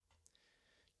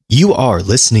You are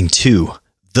listening to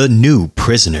The New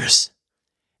Prisoners.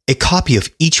 A copy of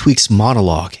each week's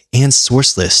monologue and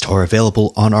source list are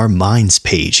available on our Minds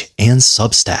page and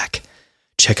Substack.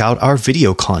 Check out our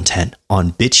video content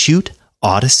on BitChute,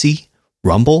 Odyssey,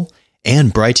 Rumble,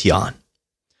 and Brighteon.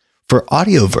 For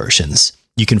audio versions,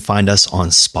 you can find us on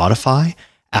Spotify,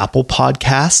 Apple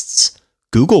Podcasts,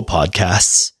 Google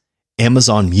Podcasts,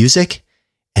 Amazon Music,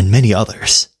 and many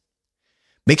others.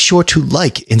 Make sure to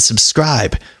like and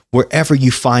subscribe wherever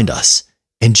you find us,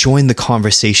 and join the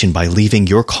conversation by leaving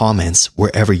your comments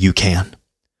wherever you can.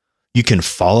 You can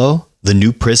follow The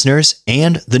New Prisoners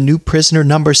and The New Prisoner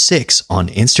number 6 on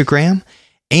Instagram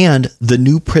and The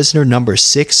New Prisoner number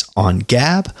 6 on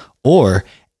Gab or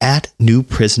at New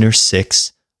Prisoner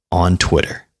 6 on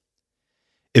Twitter.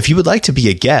 If you would like to be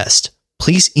a guest,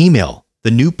 please email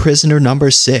The New Prisoner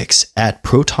number 6 at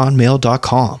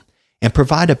protonmail.com and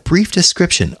provide a brief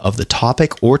description of the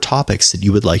topic or topics that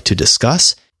you would like to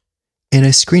discuss, and a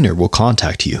screener will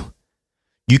contact you.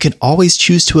 You can always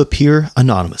choose to appear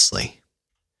anonymously.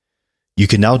 You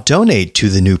can now donate to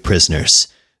The New Prisoners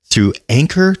through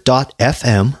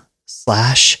anchor.fm/The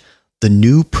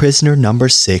New Prisoner number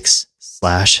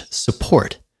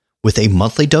 6/support with a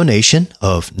monthly donation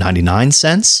of 99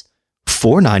 cents,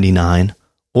 $4.99,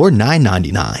 or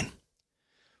 $9.99.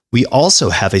 We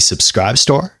also have a subscribe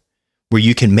store where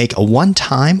you can make a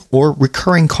one-time or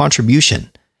recurring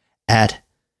contribution at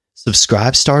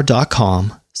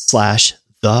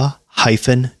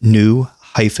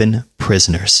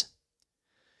subscribestar.com/the-new-prisoners.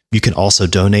 You can also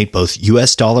donate both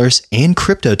US dollars and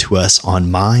crypto to us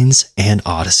on Minds and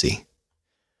Odyssey.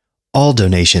 All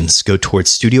donations go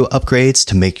towards studio upgrades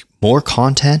to make more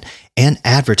content and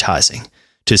advertising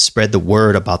to spread the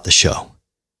word about the show.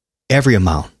 Every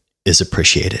amount is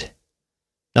appreciated.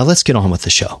 Now let's get on with the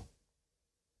show.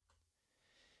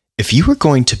 If you were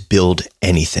going to build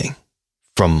anything,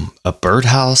 from a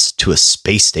birdhouse to a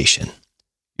space station,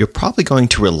 you're probably going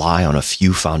to rely on a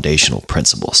few foundational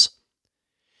principles.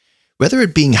 Whether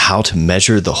it being how to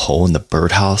measure the hole in the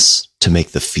birdhouse to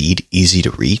make the feed easy to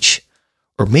reach,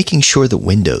 or making sure the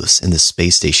windows in the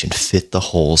space station fit the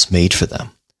holes made for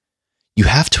them, you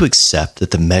have to accept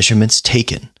that the measurements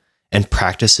taken and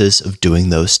practices of doing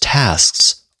those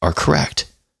tasks are correct.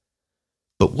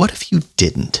 But what if you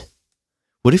didn't?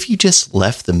 What if you just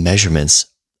left the measurements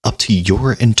up to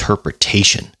your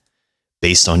interpretation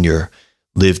based on your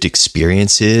lived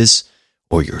experiences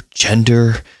or your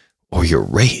gender or your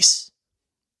race?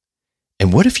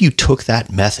 And what if you took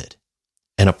that method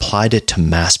and applied it to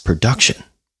mass production?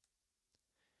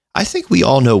 I think we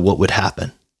all know what would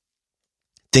happen.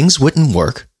 Things wouldn't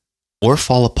work or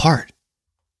fall apart.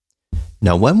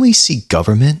 Now, when we see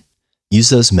government use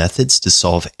those methods to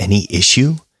solve any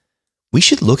issue, we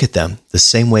should look at them the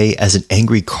same way as an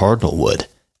angry cardinal would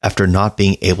after not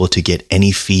being able to get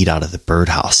any feed out of the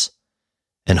birdhouse,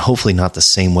 and hopefully not the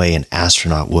same way an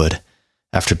astronaut would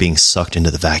after being sucked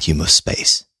into the vacuum of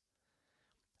space.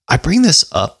 I bring this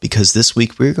up because this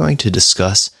week we're going to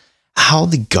discuss how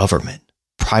the government,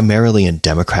 primarily in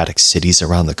democratic cities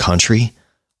around the country,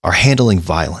 are handling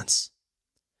violence.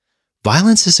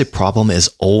 Violence is a problem as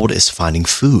old as finding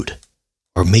food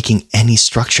or making any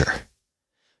structure.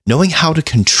 Knowing how to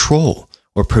control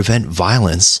or prevent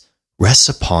violence rests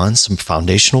upon some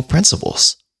foundational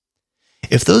principles.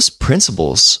 If those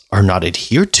principles are not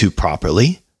adhered to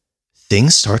properly,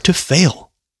 things start to fail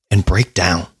and break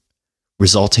down,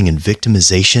 resulting in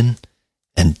victimization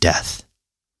and death.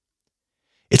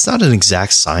 It's not an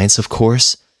exact science, of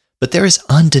course, but there is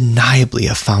undeniably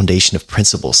a foundation of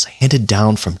principles handed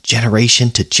down from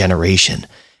generation to generation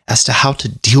as to how to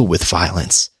deal with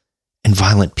violence and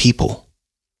violent people.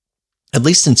 At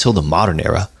least until the modern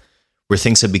era, where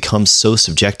things have become so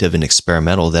subjective and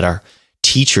experimental that our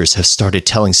teachers have started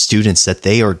telling students that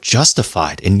they are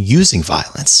justified in using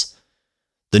violence.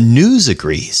 The news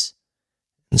agrees,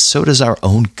 and so does our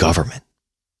own government.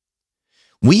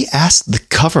 We ask the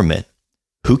government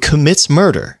who commits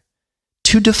murder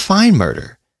to define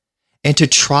murder and to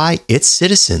try its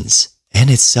citizens and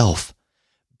itself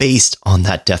based on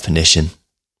that definition.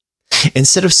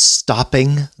 Instead of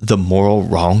stopping the moral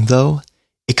wrong, though,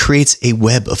 it creates a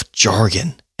web of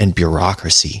jargon and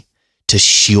bureaucracy to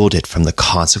shield it from the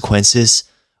consequences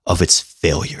of its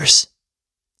failures.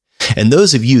 And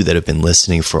those of you that have been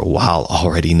listening for a while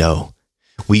already know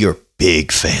we are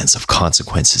big fans of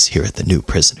consequences here at The New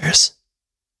Prisoners.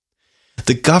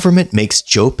 The government makes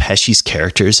Joe Pesci's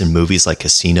characters in movies like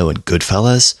Casino and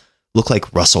Goodfellas look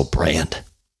like Russell Brand.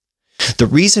 The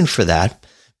reason for that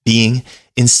being,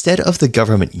 instead of the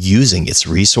government using its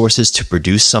resources to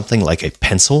produce something like a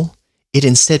pencil, it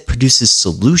instead produces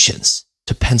solutions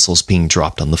to pencils being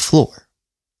dropped on the floor.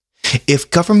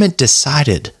 If government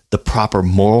decided the proper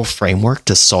moral framework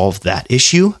to solve that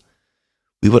issue,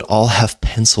 we would all have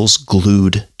pencils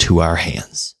glued to our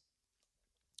hands.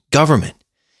 Government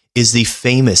is the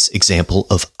famous example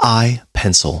of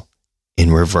I-pencil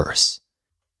in reverse.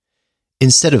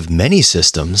 Instead of many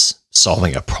systems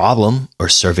solving a problem or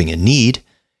serving a need,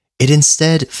 it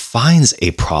instead finds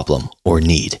a problem or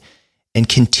need and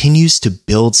continues to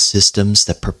build systems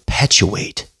that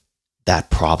perpetuate that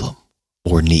problem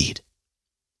or need.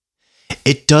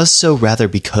 It does so rather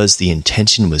because the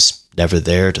intention was never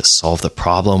there to solve the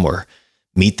problem or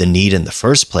meet the need in the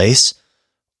first place,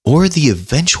 or the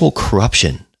eventual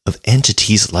corruption of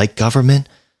entities like government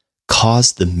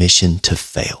caused the mission to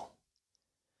fail.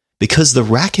 Because the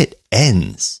racket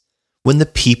ends when the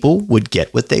people would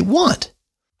get what they want.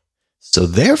 So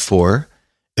therefore,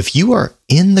 if you are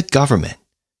in the government,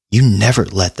 you never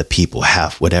let the people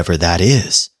have whatever that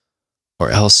is, or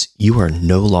else you are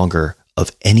no longer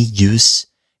of any use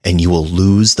and you will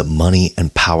lose the money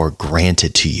and power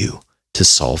granted to you to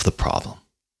solve the problem.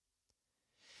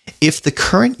 If the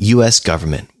current US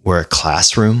government were a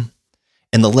classroom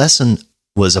and the lesson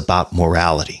was about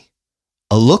morality,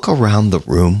 a look around the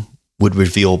room would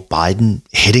reveal Biden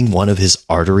hitting one of his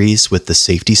arteries with the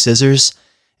safety scissors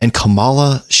and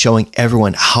Kamala showing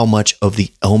everyone how much of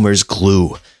the Elmer's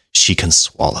glue she can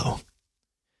swallow.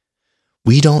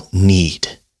 We don't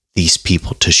need these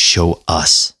people to show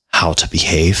us how to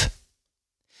behave.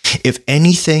 If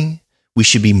anything, we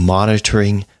should be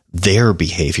monitoring their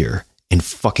behavior in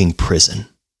fucking prison.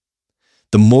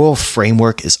 The moral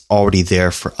framework is already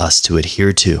there for us to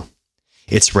adhere to.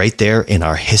 It's right there in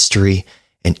our history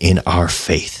and in our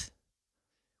faith.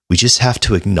 We just have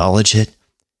to acknowledge it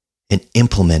and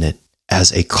implement it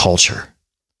as a culture.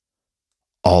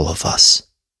 All of us.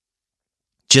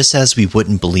 Just as we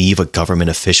wouldn't believe a government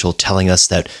official telling us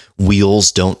that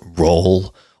wheels don't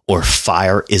roll or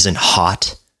fire isn't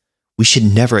hot, we should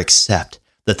never accept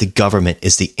that the government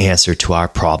is the answer to our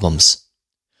problems.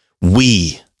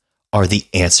 We are the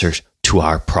answer to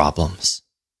our problems.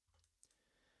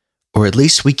 Or at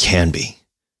least we can be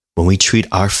when we treat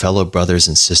our fellow brothers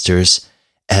and sisters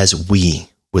as we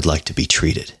would like to be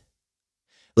treated.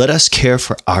 Let us care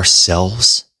for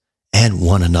ourselves and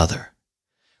one another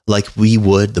like we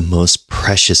would the most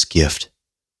precious gift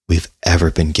we've ever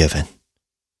been given.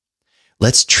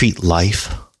 Let's treat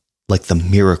life like the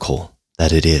miracle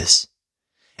that it is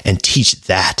and teach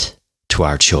that to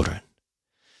our children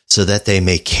so that they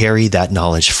may carry that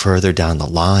knowledge further down the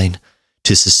line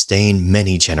to sustain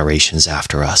many generations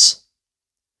after us.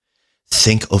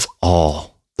 Think of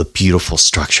all the beautiful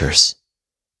structures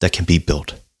that can be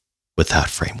built with that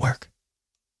framework.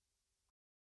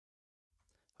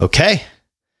 Okay,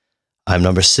 I'm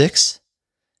number 6,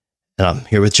 and I'm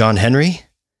here with John Henry,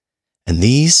 and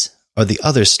these are the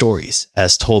other stories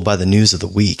as told by the news of the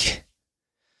week.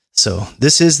 So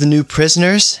this is The New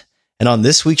Prisoners, and on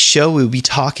this week's show, we'll be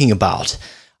talking about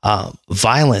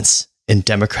violence in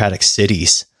democratic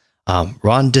cities,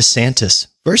 Ron DeSantis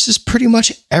versus pretty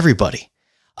much everybody,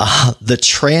 the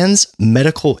trans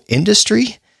medical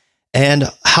industry, and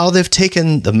how they've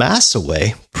taken the masks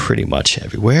away pretty much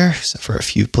everywhere, except for a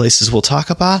few places we'll talk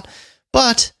about.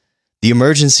 But the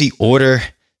emergency order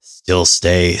still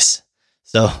stays.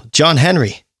 So, John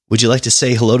Henry, would you like to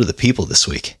say hello to the people this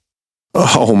week?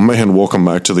 Oh man, welcome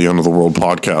back to the End of the World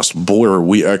podcast. Boy, are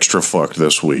we extra fucked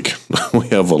this week. We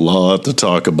have a lot to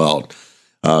talk about.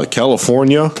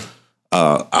 California,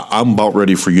 I'm about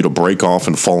ready for you to break off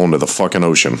and fall into the fucking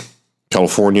ocean.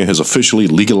 California has officially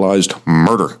legalized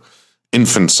murder,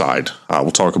 infanticide.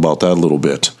 We'll talk about that a little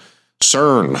bit.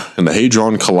 CERN and the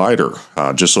Hadron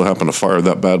Collider just so happened to fire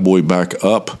that bad boy back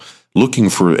up, looking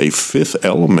for a fifth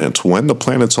element when the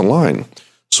planets align.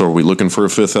 So are we looking for a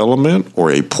fifth element or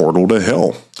a portal to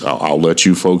hell? I'll let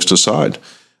you folks decide.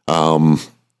 So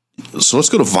let's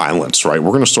go to violence, right?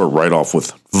 We're going to start right off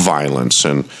with violence.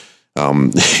 And,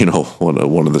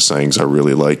 one of the sayings I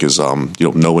really like is,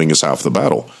 knowing is half the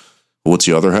battle. What's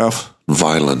the other half?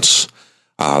 Violence.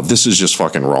 This is just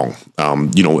fucking wrong.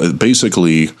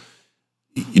 Basically,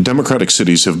 democratic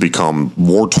cities have become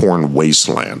war-torn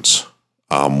wastelands.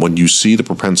 When you see the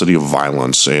propensity of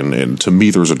violence, and to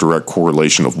me, there's a direct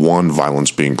correlation of violence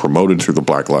being promoted through the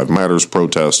Black Lives Matter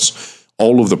protests,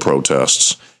 all of the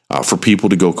protests, for people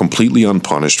to go completely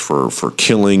unpunished for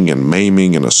killing and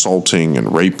maiming and assaulting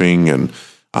and raping and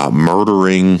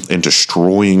murdering and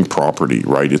destroying property,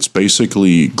 right? It's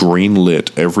basically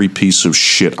greenlit every piece of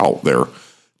shit out there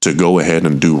to go ahead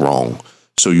and do wrong.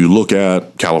 So you look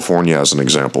at California as an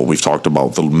example. We've talked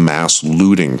about the mass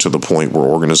looting to the point where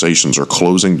organizations are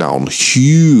closing down.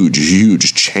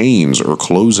 Huge chains are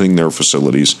closing their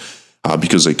facilities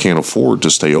because they can't afford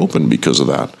to stay open because of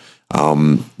that.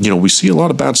 We see a lot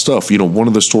of bad stuff. One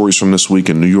of the stories from this week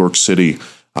in New York City,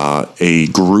 a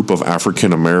group of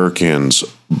African Americans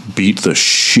beat the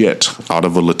shit out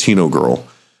of a Latino girl,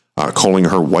 calling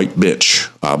her white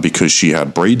bitch because she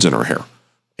had braids in her hair,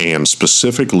 and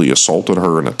specifically assaulted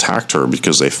her and attacked her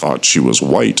because they thought she was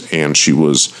white and she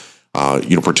was,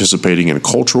 participating in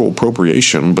cultural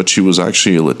appropriation, but she was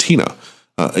actually a Latina.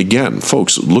 Again,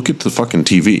 folks, look at the fucking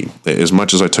TV. As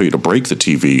much as I tell you to break the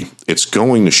TV, it's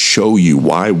going to show you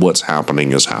why what's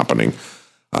happening is happening.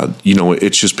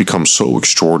 It's just become so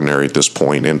extraordinary at this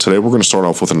point. And today we're going to start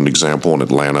off with an example in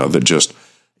Atlanta that just,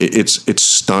 it's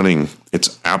stunning.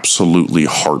 It's absolutely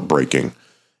heartbreaking.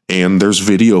 And there's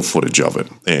video footage of it.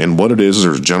 And what it is,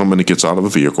 there's a gentleman that gets out of a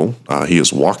vehicle. He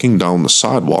is walking down the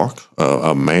sidewalk.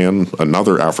 A man,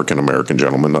 another African-American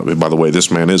gentleman. By the way,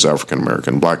 this man is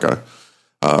African-American, black guy.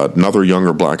 Another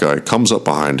younger black guy comes up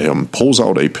behind him, pulls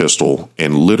out a pistol,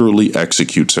 and literally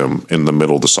executes him in the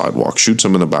middle of the sidewalk, shoots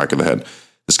him in the back of the head.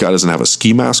 This guy doesn't have a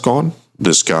ski mask on.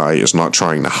 This guy is not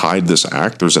trying to hide this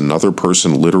act. There's another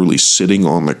person literally sitting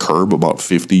on the curb about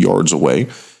 50 yards away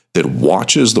that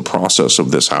watches the process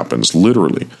of this happens,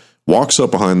 literally. Walks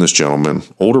up behind this gentleman,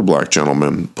 older black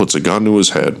gentleman, puts a gun to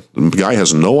his head. The guy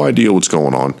has no idea what's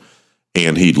going on,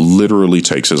 and he literally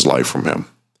takes his life from him.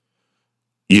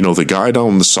 The guy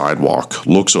down the sidewalk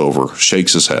looks over,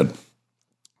 shakes his head.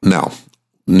 Now,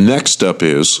 next step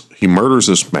is he murders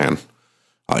this man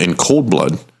in cold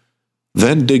blood,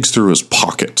 then digs through his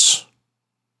pockets.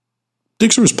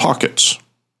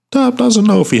 Doesn't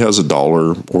know if he has $1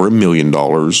 or $1 million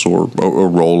or a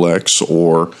Rolex,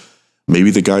 or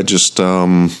maybe the guy just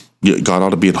got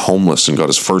out of being homeless and got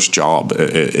his first job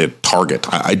at Target.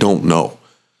 I don't know.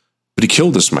 But he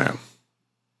killed this man,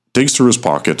 digs through his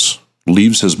pockets,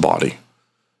 leaves his body.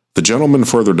 The gentleman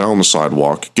further down the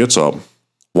sidewalk gets up,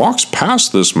 walks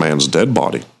past this man's dead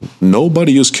body.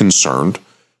 Nobody is concerned.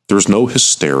 There's no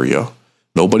hysteria.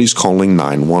 Nobody's calling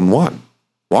 911.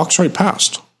 Walks right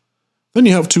past. Then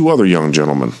you have two other young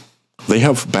gentlemen. They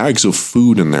have bags of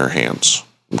food in their hands.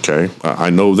 Okay? I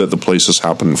know that the place this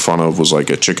happened in front of was like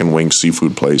a chicken wing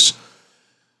seafood place.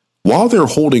 While they're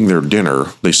holding their dinner,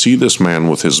 they see this man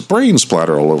with his brain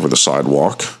splatter all over the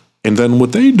sidewalk. And then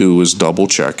what they do is double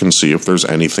check and see if there's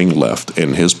anything left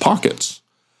in his pockets.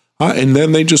 And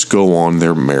then they just go on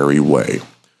their merry way.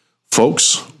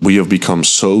 Folks, we have become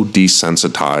so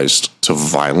desensitized to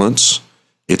violence.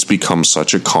 It's become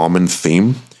such a common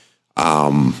theme.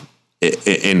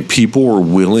 And people are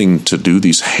willing to do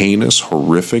these heinous,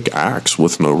 horrific acts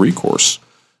with no recourse.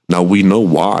 Now, we know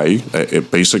why.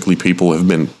 Basically, people have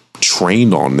been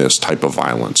trained on this type of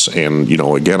violence. And,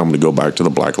 again, I'm going to go back to the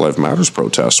Black Lives Matter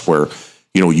protests where,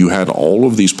 you had all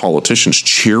of these politicians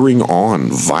cheering on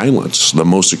violence, the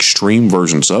most extreme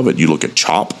versions of it. You look at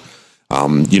CHOP. I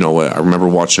remember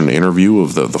watching an interview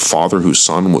of the father whose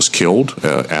son was killed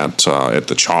at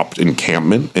the CHOP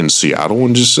encampment in Seattle,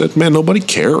 and just said, man, nobody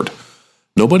cared.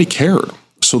 Nobody cared.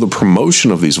 So the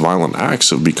promotion of these violent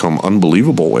acts have become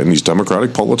unbelievable, and these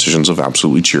Democratic politicians have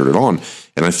absolutely cheered it on.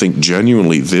 And I think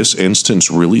genuinely this instance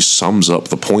really sums up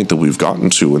the point that we've gotten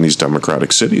to in these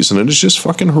Democratic cities, and it is just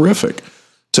fucking horrific.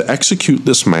 To execute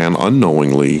this man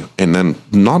unknowingly, and then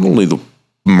not only the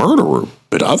murderer,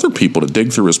 but other people to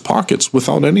dig through his pockets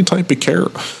without any type of care.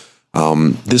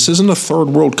 This isn't a third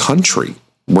world country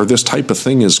where this type of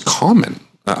thing is common.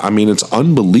 I mean, it's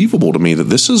unbelievable to me that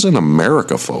this is in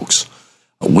America, folks.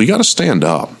 We got to stand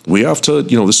up. We have to,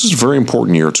 this is a very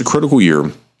important year. It's a critical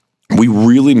year. We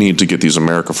really need to get these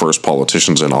America First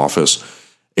politicians in office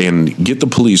and get the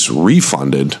police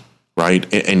refunded, right?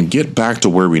 And get back to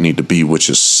where we need to be, which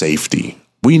is safety.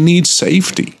 We need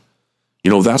safety.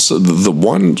 That's the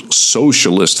one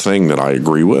socialist thing that I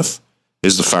agree with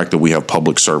is the fact that we have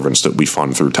public servants that we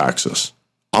fund through taxes.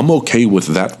 I'm okay with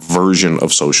that version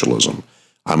of socialism.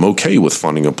 I'm okay with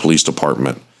funding a police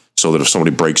department so that if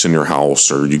somebody breaks in your house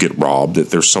or you get robbed,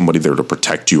 that there's somebody there to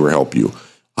protect you or help you.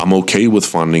 I'm okay with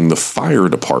funding the fire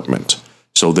department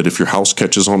so that if your house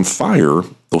catches on fire,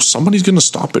 somebody's going to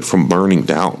stop it from burning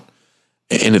down.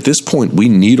 And at this point, we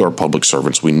need our public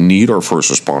servants. We need our first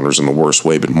responders in the worst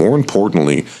way. But more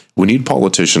importantly, we need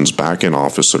politicians back in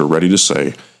office that are ready to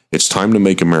say, it's time to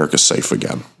make America safe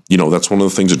again. That's one of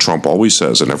the things that Trump always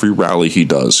says in every rally he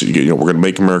does. We're going to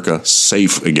make America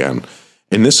safe again.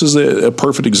 And this is a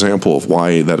perfect example of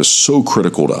why that is so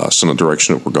critical to us in the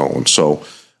direction that we're going. So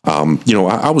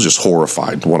I was just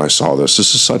horrified when I saw this.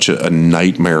 This is such a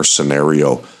nightmare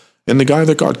scenario. And the guy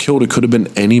that got killed, it could have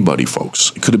been anybody,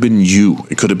 folks. It could have been you.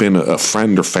 It could have been a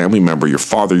friend or family member, your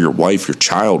father, your wife, your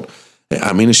child.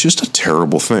 I mean, it's just a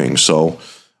terrible thing. So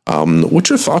what's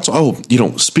your thoughts? Oh,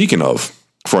 speaking of,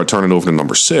 before I turn it over to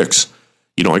number 6,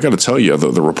 I got to tell you,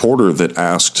 the reporter that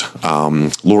asked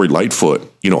Lori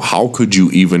Lightfoot, how could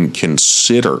you even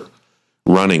consider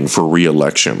running for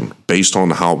re-election based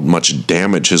on how much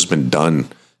damage has been done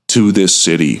to this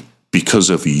city because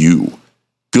of you?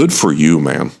 Good for you,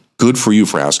 man. Good for you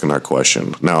for asking that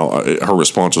question. Now, her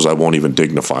response was, I won't even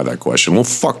dignify that question. Well,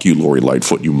 fuck you, Lori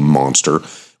Lightfoot, you monster.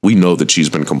 We know that she's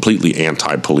been completely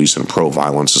anti-police and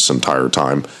pro-violence this entire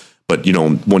time. But,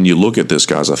 when you look at this,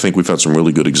 guys, I think we've had some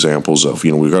really good examples of,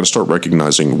 we've got to start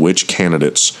recognizing which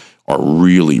candidates are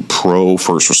really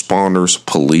pro-first responders,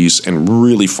 police, and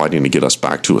really fighting to get us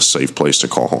back to a safe place to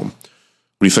call home.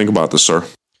 What do you think about this, sir?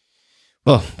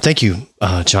 Well, thank you,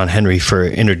 John Henry, for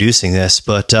introducing this.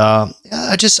 But right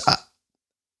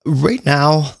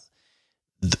now,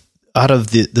 out of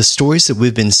the stories that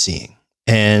we've been seeing,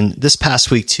 and this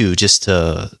past week too, just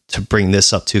to bring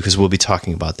this up too, because we'll be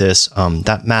talking about this,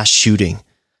 that mass shooting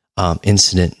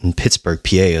incident in Pittsburgh,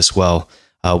 PA as well.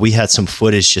 We had some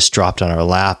footage just dropped on our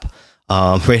lap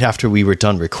right after we were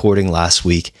done recording last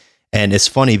week. And it's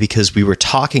funny because we were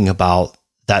talking about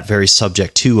that very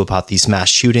subject too, about these mass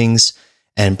shootings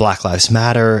and Black Lives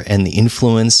Matter and the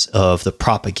influence of the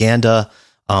propaganda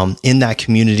in that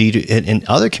community and in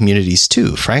other communities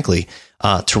too, frankly,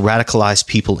 to radicalize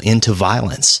people into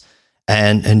violence.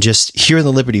 And just here in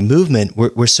the Liberty Movement,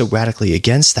 we're so radically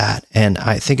against that. And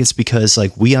I think it's because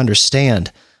we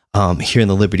understand here in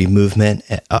the Liberty Movement,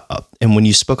 and when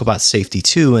you spoke about safety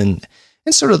too, and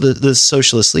sort of the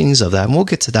socialist leanings of that, and we'll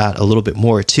get to that a little bit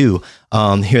more too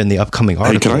here in the upcoming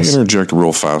articles. Hey, can I interject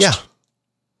real fast? Yeah.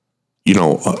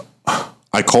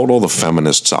 I called all the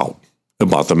feminists out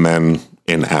about the men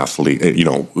in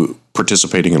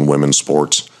participating in women's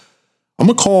sports. I'm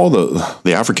going to call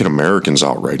the African Americans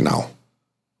out right now.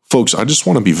 Folks, I just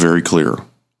want to be very clear.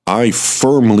 I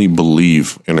firmly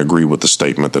believe and agree with the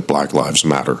statement that Black Lives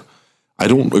Matter. I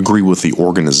don't agree with the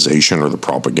organization or the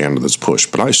propaganda that's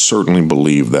pushed, but I certainly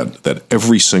believe that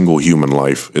every single human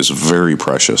life is very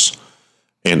precious.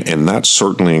 And that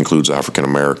certainly includes African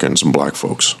Americans and Black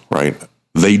folks, right?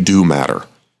 They do matter.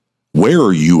 Where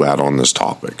are you at on this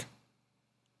topic?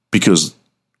 Because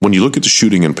when you look at the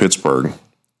shooting in Pittsburgh,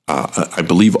 I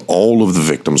believe all of the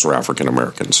victims were African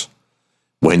Americans.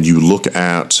 When you look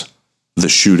at the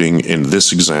shooting in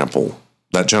this example,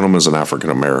 that gentleman is an African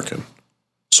American.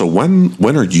 So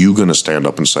when are you going to stand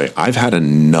up and say, I've had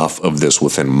enough of this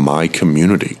within my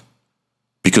community?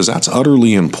 Because that's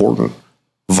utterly important.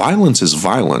 Violence is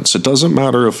violence. It doesn't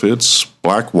matter if it's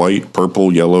black, white,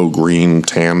 purple, yellow, green,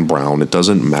 tan, brown. It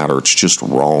doesn't matter. It's just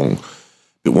wrong.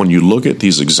 But when you look at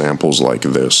these examples like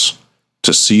this,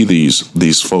 to see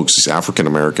these folks, these African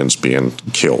Americans being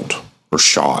killed or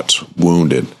shot,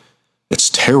 wounded, it's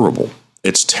terrible.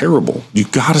 It's terrible. You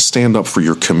got to stand up for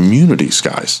your communities,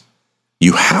 guys.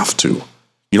 You have to.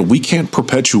 We can't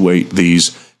perpetuate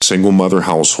these single mother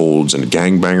households and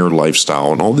gangbanger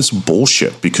lifestyle and all this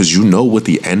bullshit because you know what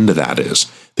the end of that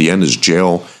is. The end is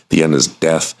jail, the end is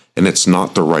death, and it's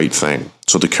not the right thing.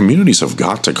 So the communities have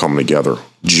got to come together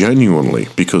genuinely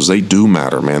because they do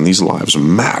matter, man. These lives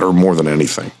matter more than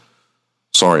anything.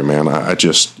 Sorry, man. I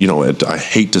just, I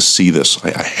hate to see this.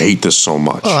 I hate this so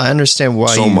much. Well, I understand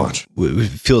why we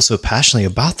feel so passionately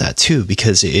about that too,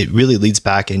 because it really leads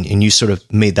back, and you sort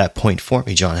of made that point for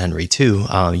me, John Henry, too.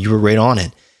 You were right on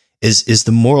it. Is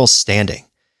the moral standing,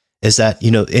 is that,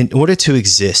 in order to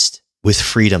exist with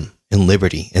freedom and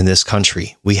liberty in this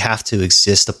country, we have to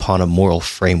exist upon a moral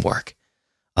framework.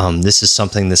 This is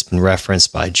something that's been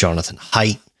referenced by Jonathan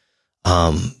Haidt.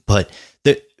 But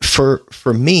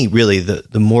for me, really,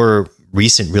 the more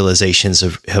recent realizations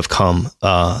have come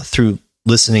through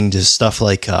listening to stuff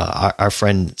like our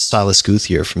friend Silas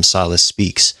Guthier from Silas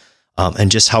Speaks,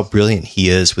 and just how brilliant he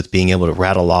is with being able to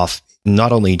rattle off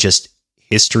not only just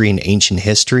history and ancient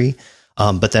history,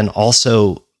 but then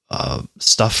also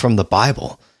stuff from the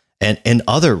Bible and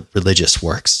other religious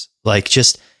works. Like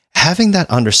just having that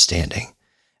understanding,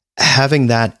 having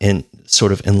that in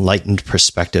sort of enlightened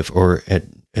perspective or a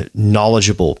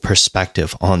knowledgeable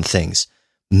perspective on things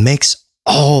makes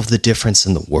all of the difference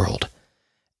in the world.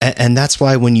 And that's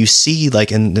why when you see,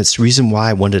 and that's the reason why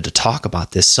I wanted to talk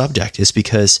about this subject, is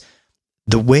because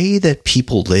the way that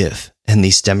people live in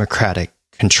these democratic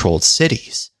controlled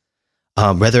cities,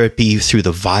 whether it be through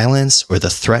the violence or the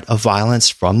threat of violence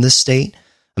from the state.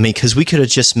 I mean, because we could have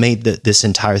just made this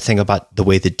entire thing about the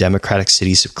way the democratic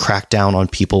cities have cracked down on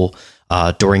people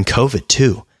during COVID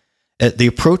too. The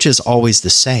approach is always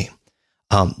the same.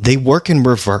 They work in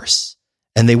reverse,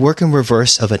 and they work in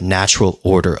reverse of a natural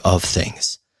order of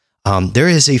things. There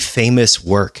is a famous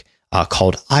work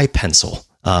called iPencil.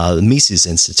 The Mises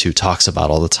Institute talks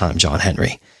about all the time, John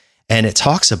Henry. And it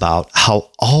talks about how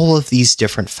all of these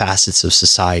different facets of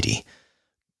society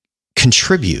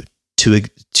contribute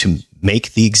to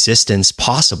make the existence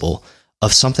possible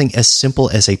of something as simple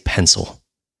as a pencil.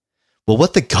 Well,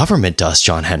 what the government does,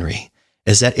 John Henry,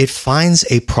 is that it finds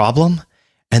a problem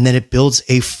and then it builds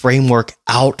a framework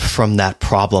out from that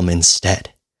problem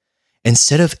instead.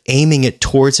 Instead of aiming it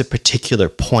towards a particular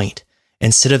point,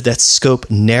 instead of that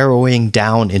scope narrowing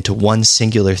down into one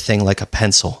singular thing like a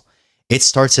pencil, it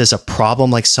starts as a problem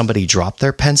like somebody dropped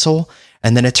their pencil,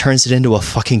 and then it turns it into a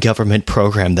fucking government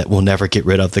program that we'll never get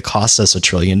rid of that costs us $1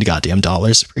 trillion goddamn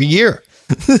dollars per year.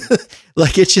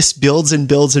 Like it just builds and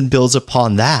builds and builds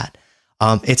upon that.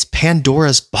 It's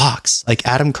Pandora's box. Like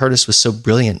Adam Curtis was so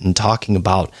brilliant in talking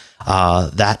about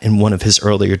that in one of his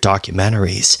earlier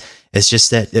documentaries. It's just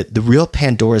that the real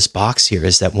Pandora's box here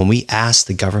is that when we ask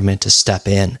the government to step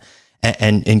in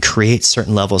and create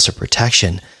certain levels of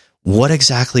protection, what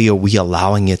exactly are we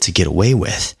allowing it to get away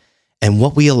with? And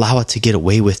what we allow it to get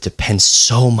away with depends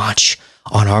so much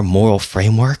on our moral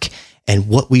framework and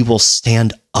what we will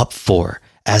stand up for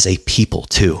as a people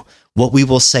too. What we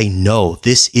will say, no,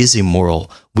 this is immoral.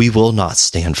 We will not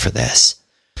stand for this.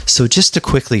 So just to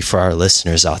quickly for our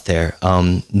listeners out there,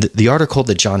 the article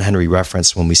that John Henry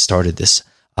referenced when we started this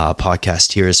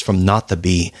podcast here is from Not the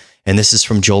Bee, and this is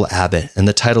from Joel Abbott. And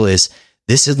the title is,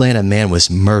 "This Atlanta Man Was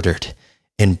Murdered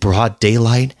in Broad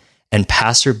Daylight, and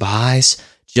Passerbys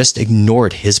Just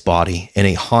Ignored His Body in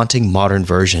a Haunting Modern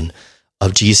Version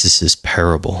of Jesus's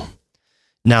Parable."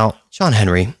 Now, John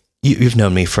Henry, you've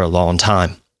known me for a long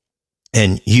time,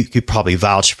 and you could probably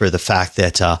vouch for the fact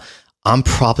that I'm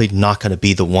probably not going to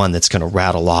be the one that's going to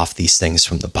rattle off these things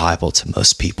from the Bible to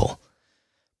most people.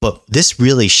 But this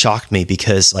really shocked me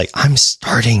because I'm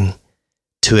starting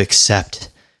to accept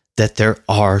that there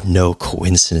are no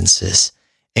coincidences,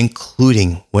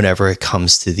 including whenever it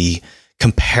comes to the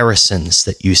comparisons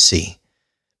that you see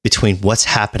between what's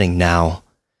happening now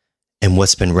and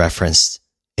what's been referenced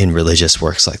in religious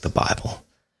works like the Bible.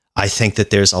 I think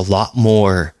that there's a lot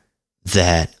more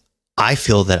that I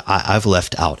feel that I've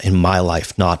left out in my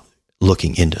life, not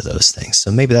looking into those things. So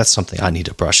maybe that's something I need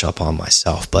to brush up on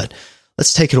myself. But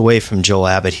let's take it away from Joel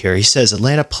Abbott here. He says,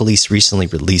 Atlanta police recently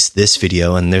released this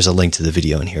video, and there's a link to the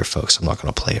video in here, folks. I'm not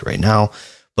going to play it right now,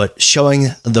 but showing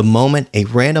the moment a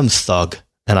random thug,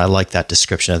 and I like that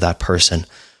description of that person,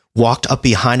 walked up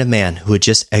behind a man who had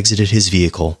just exited his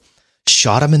vehicle,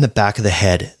 shot him in the back of the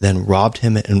head, then robbed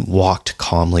him and walked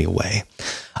calmly away.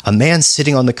 A man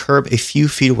sitting on the curb a few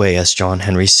feet away, as John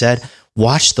Henry said,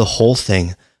 watched the whole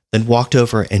thing, then walked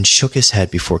over and shook his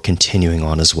head before continuing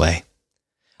on his way.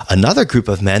 Another group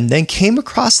of men then came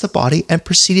across the body and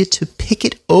proceeded to pick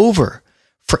it over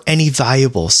for any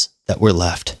valuables that were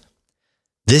left.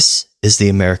 This is the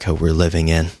America we're living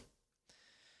in.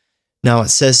 Now it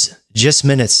says just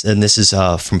minutes, and this is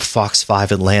from Fox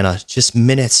 5 Atlanta, just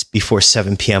minutes before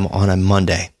 7 p.m. on a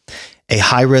Monday, a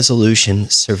high-resolution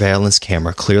surveillance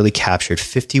camera clearly captured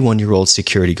 51-year-old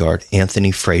security guard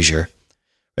Anthony Frazier,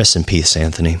 rest in peace,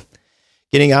 Anthony,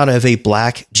 getting out of a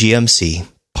black GMC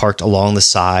parked along the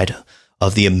side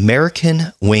of the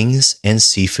American Wings and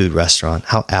Seafood restaurant,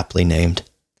 how aptly named,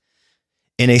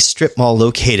 in a strip mall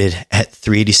located at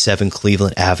 387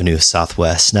 Cleveland Avenue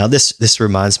Southwest. Now, this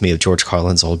reminds me of George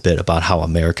Carlin's old bit about how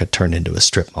America turned into a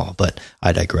strip mall, but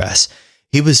I digress.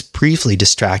 He was briefly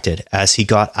distracted as he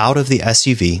got out of the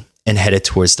SUV and headed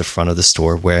towards the front of the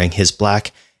store wearing his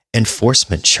black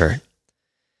enforcement shirt.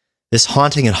 This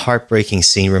haunting and heartbreaking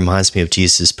scene reminds me of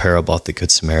Jesus' parable about the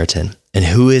Good Samaritan. And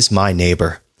who is my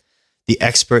neighbor? The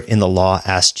expert in the law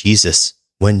asked Jesus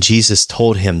when Jesus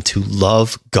told him to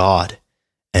love God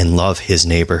and love his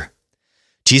neighbor.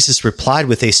 Jesus replied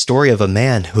with a story of a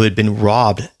man who had been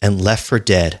robbed and left for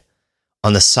dead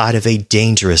on the side of a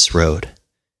dangerous road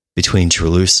between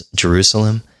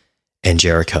Jerusalem and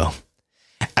Jericho.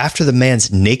 After the man's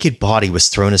naked body was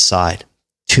thrown aside,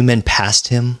 two men passed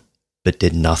him but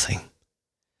did nothing.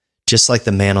 Just like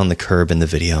the man on the curb in the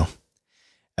video.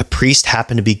 A priest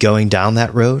happened to be going down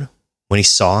that road. When he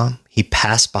saw him, he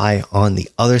passed by on the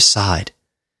other side.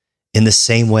 In the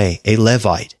same way, a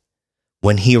Levite,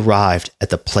 when he arrived at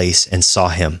the place and saw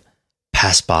him,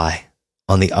 passed by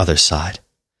on the other side.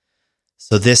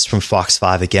 So this from Fox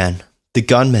 5 again. The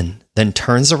gunman then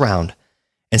turns around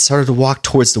and started to walk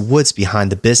towards the woods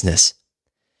behind the business.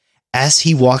 As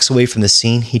he walks away from the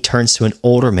scene, he turns to an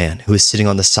older man who is sitting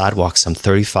on the sidewalk some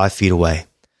 35 feet away,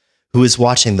 who is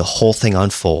watching the whole thing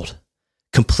unfold,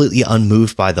 completely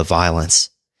unmoved by the violence.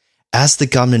 As the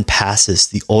gunman passes,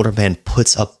 the older man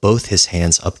puts up both his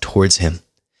hands up towards him.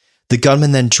 The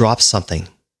gunman then dropped something,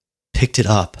 picked it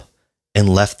up, and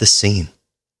left the scene.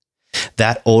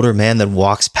 That older man then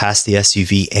walks past the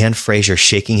SUV and Frazier,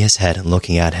 shaking his head and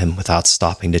looking at him without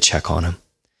stopping to check on him.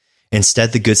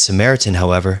 Instead, the Good Samaritan,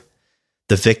 however,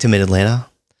 the victim in Atlanta,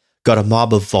 got a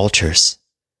mob of vultures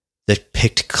that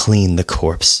picked clean the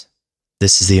corpse.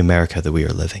 This is the America that we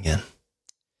are living in.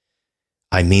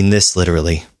 I mean this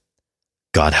literally.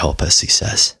 God help us, he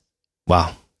says.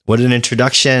 Wow, what an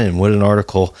introduction and what an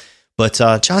article. But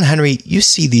John Henry, you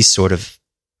see these sort of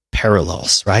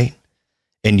parallels, right?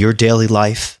 In your daily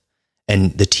life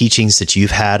and the teachings that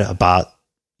you've had about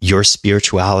your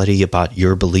spirituality, about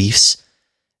your beliefs.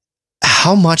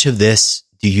 How much of this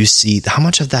do you see? How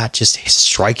much of that just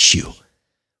strikes you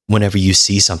whenever you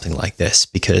see something like this?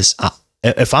 Because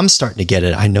if I'm starting to get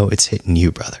it, I know it's hitting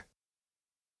you, brother.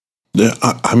 Yeah,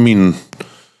 I mean,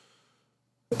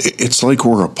 it's like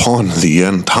we're upon the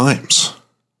end times.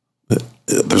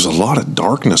 There's a lot of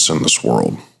darkness in this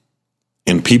world,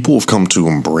 and people have come to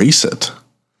embrace it.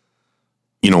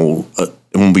 You know,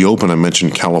 when we opened, I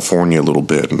mentioned California a little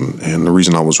bit, and the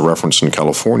reason I was referencing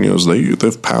California is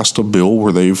they've passed a bill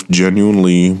where they've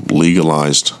genuinely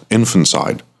legalized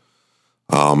infanticide.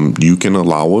 You can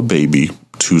allow a baby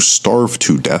to starve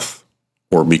to death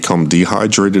or become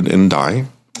dehydrated and die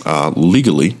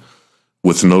legally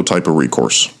with no type of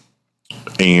recourse.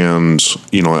 And,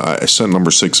 you know, I sent number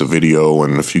 6 a video,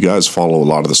 and if you guys follow a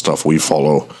lot of the stuff we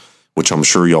follow, which I'm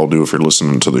sure y'all do if you're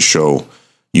listening to the show,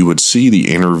 you would see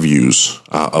the interviews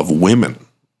of women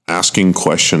asking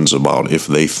questions about if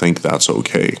they think that's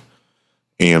okay.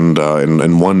 And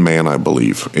one man, I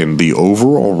believe, and the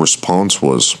overall response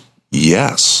was,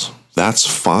 yes, that's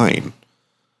fine.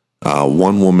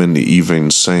 One woman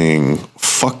even saying,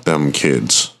 fuck them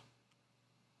kids.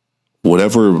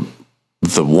 Whatever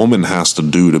the woman has to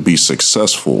do to be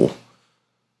successful.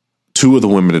 2 of the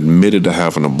women admitted to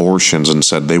having abortions and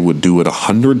said they would do it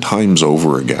 100 times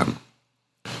over again.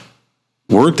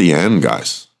 We're at the end,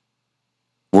 guys.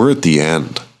 We're at the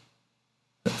end.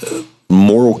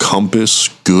 Moral compass,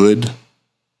 good,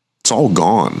 it's all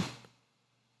gone.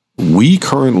 We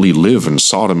currently live in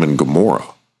Sodom and Gomorrah.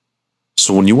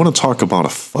 So when you want to talk about a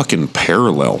fucking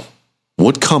parallel,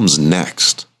 what comes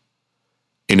next?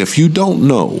 And if you don't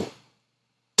know,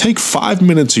 take 5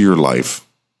 minutes of your life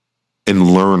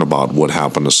and learn about what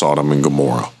happened to Sodom and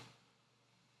Gomorrah.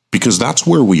 Because that's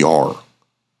where we are.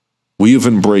 We have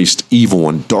embraced evil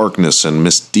and darkness and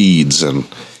misdeeds, and,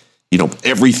 you know,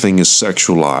 everything is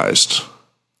sexualized.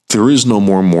 There is no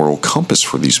more moral compass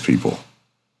for these people.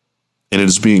 And it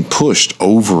is being pushed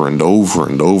over and over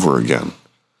and over again.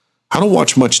 I don't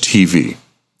watch much TV.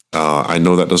 I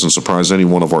know that doesn't surprise any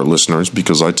one of our listeners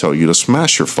because I tell you to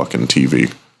smash your fucking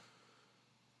TV.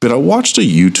 But I watched a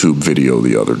YouTube video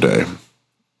the other day.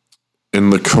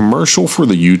 And the commercial for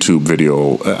the YouTube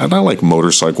video, and I like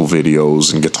motorcycle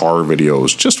videos and guitar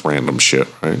videos, just random shit,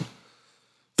 right?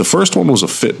 The first one was a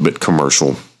Fitbit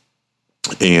commercial.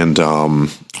 And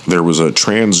there was a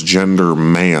transgender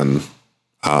man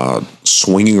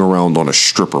swinging around on a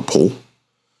stripper pole.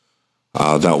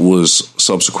 That was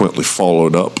subsequently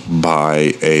followed up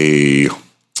by a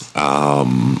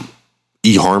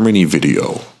eHarmony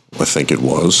video, I think it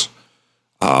was,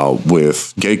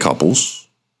 with gay couples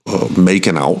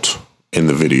making out in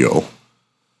the video.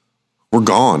 We're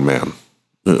gone, man.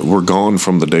 We're gone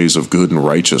from the days of good and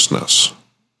righteousness.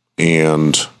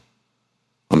 And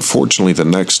unfortunately, the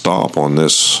next stop on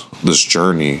this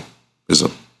journey is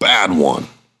a bad one.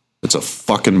 It's a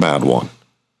fucking bad one.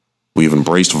 We've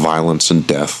embraced violence and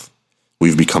death.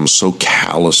 We've become so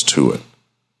callous to it.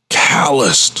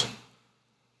 Calloused.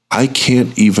 I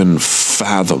can't even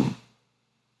fathom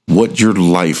what your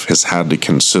life has had to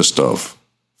consist of.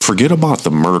 Forget about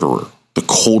the murderer, the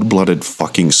cold-blooded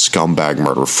fucking scumbag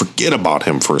murderer. Forget about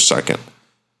him for a second,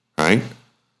 right?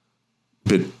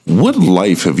 But what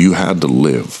life have you had to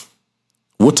live?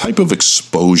 What type of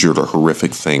exposure to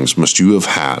horrific things must you have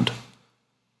had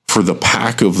for the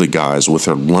pack of the guys with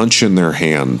their lunch in their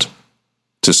hand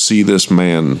to see this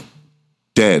man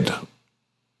dead,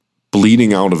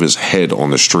 bleeding out of his head on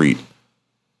the street?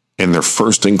 And their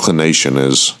first inclination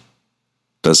is,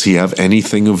 does he have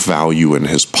anything of value in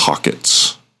his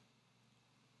pockets?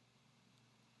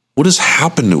 What has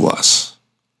happened to us?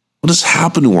 What has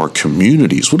happened to our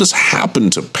communities? What has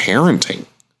happened to parenting?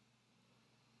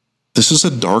 This is a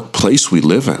dark place we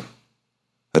live in.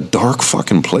 A dark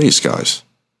fucking place, guys.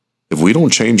 if we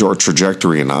don't change our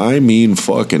trajectory, and I mean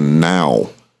fucking now,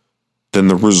 then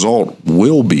the result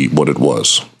will be what it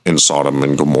was in Sodom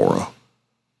and Gomorrah,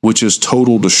 which is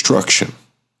total destruction.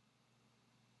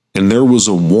 And there was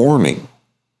a warning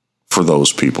for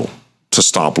those people to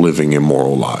stop living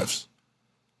immoral lives.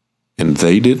 And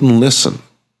they didn't listen.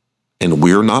 And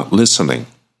we're not listening.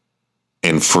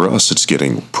 And for us, it's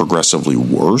getting progressively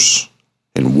worse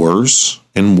and worse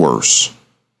and worse.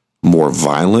 More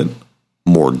violent,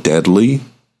 more deadly,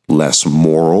 less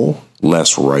moral,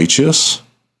 less righteous.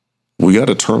 We got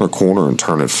to turn a corner and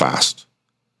turn it fast.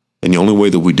 And the only way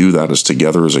that we do that is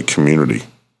together as a community.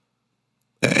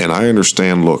 And I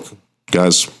understand, look,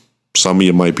 guys, some of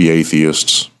you might be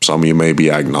atheists. Some of you may be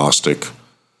agnostic.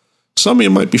 Some of you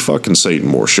might be fucking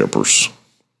Satan worshippers.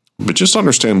 But just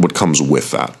understand what comes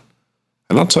with that.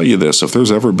 And I'll tell you this, if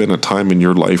there's ever been a time in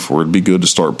your life where it'd be good to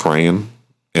start praying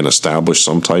and establish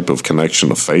some type of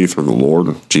connection of faith with the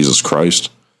Lord, Jesus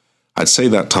Christ, I'd say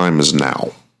that time is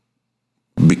now.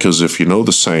 Because if you know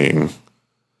the saying,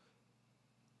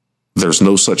 there's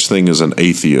no such thing as an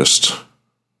atheist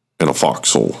in a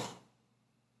foxhole.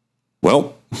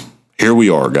 Well, here we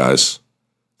are, guys.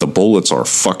 The bullets are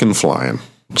fucking flying.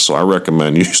 So I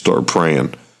recommend you start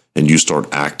praying and you start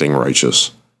acting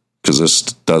righteous, because this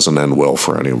doesn't end well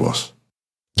for any of us.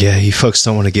 Yeah, you folks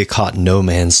don't want to get caught in no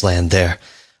man's land there.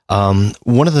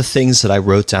 One of the things that I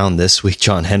wrote down this week,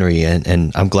 John Henry,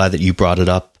 and I'm glad that you brought it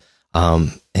up,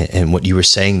 and what you were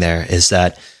saying there is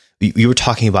that you were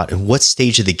talking about in what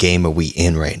stage of the game are we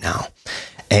in right now?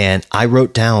 And I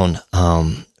wrote down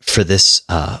for this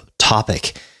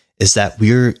topic is that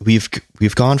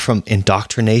we've gone from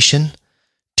indoctrination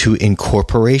to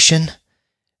incorporation,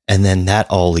 and then that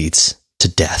all leads to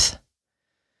death.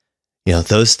 You know,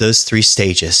 those three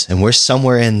stages, and we're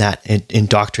somewhere in that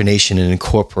indoctrination and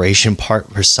incorporation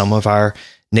part where some of our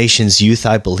nation's youth,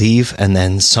 I believe, and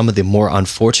then some of the more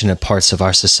unfortunate parts of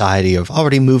our society have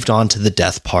already moved on to the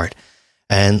death part.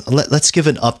 And let's give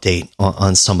an update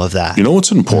on some of that. You know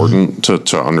what's important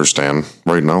to understand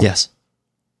right now? Yes.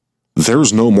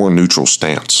 There's no more neutral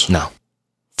stance. No.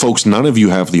 Folks, none of you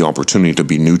have the opportunity to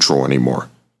be neutral anymore.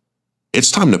 It's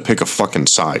time to pick a fucking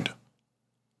side.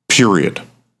 Period.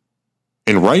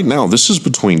 And right now, this is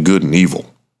between good and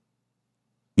evil.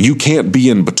 You can't be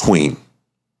in between.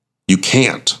 You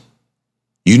can't.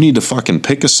 You need to fucking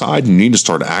pick a side and you need to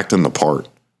start acting the part.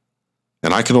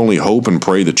 And I can only hope and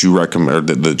pray that you recommend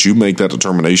that you make that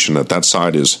determination that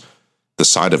side is the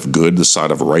side of good, the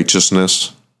side of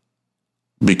righteousness.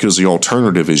 Because the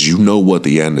alternative is, you know what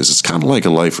the end is. It's kind of like a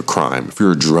life of crime. If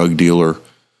you're a drug dealer,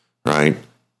 right,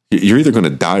 you're either going to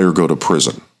die or go to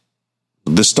prison.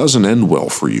 This doesn't end well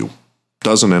for you.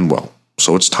 Doesn't end well.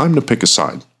 So it's time to pick a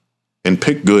side. And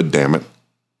pick good, damn it.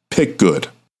 Pick good.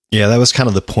 Yeah, that was kind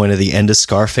of the point of the end of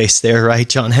Scarface there, right,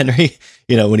 John Henry?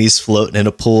 You know, when he's floating in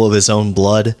a pool of his own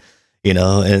blood, you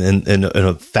know, in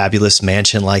a fabulous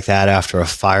mansion like that after a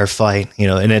firefight, you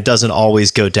know, and it doesn't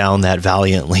always go down that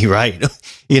valiantly, right?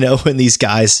 You know, when these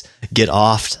guys get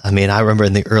offed. I mean, I remember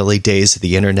in the early days of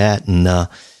the internet and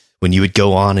when you would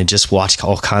go on and just watch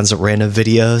all kinds of random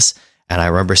videos. And I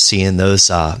remember seeing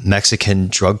those Mexican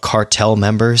drug cartel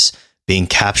members being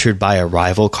captured by a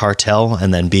rival cartel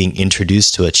and then being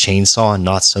introduced to a chainsaw in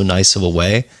not so nice of a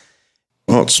way.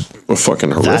 Oh, it's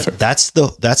fucking horrific. That's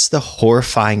the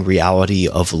horrifying reality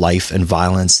of life and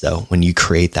violence, though, when you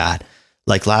create that.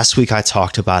 Like last week, I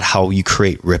talked about how you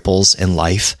create ripples in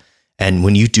life. And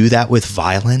when you do that with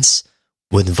violence,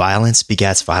 when violence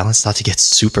begets violence, not to get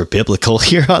super biblical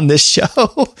here on this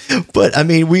show, but I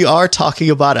mean, we are talking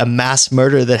about a mass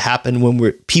murder that happened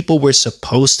when people were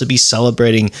supposed to be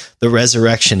celebrating the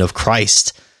resurrection of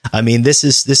Christ. I mean, this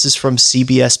is from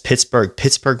CBS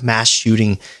Pittsburgh mass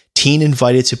shooting. Teen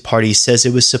invited to party, says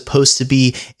it was supposed to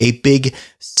be a big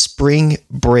spring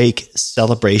break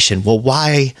celebration. Well,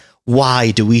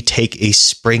 why do we take a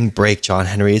spring break, John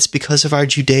Henry? It's because of our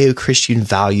Judeo-Christian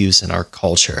values and our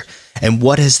culture. And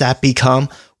what has that become?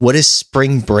 What is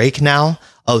spring break now?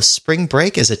 Oh, spring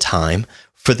break is a time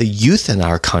for the youth in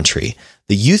our country.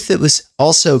 The youth that was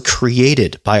also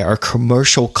created by our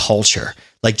commercial culture.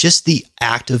 Like just the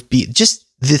act of just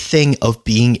the thing of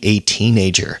being a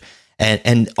teenager.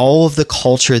 And all of the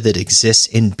culture that exists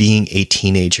in being a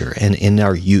teenager and in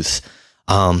our youth.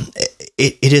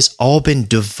 It has all been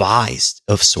devised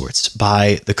of sorts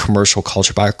by the commercial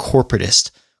culture, by our corporatist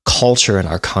culture in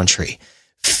our country,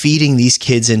 feeding these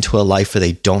kids into a life where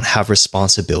they don't have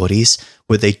responsibilities,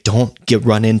 where they don't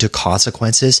run into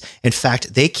consequences. In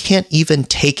fact, they can't even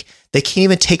take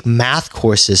math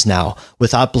courses now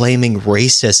without blaming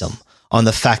racism on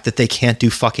the fact that they can't do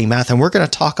fucking math. And we're going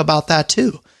to talk about that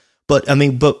too. But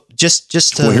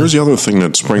Well, here's the other thing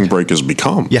that spring break has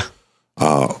become. Yeah.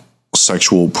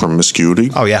 Sexual promiscuity.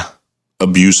 Oh, yeah.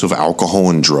 Abuse of alcohol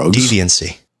and drugs.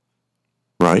 Deviancy.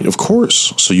 Right, of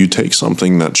course. So you take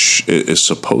something that is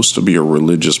supposed to be a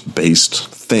religious-based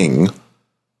thing,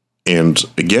 and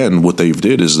again, what they've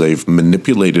did is they've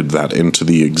manipulated that into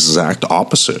the exact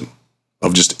opposite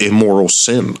of just immoral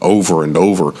sin over and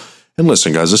over. And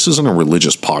listen, guys, this isn't a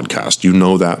religious podcast. You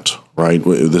know that, right?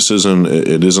 It isn't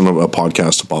a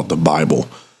podcast about the Bible.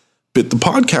 But the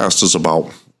podcast is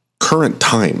about current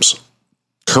times,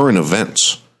 current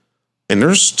events. And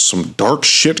there's some dark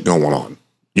shit going on.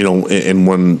 You know, and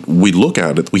when we look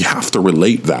at it, we have to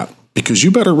relate that, because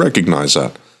you better recognize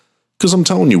that. Because I'm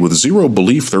telling you, with zero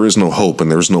belief, there is no hope and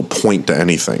there's no point to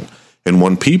anything. And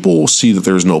when people see that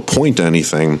there's no point to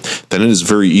anything, then it is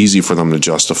very easy for them to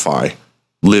justify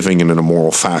living in an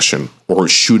immoral fashion or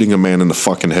shooting a man in the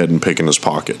fucking head and picking his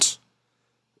pockets.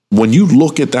 When you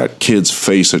look at that kid's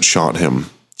face that shot him,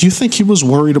 do you think he was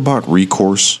worried about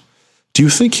recourse? Do you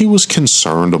think he was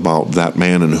concerned about that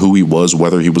man and who he was,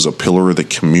 whether he was a pillar of the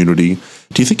community?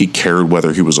 Do you think he cared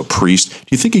whether he was a priest? Do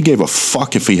you think he gave a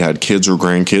fuck if he had kids or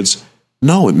grandkids?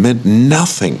 No, it meant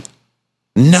nothing.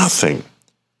 Nothing.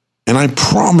 And I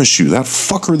promise you, that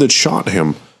fucker that shot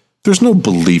him, there's no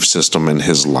belief system in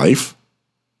his life.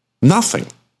 Nothing.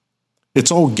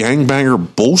 It's all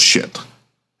gangbanger bullshit.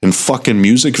 In fucking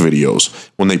music videos,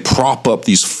 when they prop up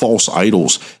these false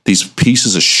idols, these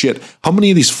pieces of shit. How many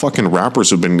of these fucking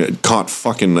rappers have been caught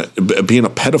fucking being a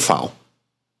pedophile?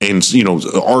 And, you know,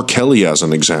 R. Kelly as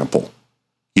an example.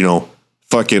 You know,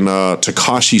 fucking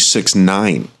Tekashi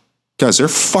 6ix9ine. Guys, they're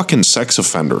fucking sex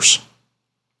offenders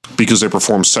because they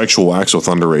perform sexual acts with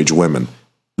underage women.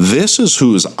 This is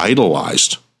who is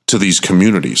idolized to these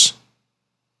communities.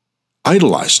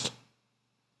 Idolized.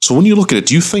 So when you look at it,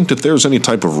 do you think that there's any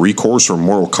type of recourse or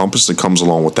moral compass that comes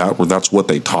along with that, where that's what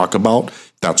they talk about,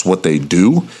 that's what they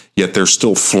do, yet they're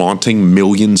still flaunting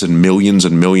millions and millions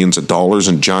and millions of dollars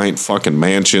and giant fucking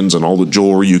mansions and all the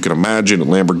jewelry you can imagine and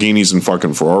Lamborghinis and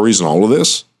fucking Ferraris and all of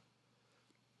this?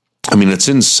 I mean, it's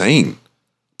insane.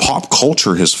 Pop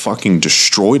culture has fucking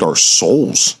destroyed our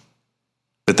souls.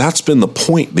 But that's been the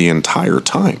point the entire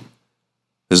time.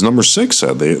 As number 6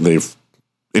 said, they've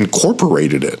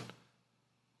incorporated it.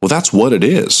 Well, that's what it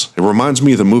is. It reminds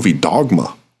me of the movie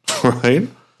Dogma, right?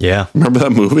 Yeah. Remember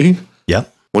that movie?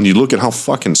 Yep. When you look at how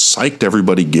fucking psyched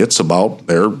everybody gets about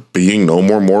there being no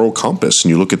more moral compass,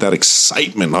 and you look at that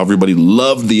excitement, how everybody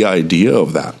loved the idea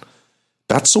of that.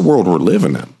 That's the world we're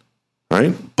living in,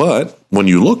 right? But when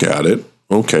you look at it,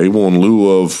 okay, well, in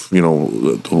lieu of, you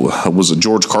know, was it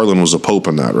George Carlin was a pope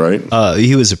in that, right?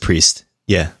 He was a priest.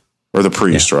 Yeah. Or the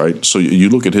priest, right? So you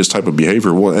look at his type of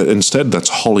behavior. Well, instead, that's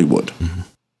Hollywood. Mm-hmm.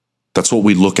 That's what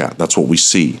we look at. That's what we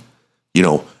see. You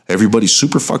know, everybody's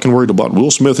super fucking worried about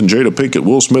Will Smith and Jada Pinkett.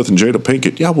 Will Smith and Jada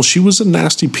Pinkett. Yeah, well, she was a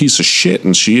nasty piece of shit,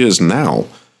 and she is now.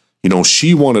 You know,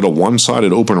 she wanted a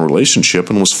one-sided open relationship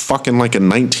and was fucking like a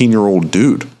 19-year-old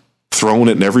dude, throwing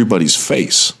it in everybody's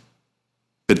face.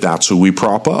 But that's who we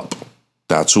prop up.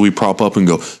 That's who we prop up and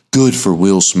go, good for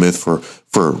Will Smith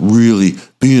for really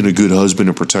being a good husband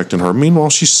and protecting her.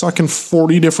 Meanwhile, she's sucking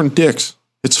 40 different dicks.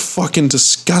 It's fucking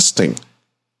disgusting.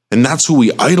 And that's who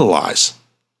we idolize.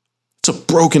 It's a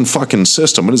broken fucking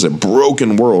system. It is a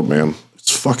broken world, man.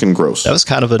 It's fucking gross. That was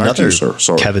kind of another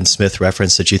Kevin Smith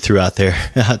reference that you threw out there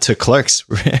to Clerks.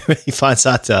 He finds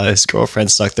out his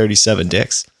girlfriend sucked 37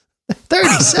 dicks.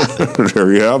 37.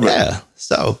 There you have it. Yeah.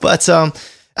 So, but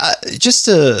just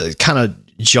to kind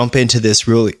of jump into this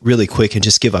really, really quick and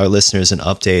just give our listeners an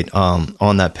update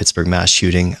on that Pittsburgh mass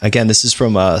shooting. Again, this is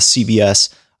from CBS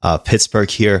Pittsburgh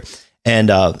here.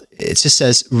 And it just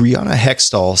says, Rihanna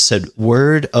Hextall said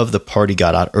word of the party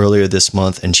got out earlier this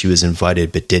month and she was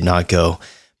invited but did not go.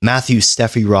 Matthew,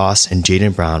 Steffi Ross, and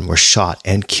Jaden Brown were shot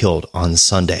and killed on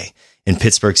Sunday in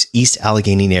Pittsburgh's East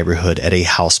Allegheny neighborhood at a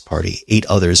house party. 8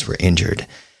 others were injured.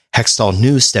 Hextall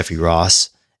knew Steffi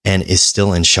Ross and is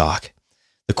still in shock.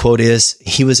 The quote is,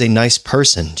 he was a nice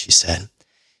person, she said.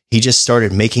 He just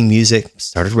started making music,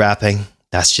 started rapping.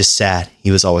 That's just sad. He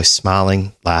was always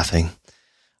smiling, laughing.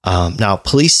 Now,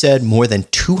 police said more than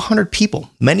 200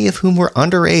 people, many of whom were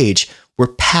underage,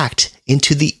 were packed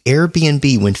into the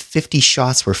Airbnb when 50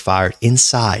 shots were fired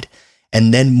inside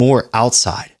and then more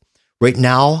outside. Right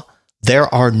now, there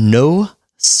are no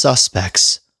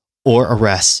suspects or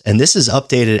arrests. And this is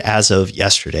updated as of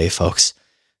yesterday, folks.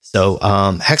 So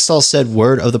Hextall said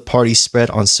word of the party spread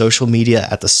on social media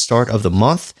at the start of the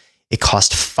month. It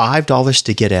cost $5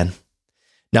 to get in.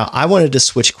 Now, I wanted to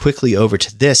switch quickly over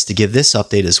to this to give this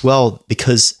update as well,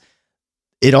 because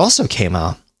it also came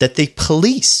out that the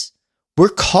police were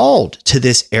called to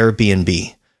this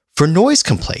Airbnb for noise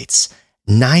complaints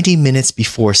 90 minutes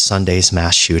before Sunday's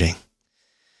mass shooting.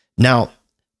 Now,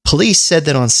 police said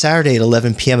that on Saturday at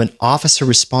 11 p.m., an officer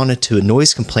responded to a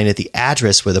noise complaint at the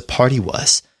address where the party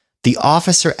was. The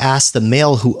officer asked the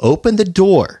male who opened the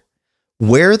door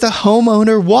where the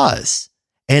homeowner was,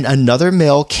 and another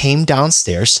male came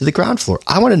downstairs to the ground floor.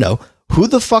 I want to know, who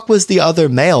the fuck was the other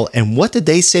male, and what did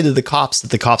they say to the cops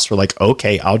that the cops were like,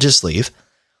 okay, I'll just leave?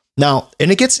 Now, and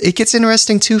it gets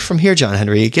interesting too from here, John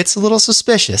Henry. It gets a little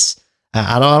suspicious.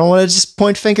 I don't want to just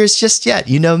point fingers just yet.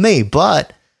 You know me,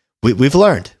 but we've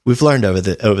learned over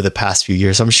the past few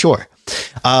years, I'm sure.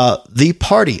 The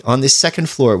party on the second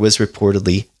floor was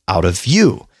reportedly out of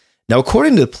view. Now,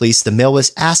 according to the police, the male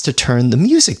was asked to turn the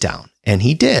music down, and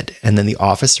he did. And then the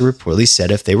officer reportedly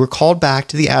said if they were called back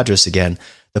to the address again,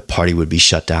 the party would be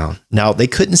shut down. Now, they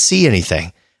couldn't see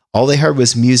anything. All they heard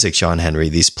was music, John Henry,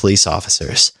 these police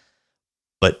officers.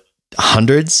 But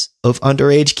hundreds of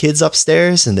underage kids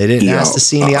upstairs, and they didn't ask to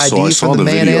see any ID from the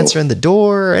man answering the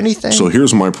door or anything. So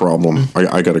here's my problem.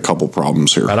 I got a couple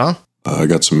problems here. Right on. I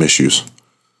got some issues.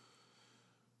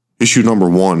 Issue number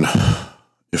one,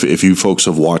 if you folks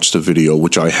have watched the video,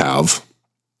 which I have,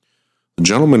 the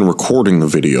gentleman recording the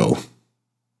video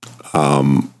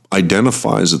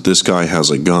identifies that this guy has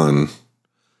a gun.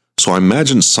 So I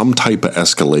imagine some type of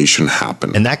escalation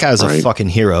happened. And that guy's a fucking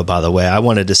hero, by the way. I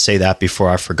wanted to say that before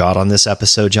I forgot on this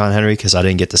episode, John Henry, because I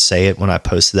didn't get to say it when I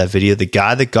posted that video. The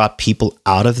guy that got people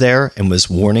out of there and was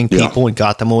warning people and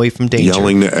got them away from danger.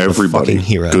 Yelling to everybody.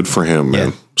 Hero. Good for him, man.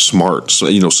 Yeah. Smart. So,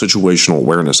 situational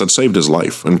awareness. That saved his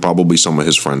life and probably some of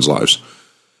his friends' lives.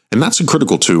 And that's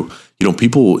critical too.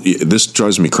 People, this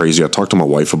drives me crazy. I talk to my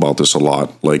wife about this a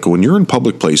lot. Like when you're in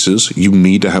public places, you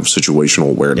need to have situational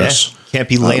awareness. Yeah. Can't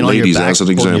be laying on your back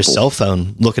holding your cell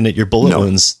phone, looking at your bullet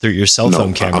wounds through your cell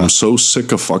phone camera. I'm so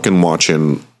sick of fucking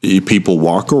watching people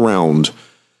walk around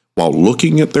while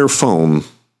looking at their phone,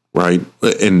 right?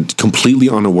 And completely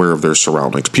unaware of their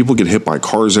surroundings. People get hit by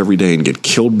cars every day and get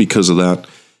killed because of that.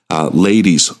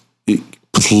 Ladies,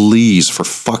 please, for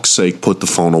fuck's sake, put the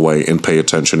phone away and pay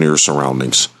attention to your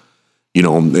surroundings.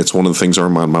 It's one of the things I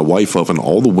remind my wife of and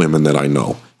all the women that I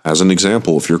know. As an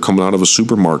example, if you're coming out of a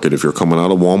supermarket, if you're coming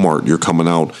out of Walmart, you're coming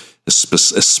out,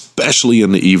 especially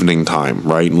in the evening time,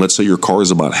 right? And let's say your car is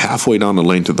about halfway down the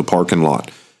lane to the parking lot.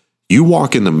 You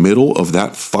walk in the middle of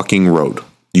that fucking road.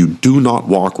 You do not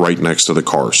walk right next to the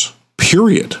cars,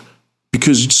 period.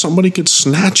 Because somebody could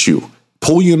snatch you,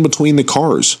 pull you in between the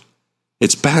cars.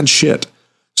 It's bad shit.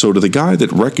 So to the guy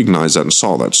that recognized that and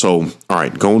saw that, so, all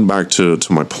right, going back to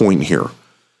my point here,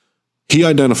 he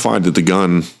identified that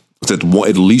that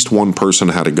at least one person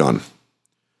had a gun.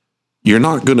 You're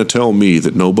not going to tell me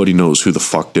that nobody knows who the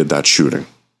fuck did that shooting.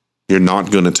 You're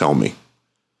not going to tell me.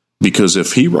 Because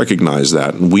if he recognized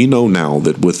that, and we know now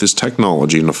that with this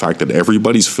technology and the fact that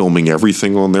everybody's filming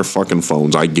everything on their fucking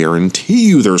phones, I guarantee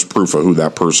you there's proof of who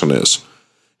that person is.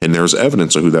 And there's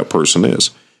evidence of who that person is.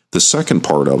 The second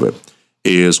part of it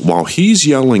is while he's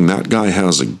yelling that guy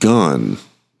has a gun,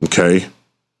 okay,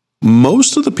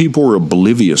 most of the people are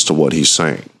oblivious to what he's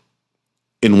saying.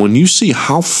 And when you see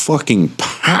how fucking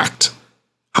packed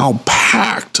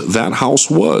that house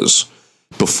was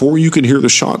before you could hear the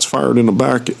shots fired in the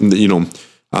back, in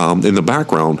the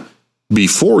background,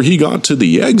 before he got to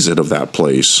the exit of that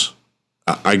place,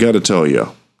 I got to tell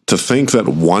you, to think that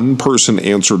one person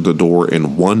answered the door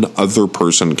and one other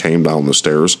person came down the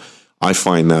stairs, I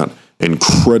find that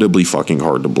incredibly fucking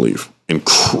hard to believe.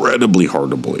 Incredibly hard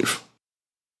to believe.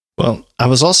 Well, I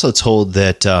was also told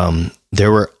that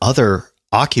there were other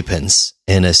occupants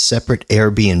in a separate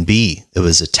Airbnb that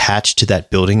was attached to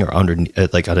that building or under,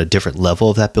 like on a different level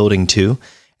of that building too.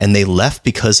 And they left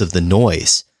because of the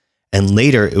noise. And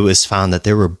later it was found that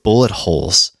there were bullet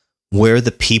holes where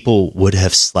the people would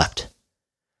have slept.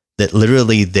 That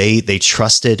literally they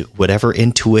trusted whatever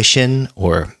intuition,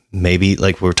 or maybe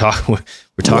like we're talking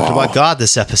about God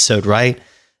this episode, right?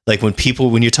 Like when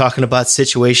you're talking about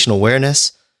situational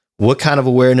awareness, what kind of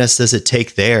awareness does it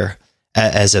take there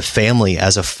as a family,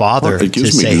 as a father, to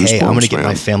say, hey, I'm going to get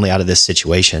my family out of this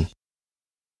situation?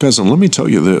 Guys, and let me tell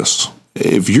you this.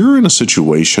 If you're in a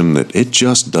situation that it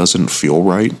just doesn't feel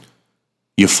right,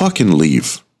 you fucking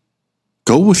leave.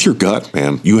 Go with your gut,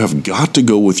 man. You have got to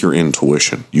go with your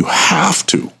intuition. You have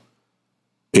to.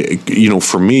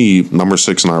 For me, number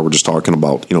 6 and I were just talking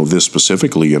about, this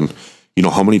specifically. And,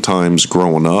 how many times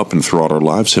growing up and throughout our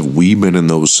lives have we been in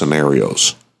those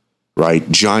scenarios, right?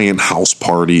 Giant house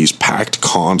parties, packed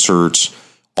concerts,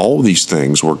 all these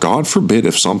things where, God forbid,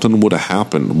 if something would have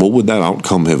happened, what would that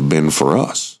outcome have been for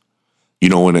us?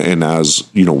 and as,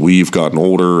 we've gotten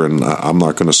older, and I'm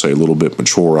not going to say a little bit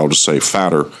mature, I'll just say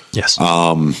fatter. Yes.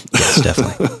 Yes,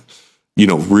 definitely.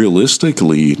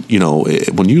 Realistically,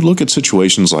 when you look at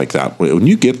situations like that, when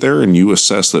you get there and you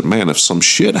assess that, man, if some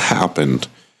shit happened,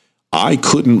 I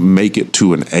couldn't make it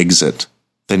to an exit,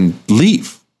 then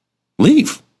leave.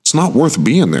 It's not worth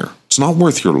being there. It's not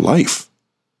worth your life.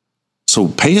 So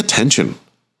pay attention.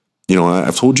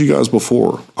 I've told you guys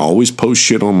before, I always post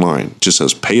shit online. It just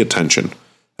says pay attention.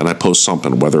 And I post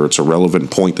something, whether it's a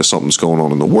relevant point to something's going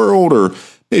on in the world, or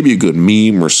maybe a good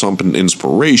meme or something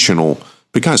inspirational.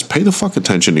 But guys, pay the fuck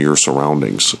attention to your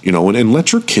surroundings, and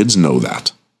let your kids know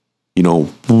that.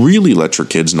 Really let your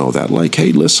kids know that. Like,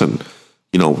 hey, listen,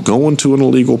 going to an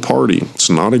illegal party, it's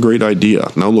not a great idea.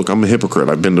 Now, look, I'm a hypocrite.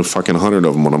 I've been to fucking 100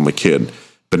 of them when I'm a kid.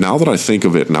 But now that I think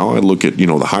of it, now I look at,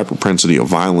 the high propensity of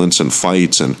violence and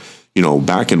fights. And,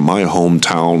 back in my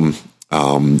hometown,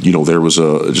 there was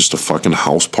just a fucking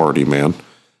house party, man.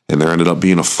 And there ended up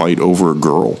being a fight over a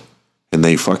girl. And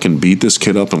they fucking beat this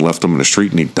kid up and left him in the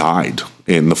street, and he died.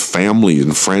 And the family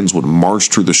and friends would march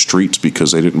through the streets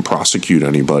because they didn't prosecute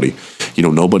anybody.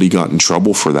 Nobody got in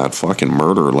trouble for that fucking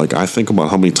murder. Like, I think about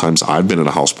how many times I've been at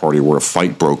a house party where a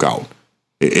fight broke out.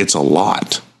 It's a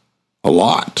lot. A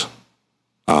lot.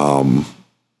 I'm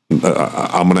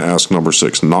going to ask number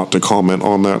 6 not to comment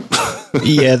on that.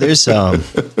 Yeah, there's So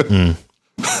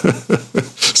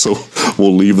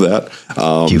we'll leave that.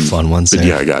 A few fun ones there.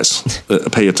 Yeah, guys,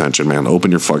 pay attention, man.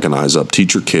 Open your fucking eyes up.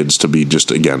 Teach your kids to be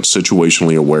just, again,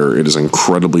 situationally aware. It is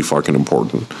incredibly fucking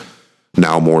important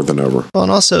now more than ever. Well,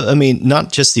 and also,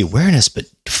 not just the awareness, but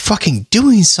fucking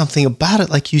doing something about it.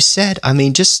 Like you said,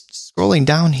 just scrolling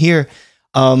down here.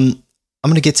 I'm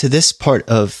going to get to this part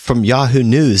from Yahoo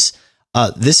News.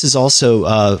 This is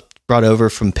also brought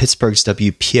over from Pittsburgh's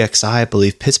WPXI, I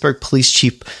believe. Pittsburgh Police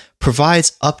Chief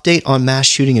provides update on mass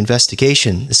shooting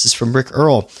investigation. This is from Rick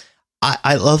Earl.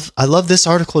 I love this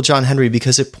article, John Henry,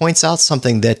 because it points out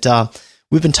something that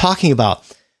we've been talking about.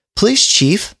 Police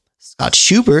Chief Scott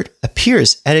Schubert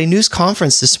appears at a news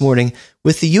conference this morning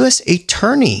with the U.S.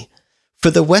 Attorney for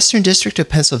the Western District of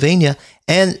Pennsylvania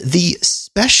and the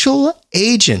special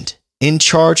agent in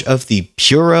charge of the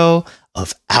Bureau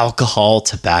of Alcohol,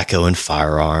 Tobacco, and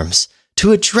Firearms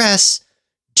to address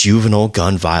juvenile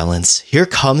gun violence. Here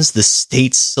comes the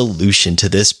state's solution to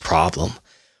this problem.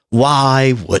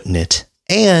 Why wouldn't it?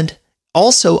 And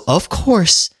also, of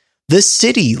course, the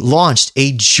city launched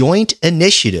a joint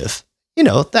initiative,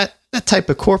 that type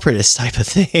of corporatist type of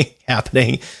thing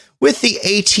happening with the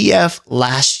ATF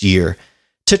last year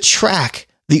to track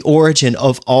the origin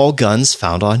of all guns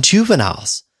found on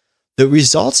juveniles. The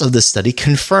results of the study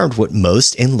confirmed what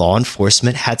most in law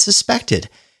enforcement had suspected.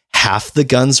 Half the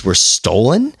guns were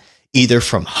stolen, either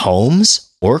from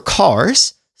homes or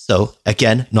cars. So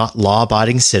again, not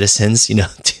law-abiding citizens, doing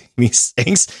these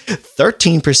things.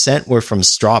 13% were from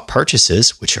straw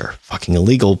purchases, which are fucking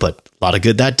illegal, but a lot of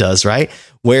good that does, right?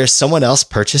 Where someone else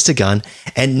purchased a gun,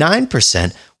 and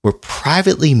 9% were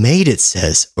privately made, it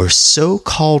says, or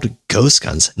so-called ghost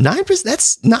guns.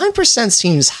 9%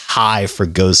 seems high for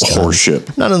ghost guns.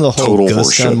 Horseshit. Not in the whole Total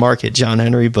ghost horseshit. Gun market, John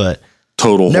Henry, but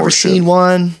total never horseshit. seen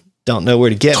one. Don't know where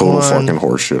to get Total one. fucking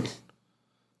horseshit.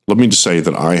 Let me just say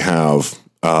that I have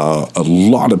a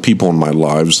lot of people in my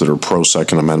lives that are pro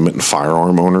Second Amendment and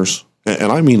firearm owners,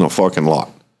 and I mean a fucking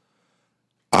lot.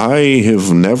 I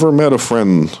have never met a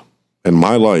friend in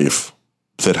my life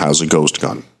that has a ghost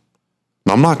gun.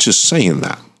 Now, I'm not just saying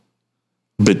that,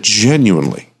 but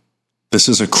genuinely, this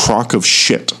is a crock of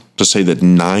shit to say that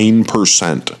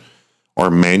 9% are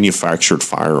manufactured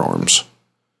firearms.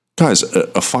 Guys,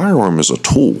 a firearm is a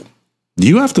tool.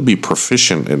 You have to be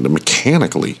proficient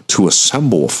mechanically to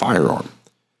assemble a firearm.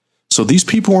 So these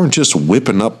people aren't just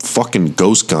whipping up fucking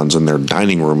ghost guns in their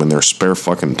dining room in their spare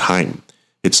fucking time.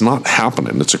 It's not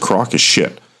happening. It's a crock of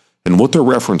shit. And what their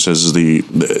reference is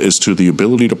to the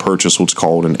ability to purchase what's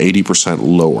called an 80%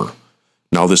 lower.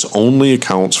 Now, this only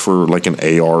accounts for like an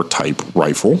AR type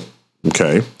rifle,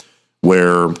 okay,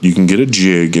 where you can get a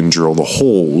jig and drill the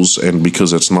holes, and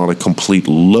because it's not a complete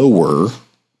lower,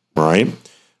 right,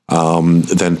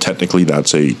 then technically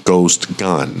that's a ghost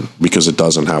gun because it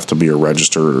doesn't have to be a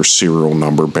registered or serial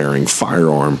number bearing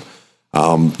firearm.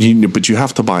 But you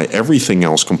have to buy everything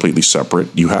else completely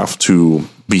separate. You have to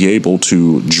be able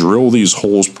to drill these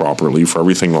holes properly for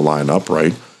everything to line up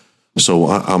right. So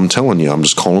I'm telling you, I'm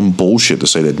just calling bullshit to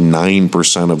say that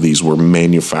 9% of these were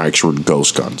manufactured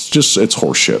ghost guns. It's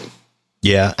horseshit.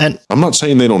 Yeah, and I'm not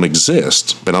saying they don't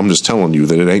exist, but I'm just telling you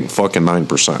that it ain't fucking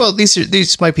 9%. Well,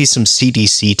 these might be some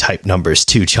CDC type numbers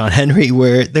too, John Henry,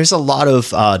 where there's a lot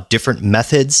of different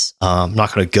methods. I'm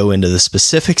not going to go into the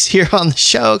specifics here on the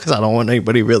show because I don't want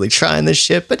anybody really trying this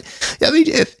shit. But I mean,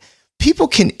 if people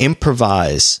can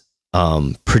improvise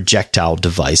projectile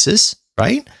devices,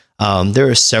 right? There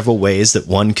are several ways that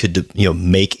one could,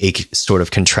 make a sort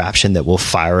of contraption that will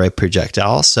fire a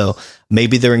projectile. So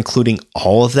maybe they're including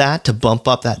all of that to bump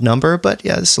up that number. But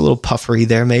yeah, it's a little puffery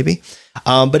there, maybe.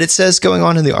 But it says, going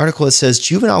on in the article, it says,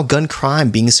 juvenile gun crime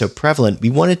being so prevalent,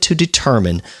 we wanted to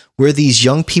determine where these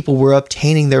young people were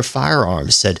obtaining their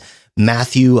firearms, said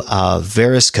Matthew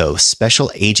Verisco, special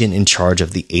agent in charge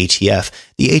of the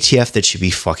ATF that should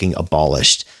be fucking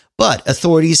abolished. But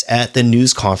authorities at the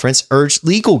news conference urged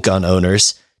legal gun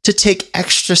owners to take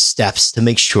extra steps to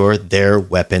make sure their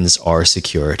weapons are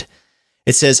secured.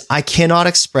 It says, I cannot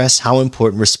express how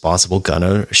important responsible gun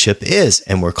ownership is,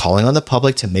 and we're calling on the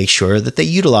public to make sure that they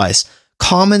utilize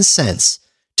common sense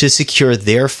to secure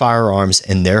their firearms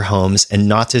in their homes and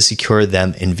not to secure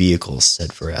them in vehicles,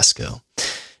 said Veresco.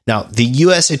 Now, the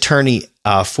U.S. Attorney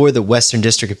for the Western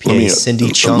District of PA,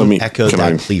 Cindy Chung, echoed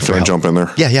that plea for help. Can I jump in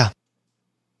there? Yeah.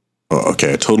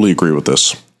 Okay, I totally agree with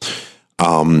this.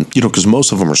 Because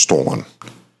most of them are stolen.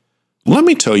 Let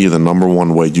me tell you the number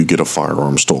one way you get a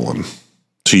firearm stolen.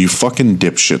 To you fucking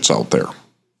dipshits out there.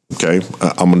 Okay?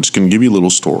 I'm just going to give you a little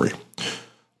story.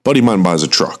 Buddy of mine buys a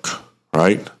truck,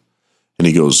 right? And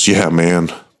he goes, yeah, man,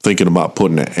 thinking about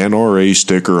putting an NRA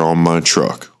sticker on my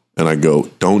truck. And I go,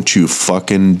 don't you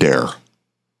fucking dare.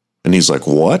 And he's like,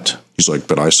 what? He's like,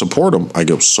 but I support him. I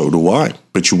go, so do I.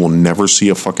 But you will never see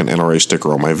a fucking NRA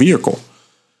sticker on my vehicle.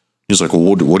 He's like,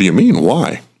 well, what do you mean?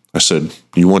 Why? I said,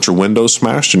 you want your windows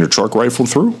smashed and your truck rifled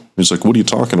through? He's like, what are you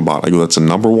talking about? I go, that's the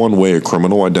number one way a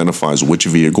criminal identifies which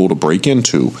vehicle to break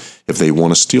into if they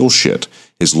want to steal shit,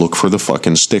 is look for the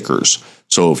fucking stickers.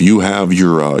 So if you have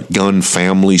your gun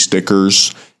family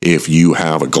stickers, if you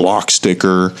have a Glock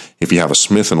sticker, if you have a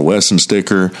Smith & Wesson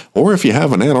sticker, or if you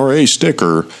have an NRA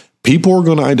sticker, people are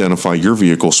going to identify your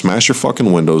vehicle, smash your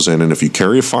fucking windows in, and if you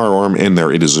carry a firearm in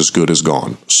there, it is as good as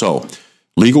gone. So,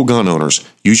 legal gun owners,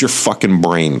 use your fucking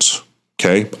brains,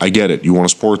 okay? I get it. You want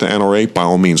to support the NRA? By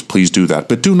all means, please do that.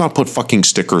 But do not put fucking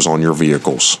stickers on your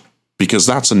vehicles, because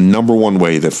that's the number one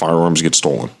way that firearms get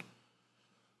stolen.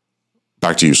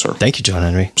 Back to you, sir. Thank you, John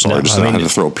Henry. Sorry, I had to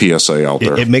throw a PSA out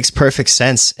there. It makes perfect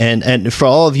sense. And for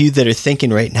all of you that are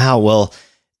thinking right now, well,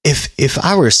 if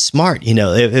I were smart,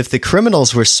 if the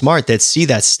criminals were smart, they'd see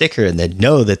that sticker and they'd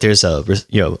know that there's a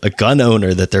gun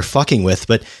owner that they're fucking with,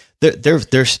 but they're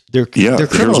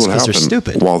criminals because they're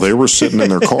stupid. While they were sitting in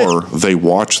their car, they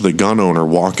watched the gun owner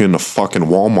walk into fucking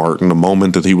Walmart, and the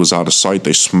moment that he was out of sight,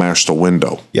 they smashed a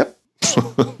window. Yep.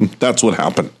 That's what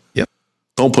happened. Yep.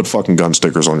 Don't put fucking gun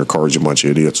stickers on your cars, you bunch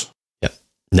of idiots. Yep.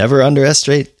 Never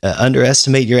underestimate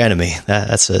your enemy.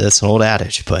 That's an old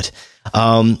adage, but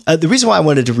the reason why I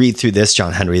wanted to read through this,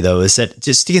 John Henry, though, is that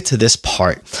just to get to this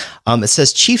part, it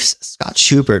says Chief Scott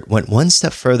Schubert went one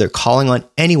step further, calling on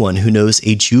anyone who knows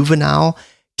a juvenile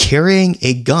carrying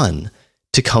a gun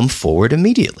to come forward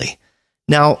immediately.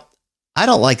 Now, I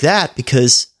don't like that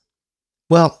because,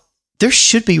 well, there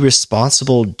should be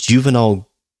responsible juvenile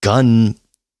gun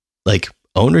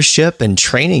ownership and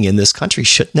training in this country,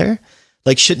 shouldn't there?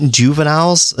 Shouldn't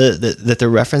juveniles that they're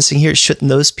referencing here, shouldn't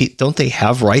those people, don't they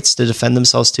have rights to defend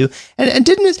themselves too? And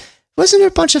wasn't there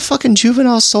a bunch of fucking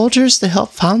juvenile soldiers that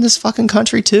helped found this fucking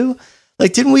country too?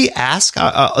 Didn't we ask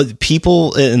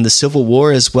people in the Civil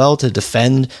War as well to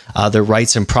defend their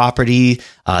rights and property,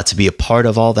 to be a part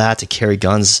of all that, to carry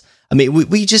guns? I mean,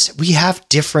 we have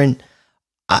different,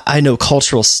 I know,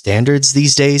 cultural standards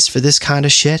these days for this kind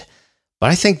of shit. But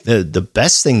I think the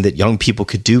best thing that young people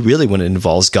could do really when it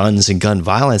involves guns and gun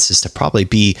violence is to probably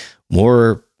be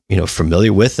more,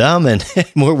 familiar with them and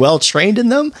more well-trained in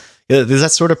them.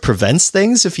 That sort of prevents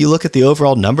things if you look at the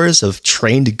overall numbers of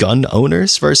trained gun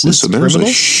owners versus criminals. There's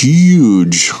a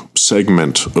huge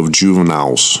segment of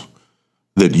juveniles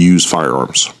that use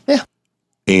firearms. Yeah.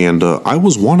 And I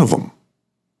was one of them.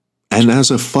 And as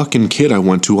a fucking kid, I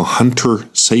went to a hunter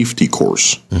safety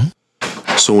course. Mm-hmm.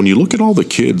 So when you look at all the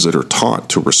kids that are taught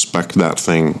to respect that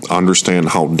thing, understand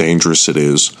how dangerous it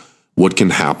is, what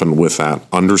can happen with that,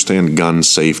 understand gun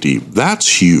safety,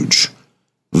 that's huge.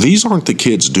 These aren't the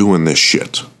kids doing this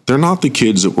shit. They're not the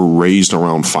kids that were raised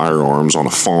around firearms on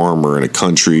a farm or in a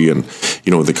country and,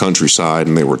 the countryside,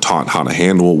 and they were taught how to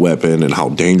handle a weapon and how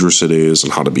dangerous it is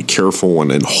and how to be careful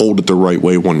and hold it the right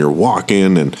way when you're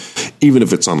walking. And even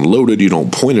if it's unloaded, you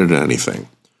don't point it at anything.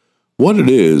 What it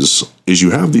is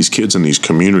you have these kids in these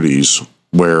communities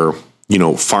where,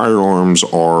 firearms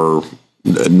are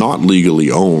not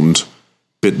legally owned,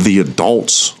 but the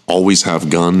adults always have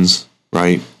guns,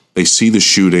 right? They see the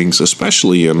shootings,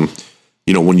 especially in,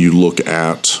 when you look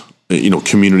at,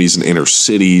 communities in inner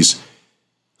cities.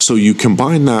 So you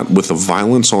combine that with the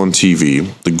violence on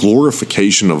TV, the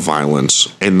glorification of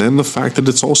violence, and then the fact that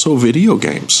it's also video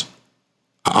games.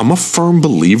 I'm a firm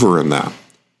believer in that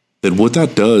what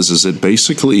that does is it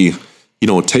basically,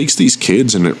 it takes these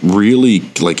kids and it really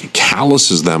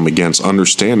calluses them against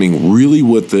understanding really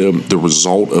what the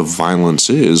result of violence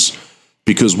is.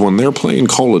 Because when they're playing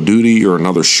Call of Duty or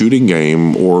another shooting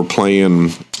game or playing,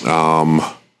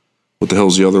 what the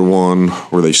hell's the other one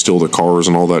where they steal the cars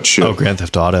and all that shit? Oh, Grand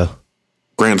Theft Auto.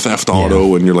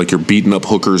 Yeah. And you're beating up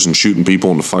hookers and shooting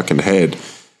people in the fucking head.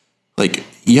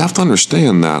 You have to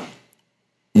understand that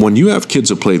when you have kids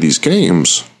that play these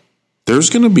games, there's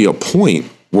going to be a point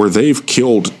where they've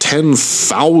killed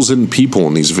 10,000 people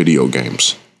in these video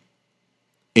games.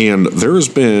 And there's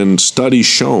been studies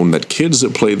shown that kids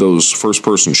that play those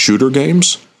first-person shooter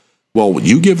games, well,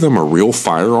 you give them a real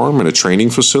firearm in a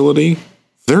training facility,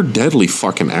 they're deadly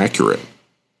fucking accurate.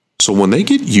 So when they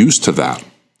get used to that,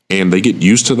 and they get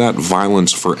used to that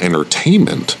violence for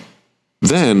entertainment,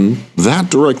 then that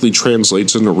directly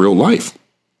translates into real life,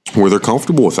 where they're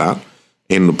comfortable with that.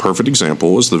 And the perfect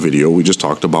example is the video we just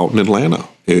talked about in Atlanta.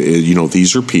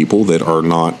 These are people that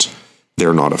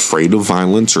they're not afraid of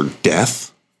violence or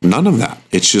death. None of that.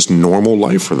 It's just normal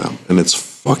life for them. And it's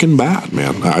fucking bad,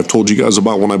 man. I've told you guys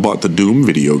about when I bought the Doom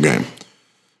video game.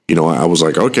 I was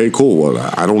like, okay, cool. Well,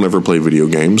 I don't ever play video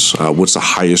games. What's the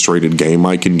highest rated game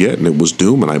I can get? And it was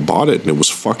Doom, and I bought it, and it was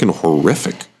fucking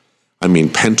horrific. I mean,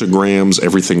 pentagrams,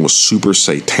 everything was super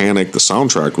satanic. The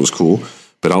soundtrack was cool.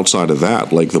 But outside of that,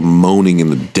 the moaning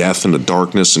and the death and the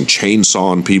darkness and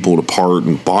chainsawing people apart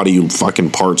and body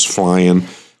fucking parts flying.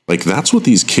 That's what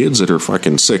these kids that are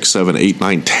fucking 6, 7, 8,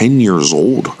 9, 10 years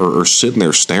old are sitting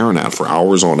there staring at for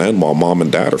hours on end while mom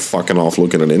and dad are fucking off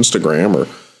looking at Instagram or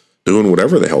doing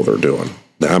whatever the hell they're doing.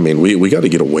 I mean, we got to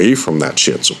get away from that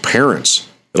shit. So parents,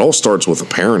 it all starts with the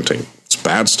parenting. It's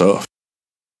bad stuff.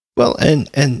 Well,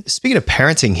 and speaking of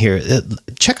parenting here,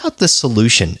 check out the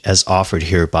solution as offered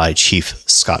here by Chief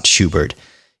Scott Schubert.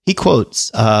 He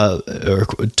quotes, or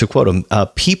to quote him,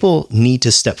 people need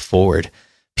to step forward.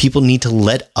 People need to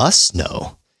let us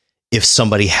know if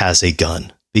somebody has a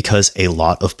gun, because a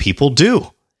lot of people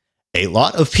do. A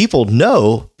lot of people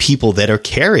know people that are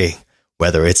carrying,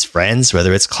 whether it's friends,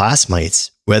 whether it's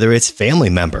classmates, whether it's family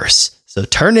members. So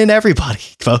turn in everybody,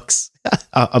 folks.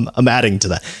 I'm adding to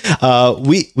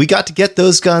that. We got to get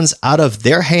those guns out of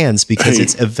their hands because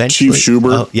it's eventually... Chief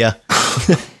Schubert? Oh, yeah.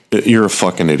 You're a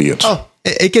fucking idiot. Oh,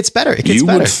 it gets better. It gets you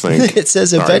better. Would think, it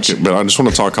says eventually. Right, but I just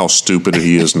want to talk how stupid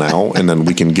he is now, and then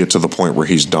we can get to the point where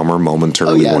he's dumber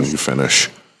momentarily when you finish.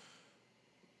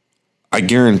 I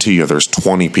guarantee you there's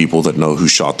 20 people that know who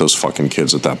shot those fucking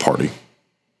kids at that party.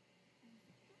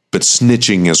 But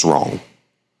snitching is wrong.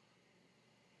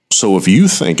 So if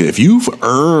you've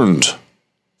earned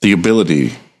the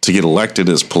ability to get elected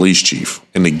as police chief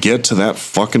and to get to that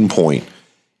fucking point,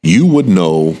 you would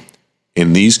know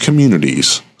in these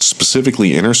communities,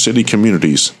 specifically inner city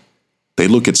communities, they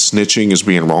look at snitching as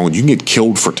being wrong. You can get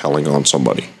killed for telling on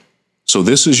somebody. So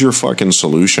this is your fucking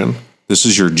solution. This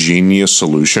is your genius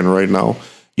solution right now.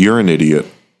 You're an idiot.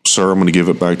 Sir, I'm going to give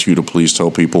it back to you to please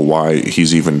tell people why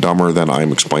he's even dumber than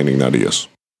I'm explaining that he is.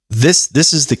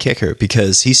 This is the kicker,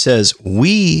 because he says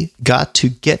we got to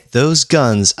get those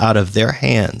guns out of their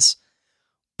hands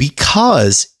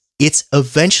because it's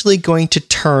eventually going to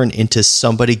turn into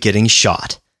somebody getting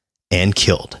shot and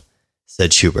killed,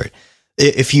 said Schubert.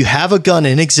 If you have a gun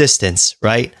in existence,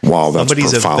 right? Wow, that's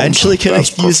somebody's profound. Eventually going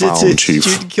to use it to Chief.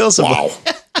 shoot and kill somebody. Wow.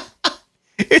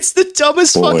 It's the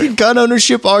dumbest fucking gun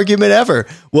ownership argument ever.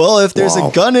 Well, if there's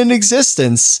a gun in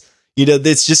existence,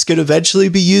 it's just going to eventually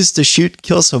be used to shoot and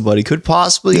kill somebody. Could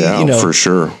possibly, for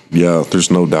sure. Yeah, there's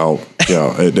no doubt.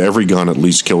 Yeah, every gun at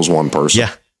least kills one person.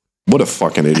 Yeah. What a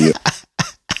fucking idiot.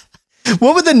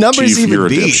 What would the numbers Chief, even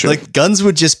be? Guns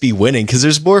would just be winning because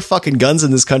there's more fucking guns in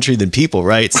this country than people,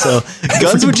 right? So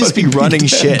guns would just be running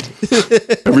shit.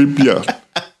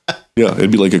 Yeah,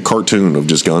 it'd be like a cartoon of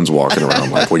just guns walking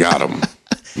around. We got them.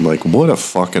 What a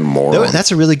fucking moron.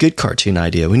 That's a really good cartoon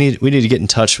idea. We need to get in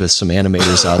touch with some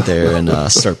animators out there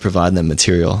and start providing them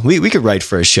material. We could write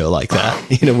for a show like that,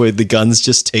 where the guns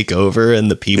just take over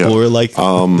and the people are like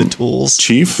the tools.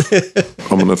 Chief,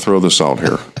 I'm going to throw this out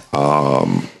here.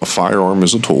 A firearm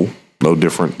is a tool, no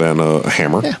different than a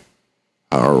hammer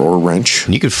or a wrench.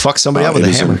 And you could fuck somebody out with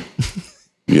a hammer.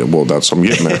 That's what I'm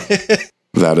getting there.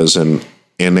 That is an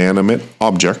inanimate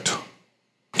object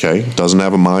Okay, it doesn't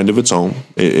have a mind of its own.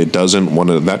 It doesn't,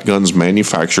 when that gun's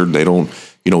manufactured, they don't,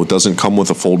 it doesn't come with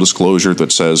a full disclosure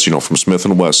that says, from Smith &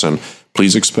 Wesson,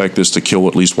 please expect this to kill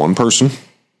at least one person.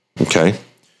 Okay,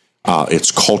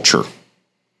 it's culture,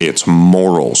 it's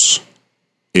morals,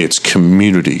 it's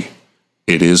community,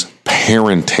 it is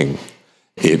parenting,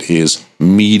 it is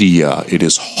media, it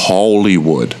is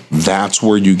Hollywood. That's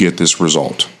where you get this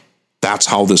result. That's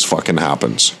how this fucking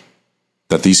happens.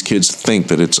 That these kids think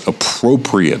that it's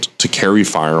appropriate to carry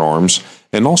firearms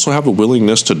and also have a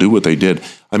willingness to do what they did.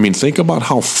 I mean, think about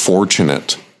how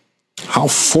fortunate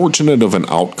of an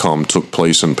outcome took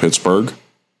place in Pittsburgh.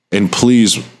 And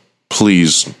please,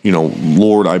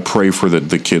 Lord, I pray for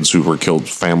the kids who were killed,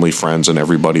 family, friends, and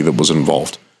everybody that was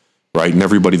involved, right? And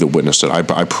everybody that witnessed it.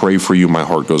 I pray for you. My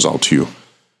heart goes out to you.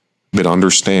 But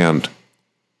understand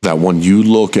that when you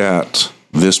look at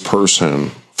this person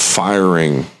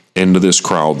firing into this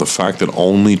crowd, the fact that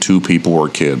only 2 people were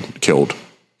killed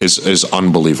is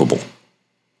unbelievable.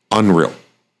 Unreal.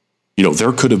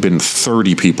 There could have been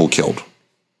 30 people killed.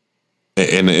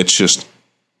 And it's just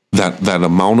that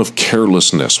amount of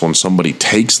carelessness when somebody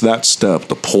takes that step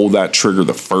to pull that trigger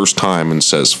the first time and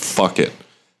says, fuck it,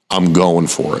 I'm going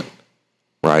for it,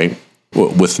 right?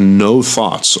 With no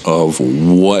thoughts of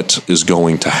what is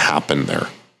going to happen there.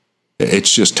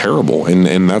 It's just terrible.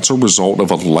 And that's a result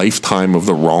of a lifetime of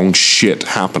the wrong shit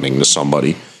happening to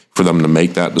somebody for them to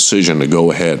make that decision to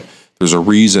go ahead. There's a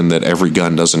reason that every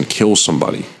gun doesn't kill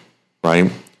somebody,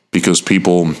 right? Because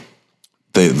people,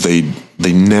 they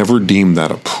never deem that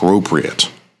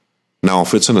appropriate. Now,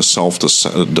 if it's in a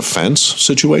self-defense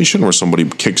situation where somebody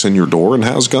kicks in your door and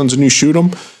has guns and you shoot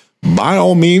them, by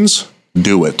all means,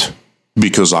 do it.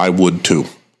 Because I would too.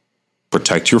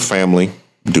 Protect your family.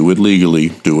 Do it legally,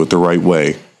 do it the right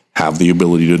way, have the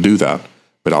ability to do that.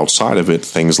 But outside of it,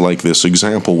 things like this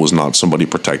example was not somebody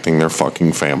protecting their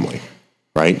fucking family,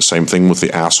 right? Same thing with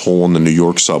the asshole in the New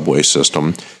York subway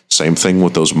system. Same thing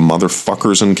with those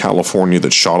motherfuckers in California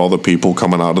that shot all the people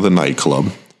coming out of the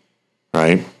nightclub,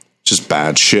 right? Just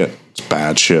bad shit. It's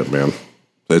bad shit, man.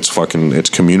 It's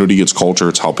community, it's culture,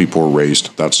 it's how people are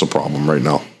raised. That's the problem right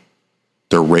now.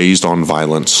 They're raised on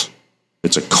violence.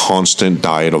 It's a constant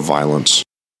diet of violence.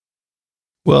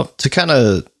 Well, to kind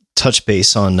of touch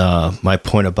base on my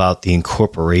point about the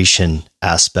incorporation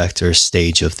aspect or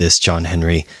stage of this, John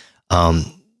Henry,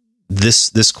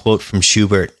 this quote from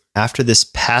Schubert: after this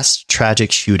past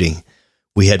tragic shooting,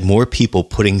 we had more people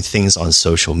putting things on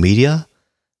social media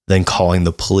than calling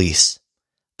the police.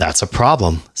 That's a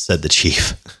problem, said the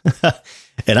chief.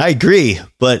 And I agree,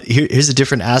 but here's a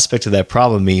different aspect of that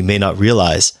problem you may not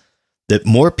realize. That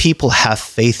more people have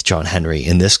faith, John Henry,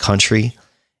 in this country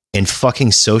in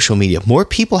fucking social media. More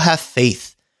people have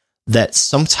faith that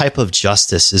some type of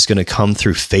justice is going to come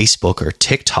through Facebook or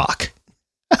TikTok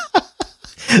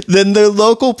than their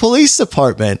local police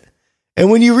department.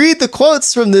 And when you read the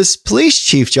quotes from this police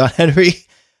chief, John Henry,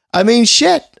 I mean,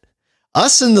 shit.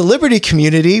 Us in the Liberty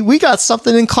community, we got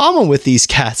something in common with these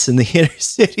cats in the inner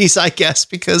cities, I guess,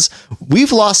 because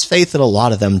we've lost faith in a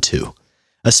lot of them too,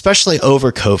 especially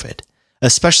over COVID.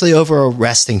 Especially over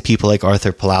arresting people like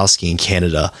Arthur Pawlowski in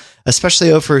Canada,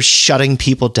 especially over shutting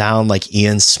people down like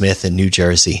Ian Smith in New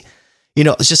Jersey.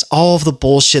 It's just all of the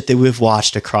bullshit that we've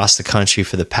watched across the country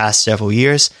for the past several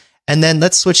years. And then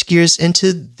let's switch gears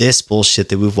into this bullshit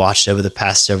that we've watched over the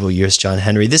past several years, John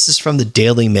Henry. This is from the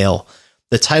Daily Mail.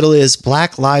 The title is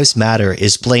Black Lives Matter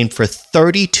is blamed for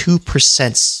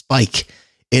 32% spike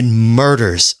in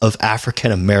murders of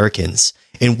African Americans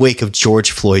in wake of George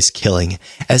Floyd's killing,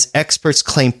 as experts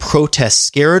claim protests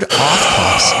scared off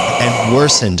cops and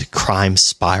worsened crime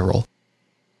spiral.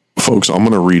 Folks, I'm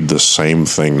going to read the same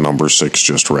thing number 6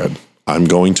 just read. I'm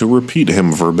going to repeat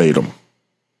him verbatim.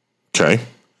 Okay?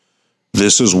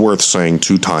 This is worth saying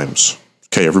 2 times.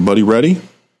 Okay, everybody ready?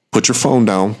 Put your phone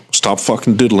down, stop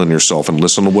fucking diddling yourself, and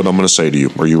listen to what I'm going to say to you.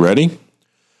 Are you ready?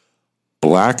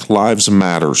 Black Lives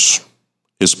Matters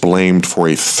is blamed for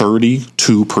a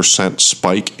 32%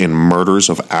 spike in murders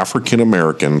of African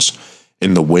Americans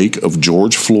in the wake of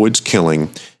George Floyd's killing,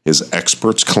 as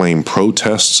experts claim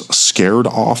protests scared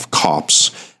off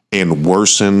cops and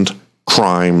worsened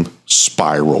crime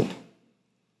spiral.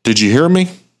 Did you hear me?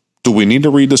 Do we need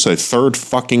to read this a third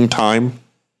fucking time?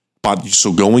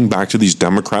 So going back to these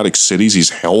Democratic cities, these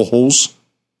hellholes,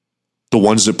 the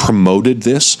ones that promoted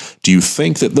this, do you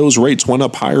think that those rates went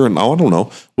up higher? And I don't know.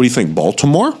 What do you think?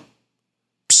 Baltimore?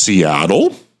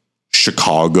 Seattle?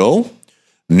 Chicago?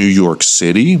 New York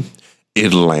City?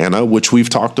 Atlanta, which we've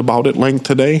talked about at length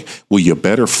today? Well, you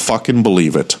better fucking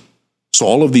believe it. So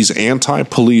all of these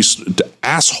anti-police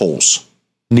assholes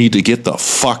need to get the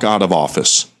fuck out of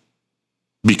office.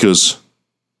 Because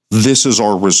this is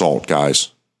our result,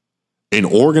 guys. An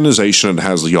organization that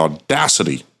has the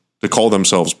audacity to call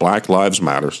themselves Black Lives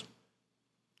Matters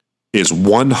is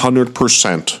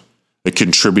 100% a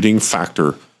contributing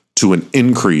factor to an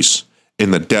increase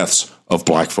in the deaths of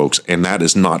black folks. And that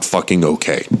is not fucking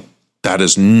okay. That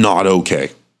is not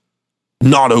okay.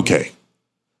 Not okay.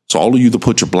 So all of you that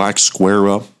put your black square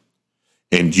up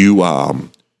and you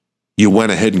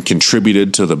went ahead and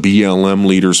contributed to the BLM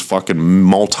leaders' fucking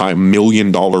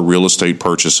multi-million-dollar real estate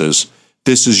purchases,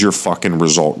 this is your fucking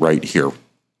result right here.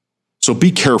 So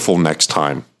be careful next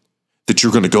time that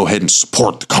you're going to go ahead and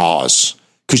support the cause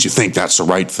because you think that's the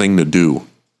right thing to do.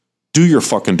 Do your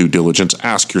fucking due diligence.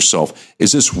 Ask yourself,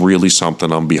 is this really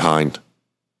something I'm behind?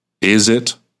 Is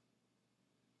it?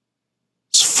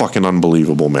 It's fucking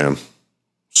unbelievable, man.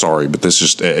 Sorry, but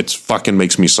it fucking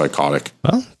makes me psychotic.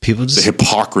 Well, people just... The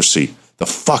hypocrisy. The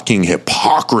fucking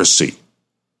hypocrisy.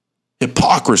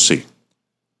 Hypocrisy.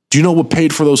 Do you know what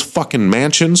paid for those fucking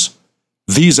mansions?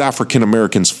 These African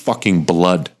Americans' fucking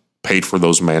blood paid for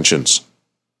those mansions.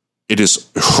 It is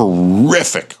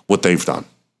horrific what they've done.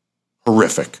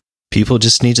 Horrific. People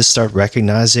just need to start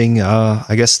recognizing,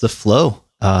 the flow.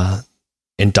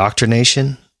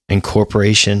 Indoctrination,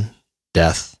 incorporation,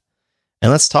 death.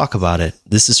 And let's talk about it.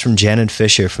 This is from Janet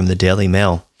Fisher from the Daily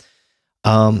Mail.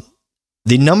 The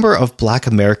number of Black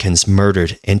Americans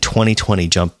murdered in 2020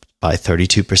 jumped by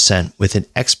 32%, with an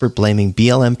expert blaming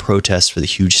BLM protests for the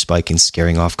huge spike in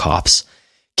scaring off cops.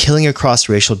 Killing across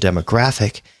racial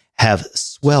demographic have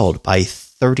swelled by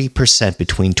 30%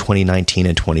 between 2019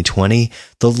 and 2020,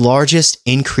 the largest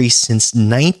increase since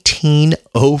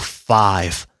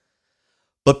 1905.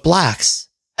 But blacks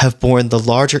have borne the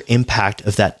larger impact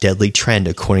of that deadly trend,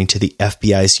 according to the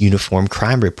FBI's Uniform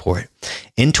Crime Report.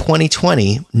 In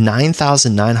 2020,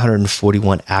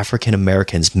 9,941 African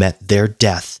Americans met their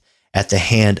death at the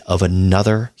hand of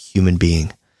another human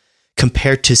being,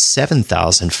 compared to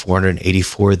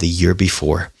 7,484 the year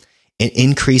before, an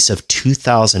increase of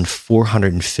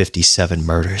 2,457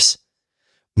 murders.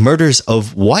 Murders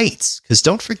of whites, because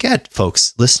don't forget,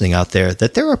 folks listening out there,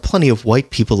 that there are plenty of white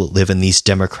people that live in these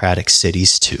democratic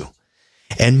cities too.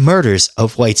 And murders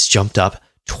of whites jumped up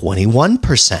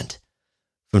 21%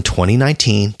 from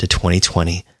 2019 to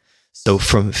 2020. So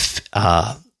from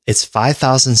it's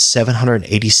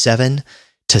 5,787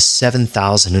 to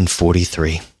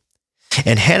 7,043.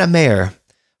 And Hannah Mayer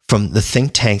from the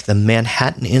think tank, the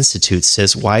Manhattan Institute,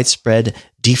 says widespread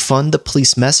defund the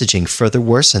police messaging further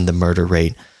worsened the murder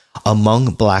rate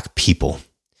among black people.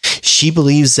 She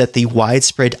believes that the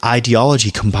widespread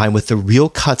ideology combined with the real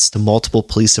cuts to multiple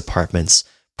police departments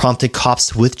prompted cops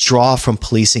to withdraw from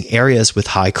policing areas with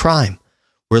high crime,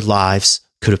 where lives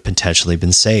could have potentially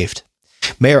been saved.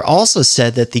 Mayer also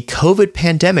said that the COVID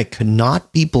pandemic could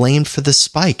not be blamed for the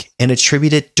spike and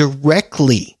attributed it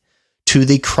directly to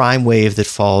the crime wave that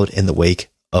followed in the wake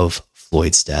of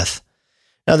Floyd's death.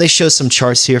 Now, they show some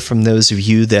charts here from those of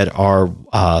you that are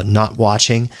not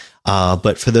watching,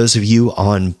 but for those of you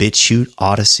on BitChute,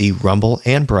 Odyssey, Rumble,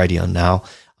 and Brighteon now,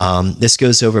 this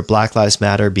goes over Black Lives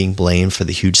Matter being blamed for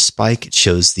the huge spike. It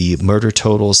shows the murder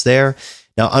totals there.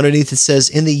 Now, underneath it says,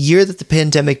 in the year that the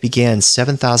pandemic began,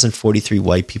 7,043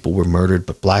 white people were murdered,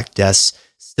 but black deaths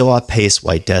still outpaced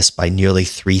white deaths by nearly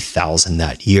 3,000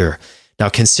 that year. Now,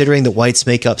 considering that whites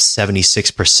make up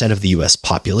 76% of the U.S.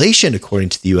 population, according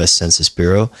to the U.S. Census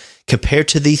Bureau, compared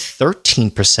to the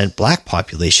 13% black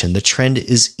population, the trend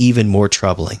is even more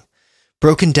troubling.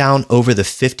 Broken down over the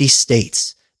 50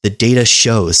 states, the data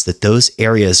shows that those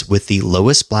areas with the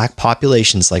lowest black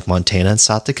populations, like Montana and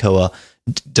South Dakota,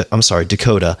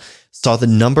 saw the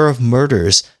number of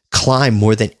murders climb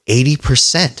more than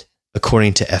 80%,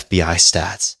 according to FBI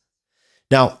stats.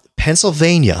 Now,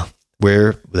 Pennsylvania,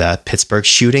 where that Pittsburgh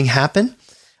shooting happened,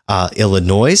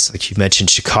 Illinois, like you mentioned,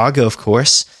 Chicago, of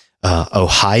course,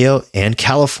 Ohio, and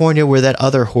California, where that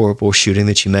other horrible shooting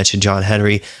that you mentioned, John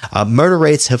Henry, murder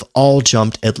rates have all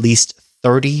jumped at least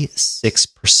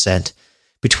 36%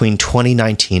 between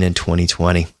 2019 and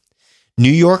 2020.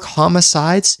 New York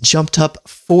homicides jumped up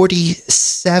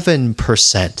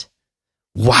 47%.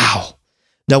 Wow.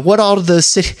 Now, what all of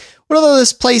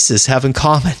those places have in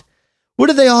common? What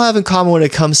do they all have in common when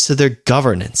it comes to their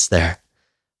governance there?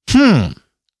 I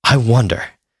wonder.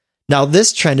 Now,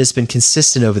 this trend has been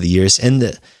consistent over the years. In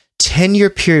the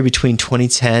 10-year period between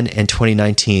 2010 and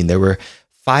 2019, there were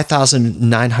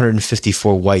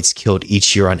 5,954 whites killed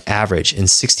each year on average, and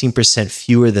 16%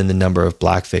 fewer than the number of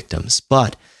black victims.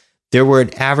 But there were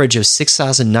an average of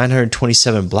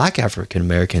 6,927 black African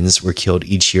Americans were killed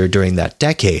each year during that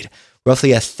decade,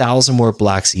 roughly 1,000 more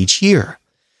blacks each year.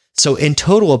 So in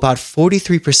total, about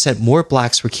 43% more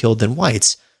blacks were killed than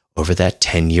whites over that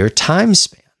 10-year time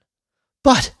span.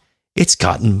 But it's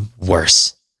gotten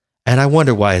worse. And I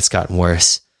wonder why it's gotten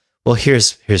worse. Well,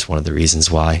 here's one of the reasons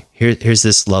why. Here's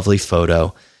this lovely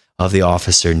photo of the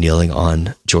officer kneeling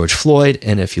on George Floyd.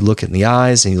 And if you look in the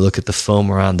eyes and you look at the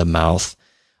foam around the mouth,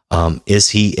 is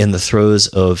he in the throes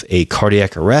of a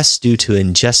cardiac arrest due to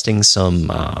ingesting some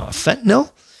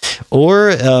fentanyl? Or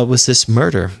was this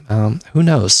murder? Who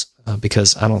knows?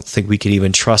 Because I don't think we could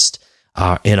even trust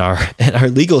in our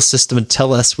legal system and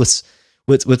tell us what's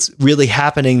really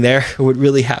happening there, what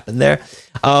really happened there.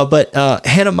 But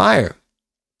Hannah Meyer,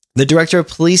 the director of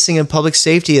policing and public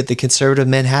safety at the Conservative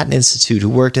Manhattan Institute, who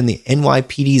worked in the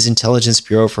NYPD's Intelligence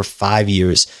Bureau for 5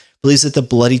 years, believes that the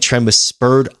bloody trend was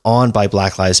spurred on by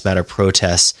Black Lives Matter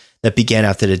protests that began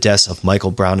after the deaths of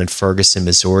Michael Brown in Ferguson,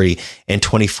 Missouri in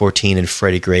 2014 and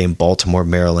Freddie Gray in Baltimore,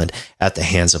 Maryland at the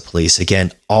hands of police.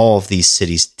 Again, all of these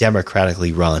cities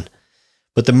democratically run.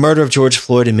 But the murder of George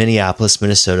Floyd in Minneapolis,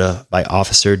 Minnesota by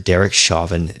Officer Derek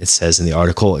Chauvin, it says in the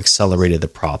article, accelerated the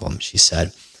problem, she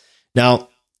said. Now,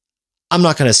 I'm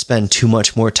not going to spend too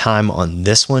much more time on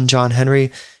this one, John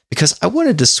Henry, because I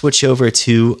wanted to switch over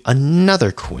to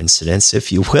another coincidence,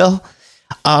 if you will,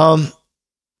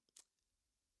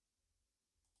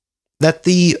 that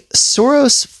the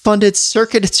Soros-funded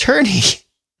circuit attorney,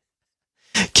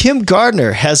 Kim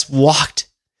Gardner, has walked,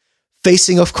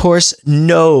 facing, of course,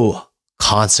 no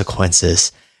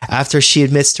consequences after she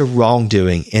admits to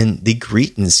wrongdoing in the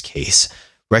Greetens case.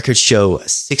 Records show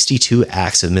 62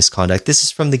 acts of misconduct. This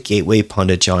is from the Gateway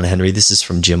pundit, John Henry. This is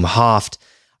from Jim Hoft.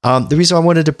 The reason I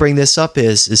wanted to bring this up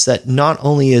is that not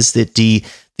only is that the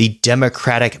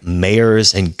Democratic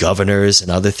mayors and governors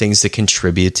and other things that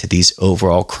contribute to these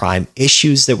overall crime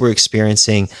issues that we're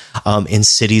experiencing in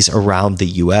cities around the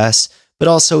U.S., but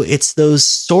also it's those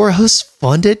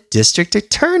Soros-funded district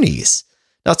attorneys.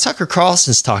 Now, Tucker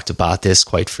Carlson's talked about this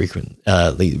quite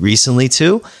frequently recently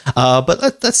too,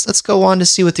 but let's go on to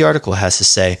see what the article has to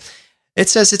say. It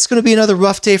says it's going to be another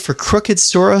rough day for crooked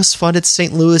Soros-funded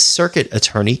St. Louis circuit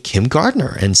attorney Kim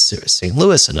Gardner. And St.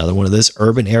 Louis, another one of those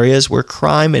urban areas where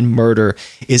crime and murder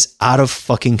is out of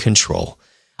fucking control.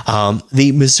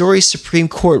 The Missouri Supreme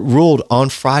Court ruled on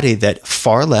Friday that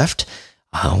far left,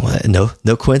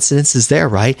 no coincidences there,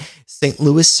 right? St.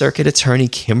 Louis Circuit Attorney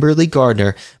Kimberly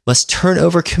Gardner must turn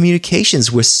over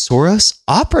communications with Soros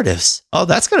operatives. Oh,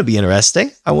 that's going to be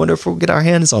interesting. I wonder if we'll get our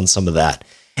hands on some of that.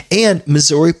 And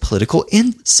Missouri political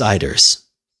insiders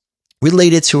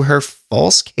related to her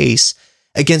false case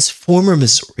against former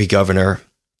Missouri Governor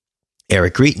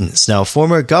Eric Greitens. Now,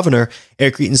 former Governor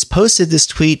Eric Greitens posted this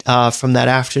tweet from that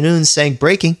afternoon saying,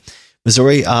 breaking,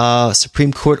 Missouri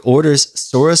Supreme Court orders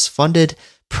Soros-funded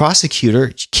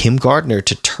prosecutor Kim Gardner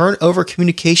to turn over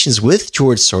communications with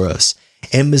George Soros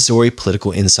and Missouri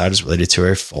political insiders related to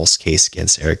her false case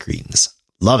against Eric Greitens.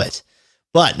 Love it.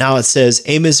 But now it says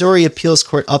a Missouri appeals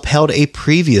court upheld a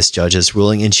previous judge's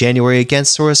ruling in January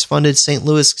against Soros-funded St.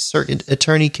 Louis Circuit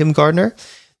Attorney Kim Gardner.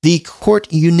 The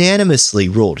court unanimously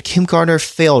ruled Kim Gardner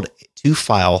failed to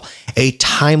file a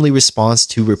timely response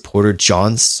to reporter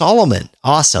John Solomon.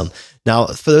 Awesome. Now,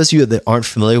 for those of you that aren't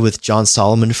familiar with John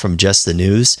Solomon from Just the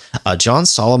News, John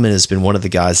Solomon has been one of the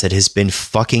guys that has been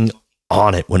fucking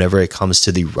on it whenever it comes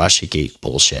to the Russiagate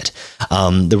bullshit.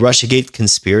 The Russiagate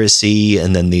conspiracy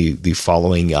and then the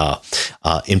following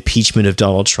impeachment of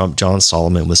Donald Trump, John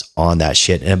Solomon was on that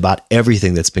shit and about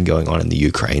everything that's been going on in the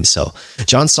Ukraine. So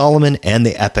John Solomon and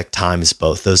the Epoch Times,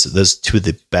 both those two of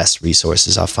the best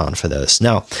resources I've found for those.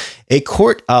 Now, a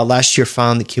court last year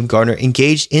found that Kim Gardner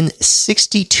engaged in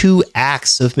 62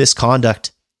 acts of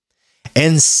misconduct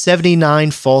and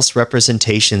 79 false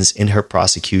representations in her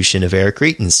prosecution of Eric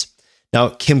Greitens. Now,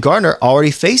 Kim Gardner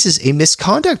already faces a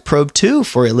misconduct probe, too,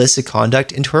 for illicit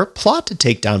conduct into her plot to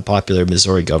take down popular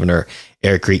Missouri Governor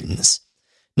Eric Greitens.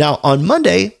 Now, on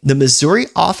Monday, the Missouri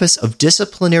Office of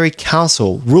Disciplinary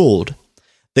Counsel ruled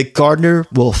that Gardner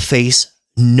will face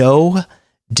no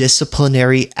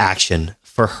disciplinary action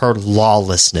for her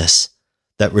lawlessness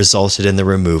that resulted in the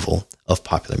removal of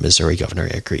popular Missouri Governor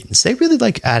Eric Greitens. They really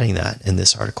like adding that in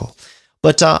this article.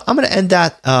 But I'm going to end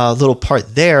that little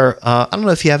part there. I don't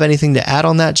know if you have anything to add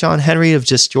on that, John Henry, of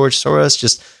just George Soros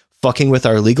just fucking with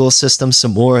our legal system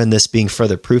some more and this being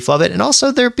further proof of it. And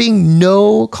also there being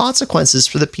no consequences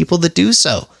for the people that do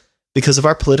so because of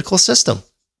our political system.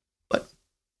 But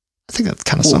I think that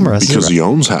kind of summarizes it. Because he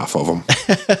owns half of them.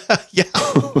 Yeah.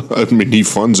 I mean, he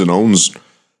funds and owns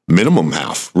minimum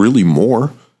half, really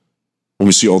more. When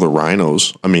we see all the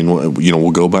rhinos, I mean, we'll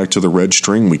go back to the red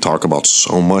string. We talk about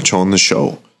so much on the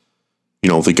show. You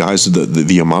know, the guys,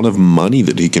 the amount of money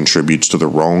that he contributes to the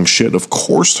wrong shit, of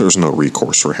course there's no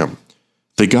recourse for him.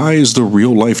 The guy is the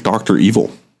real life Dr.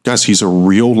 Evil. Guys, he's a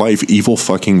real life evil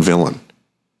fucking villain.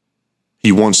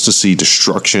 He wants to see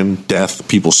destruction, death,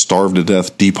 people starve to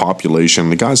death, depopulation.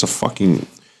 The guy's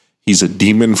he's a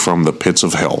demon from the pits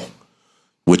of hell.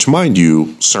 Which, mind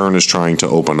you, CERN is trying to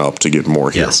open up to get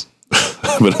more here. Yes.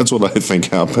 But that's what I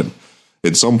think happened.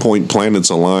 At some point,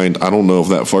 planets aligned. I don't know if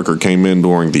that fucker came in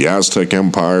during the Aztec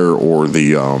Empire or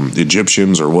the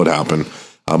Egyptians or what happened.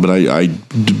 But I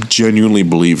genuinely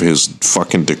believe his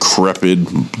fucking decrepit,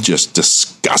 just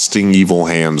disgusting evil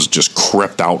hands just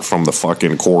crept out from the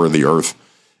fucking core of the earth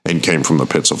and came from the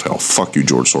pits of hell. Fuck you,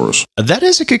 George Soros. That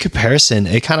is a good comparison.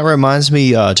 It kind of reminds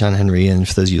me, John Henry, and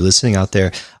for those of you listening out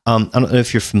there, I don't know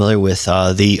if you're familiar with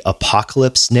the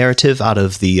Apocalypse narrative out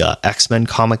of the X-Men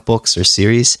comic books or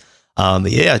series.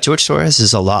 Yeah, George Soros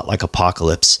is a lot like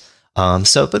Apocalypse.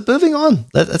 But moving on,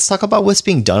 let's talk about what's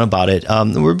being done about it.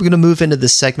 We're going to move into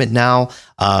this segment now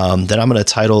that I'm going to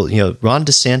title, Ron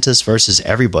DeSantis versus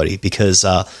everybody, because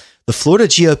the Florida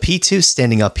GOP too,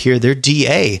 standing up here, their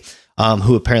DA,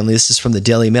 who apparently, this is from the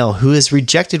Daily Mail, who has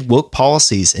rejected woke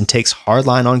policies and takes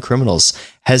hardline on criminals,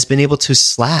 has been able to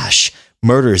slash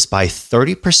murders by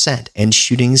 30% and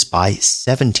shootings by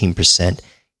 17%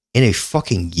 in a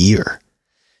fucking year.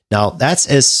 Now, that's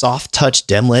as soft-touch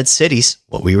Dem-led cities,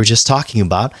 what we were just talking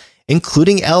about,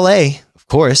 including LA, of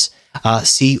course,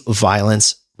 see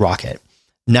violence rocket.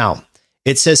 Now,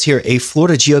 it says here, a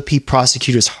Florida GOP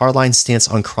prosecutor's hardline stance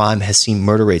on crime has seen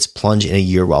murder rates plunge in a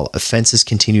year while offenses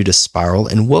continue to spiral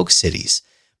in woke cities.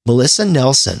 Melissa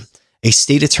Nelson, a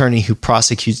state attorney who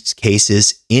prosecutes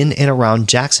cases in and around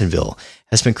Jacksonville,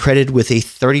 has been credited with a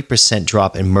 30%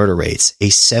 drop in murder rates, a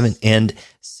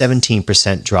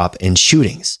 17% drop in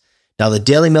shootings. Now, the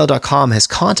DailyMail.com has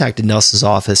contacted Nelson's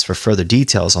office for further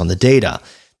details on the data.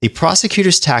 The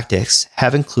prosecutor's tactics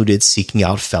have included seeking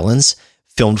out felons,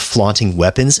 filmed flaunting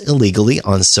weapons illegally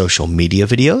on social media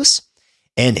videos,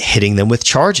 and hitting them with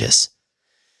charges.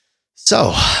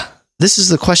 So, this is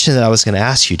the question that I was going to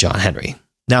ask you, John Henry.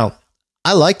 Now,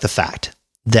 I like the fact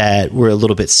that we're a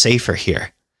little bit safer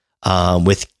here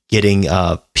with getting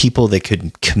people that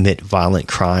could commit violent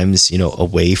crimes,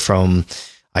 away from,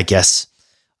 I guess,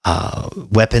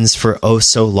 weapons for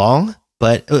so long.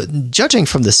 But judging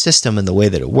from the system and the way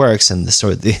that it works and the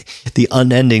sort of the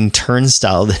unending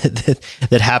turnstile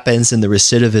that happens and the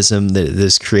recidivism that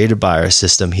is created by our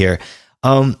system here,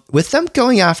 with them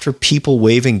going after people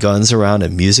waving guns around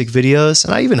in music videos,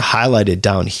 and I even highlighted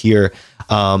down here,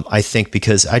 I think,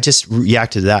 because I just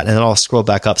reacted to that, and then I'll scroll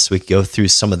back up so we can go through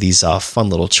some of these fun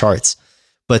little charts.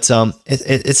 But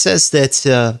it says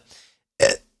that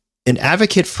an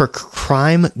advocate for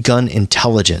crime gun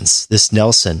intelligence, this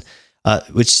Nelson,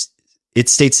 which it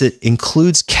states that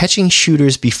includes catching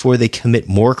shooters before they commit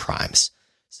more crimes.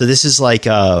 So this is like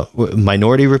a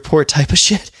Minority Report type of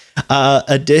shit.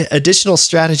 Additional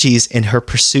strategies in her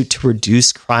pursuit to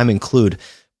reduce crime include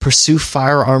pursue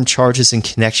firearm charges in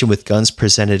connection with guns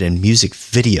presented in music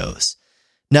videos.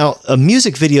 Now, a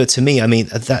music video to me, I mean,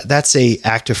 that's a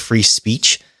act of free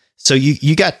speech. So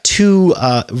you got two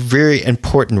very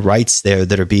important rights there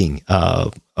that are being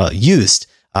used.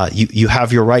 You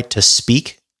have your right to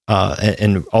speak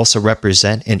and also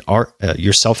represent in art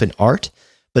yourself in art,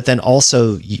 but then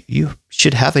also you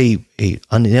should have a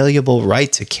unalienable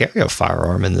right to carry a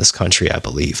firearm in this country, I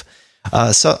believe.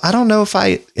 So I don't know if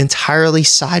I entirely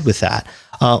side with that.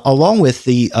 Along with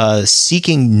the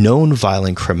seeking known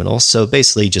violent criminals, so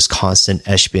basically just constant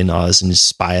espionage and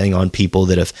spying on people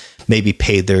that have maybe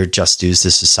paid their just dues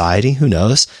to society, who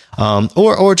knows,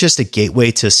 or just a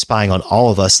gateway to spying on all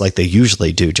of us like they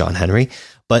usually do, John Henry,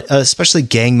 but especially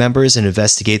gang members, and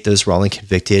investigate those wrongly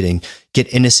convicted and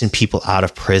get innocent people out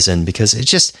of prison, because it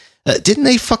just, didn't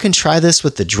they fucking try this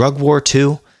with the drug war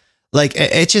too? Like,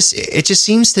 it just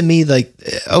seems to me like,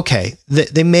 okay,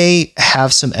 they may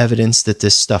have some evidence that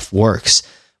this stuff works,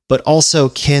 but also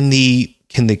can the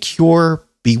cure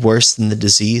be worse than the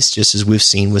disease, just as we've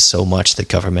seen with so much that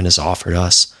government has offered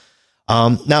us?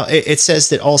 Now, it says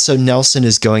that also Nelson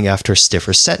is going after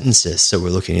stiffer sentences. So we're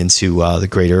looking into the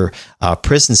greater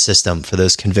prison system for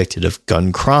those convicted of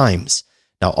gun crimes.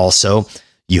 Now, also,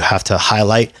 you have to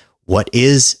highlight what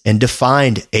is and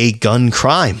defined a gun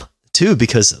crime too,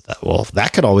 because, well,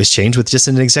 that could always change with just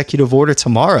an executive order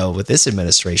tomorrow with this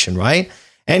administration, right?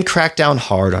 And crack down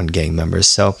hard on gang members.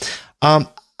 So I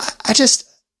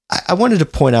wanted to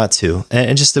point out too,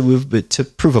 and just that to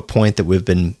prove a point that we've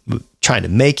been trying to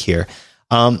make here.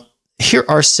 Here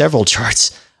are several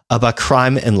charts about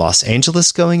crime in Los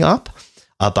Angeles going up,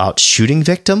 about shooting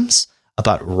victims,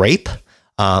 about rape,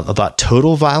 about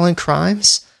total violent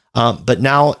crimes. But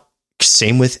now,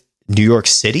 same with New York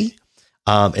City.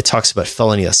 It talks about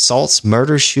felony assaults,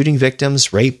 murder, shooting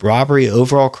victims, rape, robbery,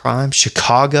 overall crime,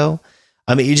 Chicago.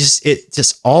 I mean,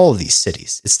 just all of these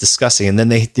cities. It's disgusting. And then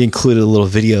they included a little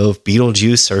video of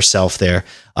Beetlejuice herself there,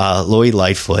 Lori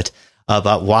Lightfoot,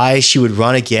 about why she would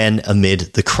run again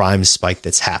amid the crime spike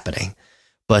that's happening.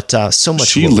 But so much.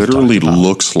 She literally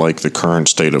looks like the current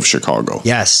state of Chicago.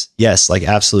 Yes, like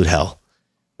absolute hell,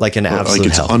 like an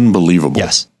absolute hell. It's unbelievable.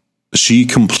 Yes, she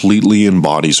completely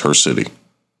embodies her city.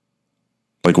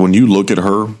 Like when you look at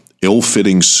her,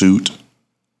 ill-fitting suit,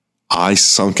 eyes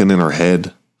sunken in her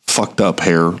head, fucked up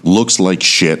hair, looks like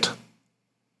shit.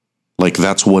 Like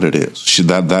that's what it is.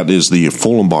 That is the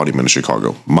full embodiment of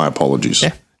Chicago. My apologies.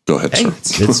 Yeah. Go ahead, sir.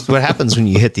 It's what happens when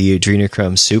you hit the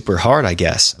adrenochrome super hard, I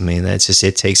guess. I mean, that's just,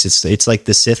 it's like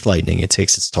the Sith lightning. It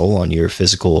takes its toll on your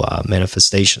physical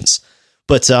manifestations.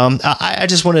 But I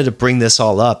just wanted to bring this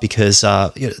all up because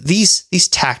these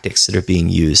tactics that are being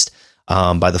used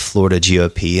by the Florida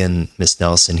GOP and Ms.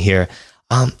 Nelson here,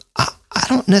 I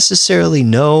don't necessarily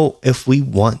know if we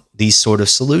want these sort of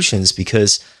solutions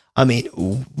because, I mean,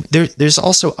 there's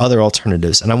also other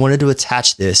alternatives. And I wanted to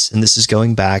attach this, and this is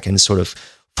going back and sort of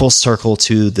full circle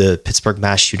to the Pittsburgh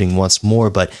mass shooting once more.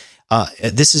 But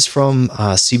this is from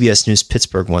CBS News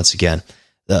Pittsburgh once again.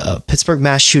 The Pittsburgh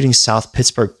mass shooting, South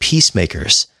Pittsburgh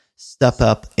peacemakers step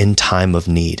up in time of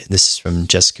need. This is from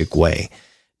Jessica Guay.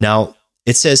 Now,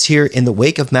 it says here, in the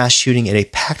wake of mass shooting at a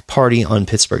packed party on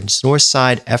Pittsburgh's north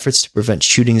side, efforts to prevent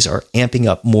shootings are amping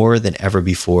up more than ever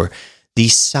before. The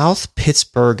South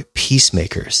Pittsburgh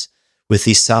peacemakers with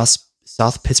the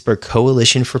South Pittsburgh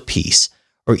Coalition for Peace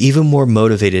are even more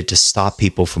motivated to stop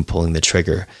people from pulling the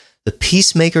trigger. The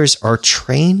peacemakers are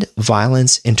trained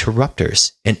violence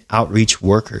interrupters and outreach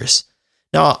workers.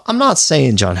 Now, I'm not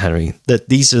saying, John Henry, that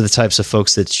these are the types of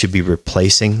folks that should be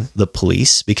replacing the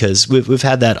police, because we've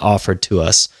had that offered to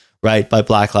us, right, by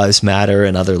Black Lives Matter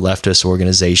and other leftist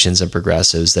organizations and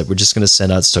progressives, that we're just going to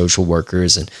send out social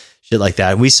workers and shit like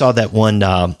that. And we saw that one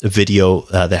video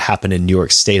that happened in New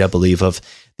York State, I believe, of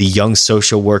the young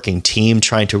social working team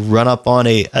trying to run up on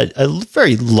a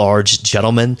very large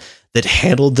gentleman that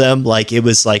handled them like it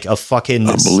was like a fucking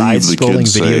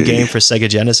side-scrolling video game for Sega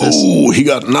Genesis. Oh, he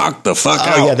got knocked the fuck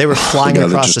out. Oh, yeah, they were flying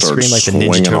across the screen like the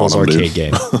Ninja Turtles arcade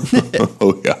game.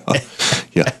 Oh, yeah.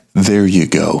 Yeah, there you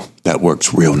go. That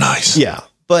works real nice. Yeah,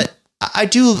 but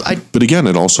But again,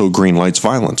 it also green lights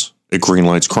violence. It green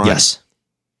lights crime. Yes.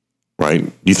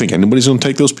 Right? You think anybody's going to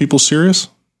take those people serious?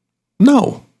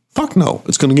 No. Fuck no.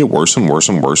 It's going to get worse and worse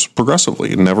and worse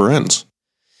progressively. It never ends.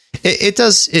 It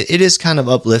does. It is kind of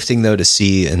uplifting, though, to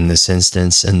see in this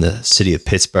instance in the city of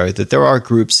Pittsburgh that there are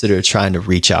groups that are trying to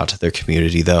reach out to their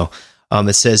community, though.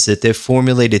 It says that they've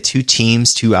formulated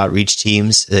two outreach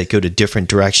teams that go to different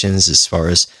directions as far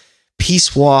as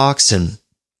peace walks, and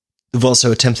they've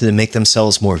also attempted to make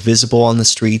themselves more visible on the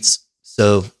streets.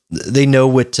 So they know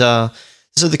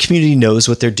so the community knows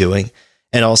what they're doing,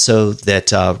 and also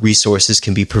that resources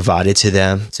can be provided to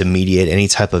them to mediate any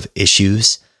type of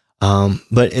issues.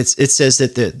 But it says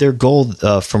that their goal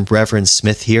from Reverend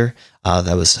Smith here,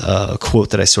 that was a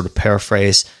quote that I sort of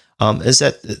paraphrase, is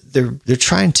that they're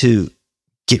trying to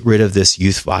get rid of this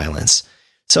youth violence.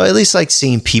 So I at least like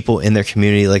seeing people in their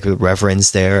community, like the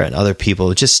reverends there and other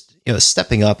people, just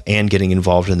stepping up and getting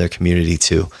involved in their community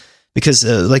too. Because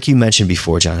like you mentioned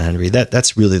before, John Henry,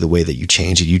 that's really the way that you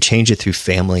change it. You change it through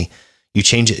family. You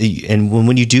change it, and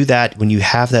when you do that, when you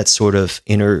have that sort of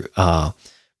inner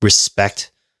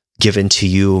respect given to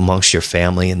you amongst your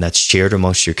family, and that's shared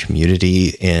amongst your community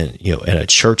in a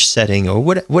church setting or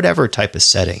whatever type of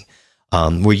setting,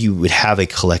 where you would have a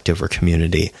collective or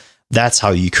community, that's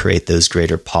how you create those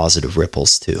greater positive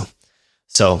ripples too.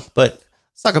 So, but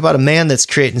let's talk about a man that's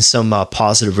creating some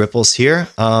positive ripples here,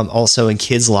 also in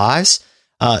kids' lives,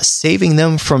 saving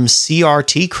them from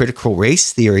CRT, critical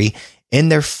race theory, in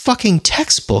their fucking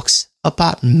textbooks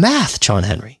about math, John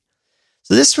Henry.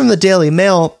 So this from the Daily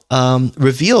Mail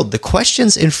revealed the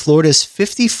questions in Florida's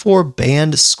 54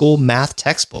 banned school math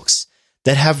textbooks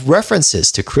that have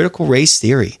references to critical race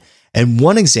theory. And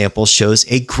one example shows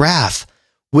a graph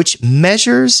which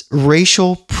measures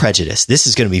racial prejudice. This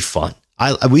is going to be fun.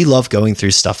 We love going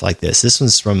through stuff like this. This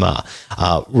one's from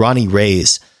Ronnie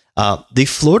Reyes. The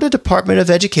Florida Department of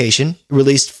Education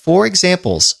released 4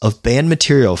 examples of banned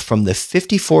material from the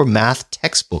 54 math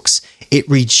textbooks it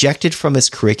rejected from its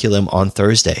curriculum on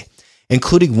Thursday,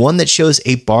 including one that shows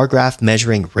a bar graph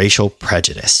measuring racial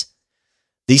prejudice.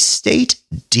 The state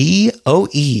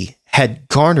DOE had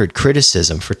garnered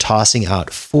criticism for tossing out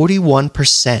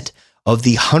 41% of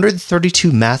the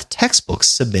 132 math textbooks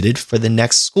submitted for the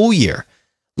next school year.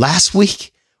 Last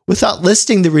week, without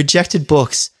listing the rejected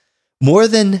books, more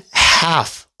than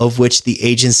half of which the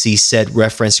agency said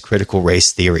referenced critical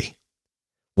race theory.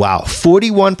 Wow,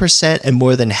 41% and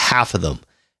more than half of them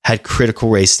had critical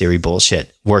race theory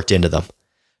bullshit worked into them.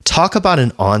 Talk about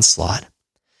an onslaught.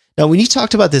 Now, when you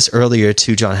talked about this earlier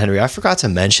too, John Henry, I forgot to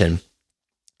mention,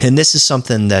 and this is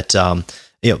something that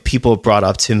people brought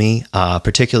up to me,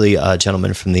 particularly a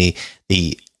gentleman from the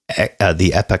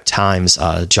Epoch Times,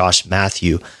 Josh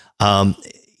Matthew.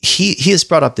 He has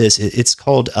brought up this. It's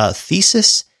called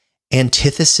thesis,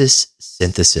 antithesis,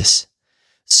 synthesis.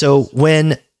 So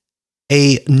when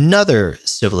another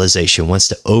civilization wants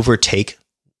to overtake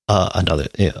another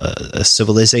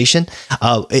civilization,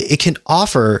 it can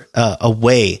offer a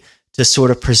way to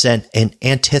sort of present an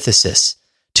antithesis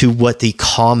to what the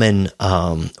common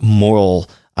moral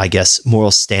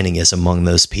standing is among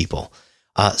those people.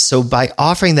 So by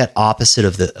offering that opposite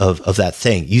of that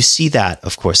thing, you see that,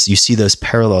 of course, you see those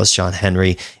parallels, John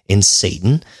Henry, in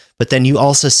Satan, but then you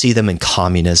also see them in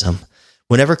communism.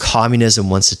 Whenever communism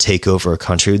wants to take over a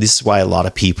country, this is why a lot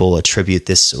of people attribute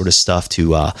this sort of stuff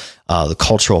to the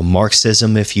cultural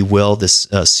Marxism, if you will, this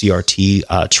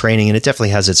CRT training, and it definitely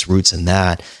has its roots in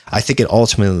that. I think it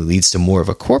ultimately leads to more of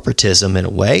a corporatism in a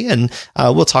way, and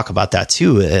we'll talk about that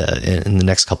too in the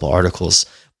next couple articles.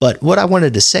 But what I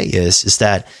wanted to say is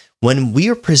that when we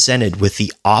are presented with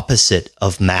the opposite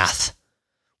of math,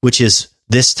 which is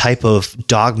this type of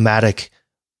dogmatic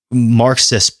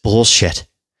Marxist bullshit,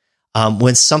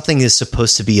 when something is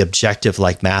supposed to be objective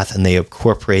like math and they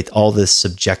incorporate all this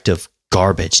subjective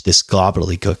garbage, this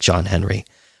gobbledygook, John Henry,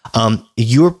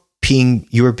 you're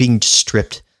being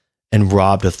stripped and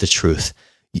robbed of the truth.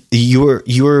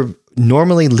 You're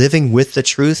normally living with the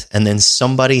truth, and then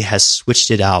somebody has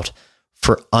switched it out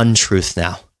for untruth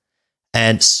now.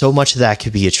 And so much of that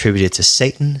could be attributed to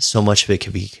Satan. So much of it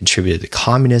could be contributed to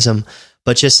communism.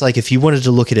 But just like if you wanted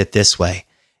to look at it this way,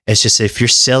 it's just if you're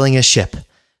sailing a ship,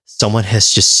 someone has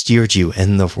just steered you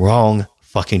in the wrong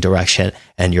fucking direction,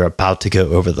 and you're about to go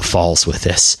over the falls with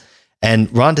this.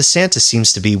 And Ron DeSantis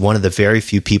seems to be one of the very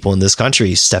few people in this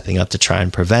country stepping up to try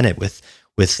and prevent it with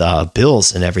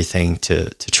bills and everything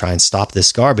to try and stop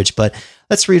this garbage. But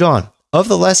let's read on. Of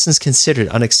the lessons considered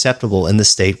unacceptable in the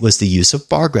state was the use of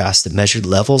bar graphs that measured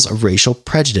levels of racial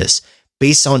prejudice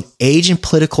based on age and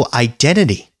political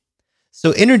identity.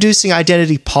 So introducing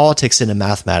identity politics into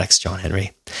mathematics, John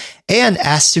Henry, and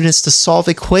asked students to solve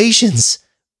equations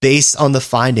based on the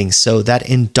findings. So that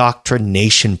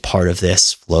indoctrination part of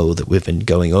this flow that we've been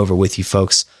going over with you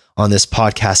folks on this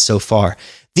podcast so far.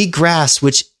 The graphs,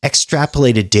 which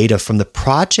extrapolated data from the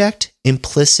Project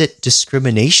Implicit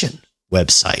Discrimination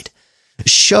website,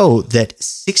 show that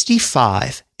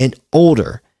 65 and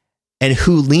older and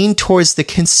who lean towards the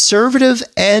conservative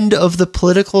end of the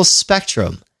political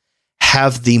spectrum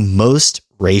have the most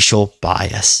racial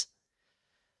bias.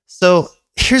 So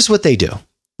here's what they do.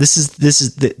 This is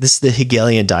the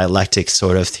Hegelian dialectic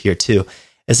sort of here too,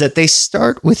 is that they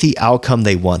start with the outcome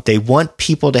they want. They want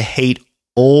people to hate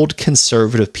old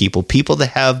conservative people that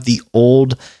have the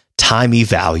old timey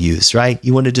values, right?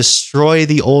 You want to destroy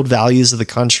the old values of the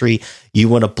country. You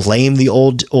want to blame the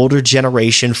older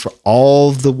generation for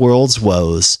all of the world's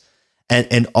woes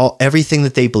and everything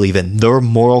that they believe in, their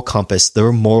moral compass,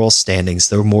 their moral standings,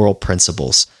 their moral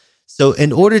principles. So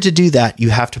in order to do that, you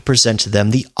have to present to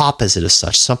them the opposite of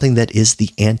such, something that is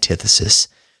the antithesis.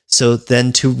 So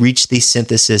then to reach the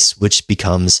synthesis, which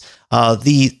becomes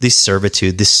the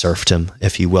servitude, the serfdom,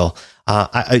 if you will.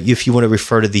 If you want to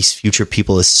refer to these future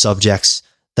people as subjects,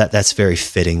 that's very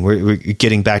fitting. We're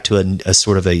getting back to a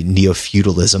sort of a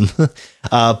neo-feudalism.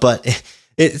 But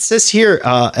it says here,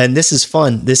 and this is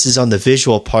fun, this is on the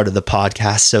visual part of the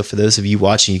podcast, so for those of you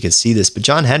watching, you can see this. But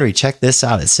John Henry, check this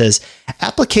out. It says,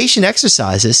 application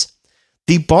exercises.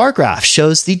 The bar graph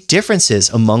shows the differences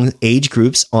among age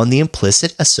groups on the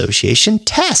implicit association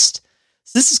test.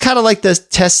 So this is kind of like the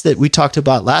test that we talked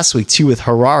about last week too with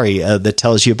Harari that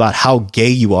tells you about how gay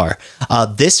you are.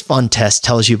 This fun test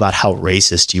tells you about how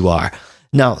racist you are.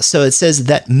 Now, so it says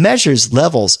that measures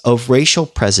levels of racial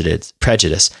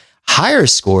prejudice. Higher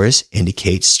scores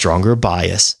indicate stronger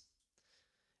bias.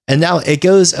 And now it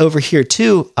goes over here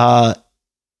too,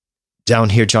 down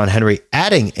here, John Henry,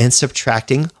 adding and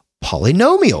subtracting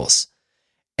polynomials.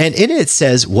 And in it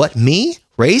says, what, me?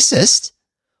 Racist?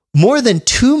 More than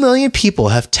 2 million people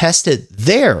have tested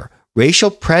their racial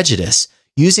prejudice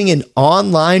using an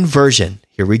online version.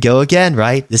 Here we go again,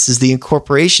 right? This is the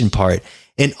incorporation part.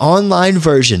 An online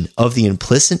version of the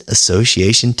implicit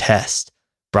association test.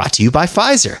 Brought to you by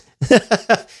Pfizer.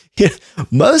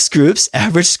 Most groups'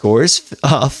 average scores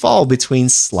fall between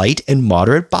slight and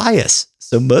moderate bias.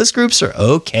 So most groups are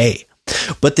okay.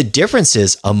 But the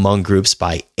differences among groups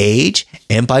by age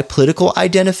and by political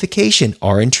identification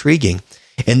are intriguing.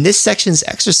 In this section's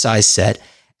exercise set,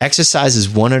 exercises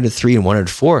 103 and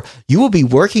 104, you will be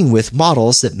working with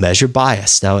models that measure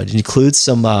bias. Now, it includes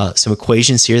some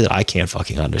equations here that I can't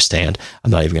fucking understand.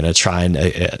 I'm not even going to try and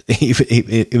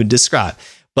even describe.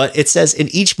 But it says in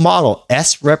each model,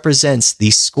 S represents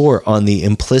the score on the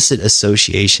implicit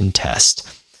association test.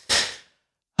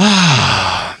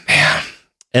 Ah, man.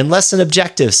 And lesson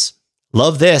objectives.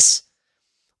 Love this.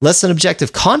 Lesson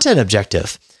objective, content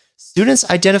objective. Students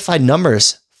identified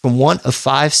numbers from 1 to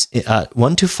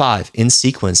 5 in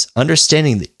sequence,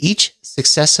 understanding that each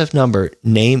successive number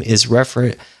name is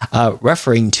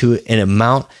referring to an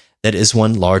amount that is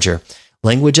one larger.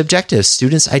 Language objectives.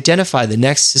 Students identify the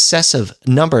next successive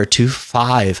number to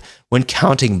 5 when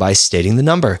counting by stating the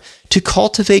number. To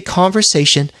cultivate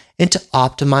conversation and to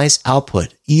optimize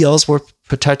output, ELs will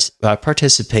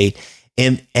participate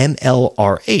in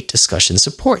MLR8 discussion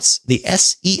supports. The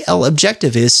SEL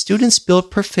objective is students build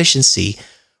proficiency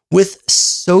with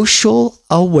social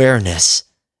awareness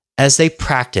as they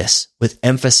practice with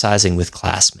emphasizing with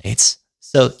classmates.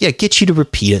 So yeah, get you to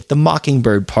repeat it, the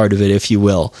mockingbird part of it, if you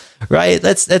will, right?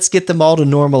 Let's get them all to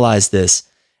normalize this.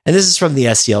 And this is from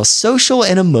the SEL, social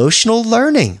and emotional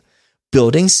learning,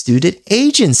 building student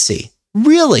agency.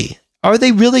 Really? Are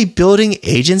they really building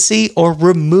agency or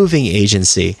removing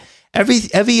agency?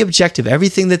 Every objective,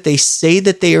 everything that they say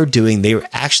that they are doing, they are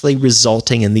actually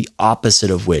resulting in the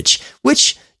opposite of which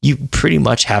you pretty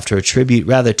much have to attribute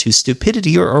rather to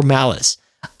stupidity or malice.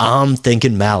 I'm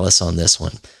thinking malice on this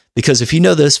one. Because if you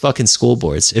know those fucking school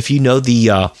boards, if you know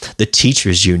the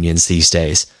teachers unions these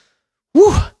days,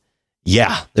 whew,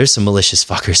 yeah, there's some malicious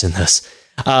fuckers in this.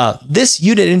 This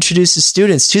unit introduces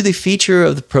students to the feature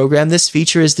of the program. This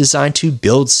feature is designed to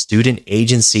build student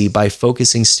agency by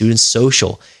focusing students'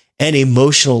 social and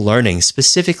emotional learning,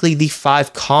 specifically the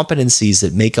 5 competencies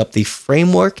that make up the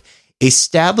framework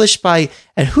established by,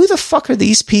 and who the fuck are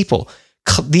these people?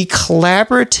 The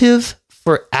Collaborative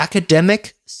for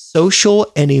Academic,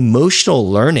 Social, and Emotional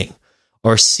Learning,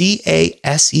 or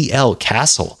CASEL,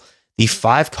 CASEL. The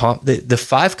 5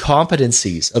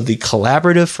 competencies of the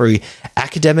Collaborative for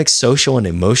Academic, Social, and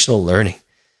Emotional Learning.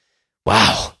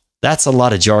 Wow, that's a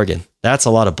lot of jargon. That's a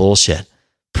lot of bullshit.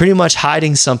 Pretty much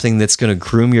hiding something that's going to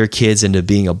groom your kids into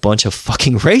being a bunch of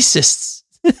fucking racists.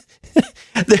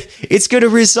 It's going to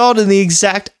result in the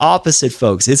exact opposite,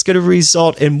 folks. It's going to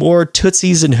result in more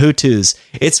Tutsis and Hutus.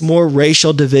 It's more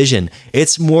racial division.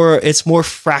 It's more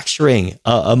fracturing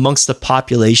amongst the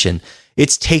population.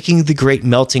 It's taking the great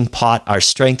melting pot, our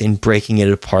strength, and breaking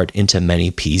it apart into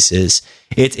many pieces.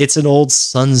 It's an old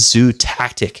Sun Tzu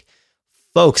tactic.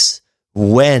 Folks,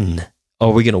 when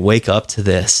are we going to wake up to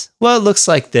this? Well, it looks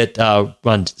like that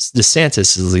Ron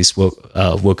DeSantis has at least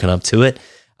woken up to it.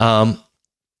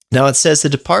 Now, it says the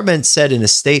department said in a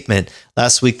statement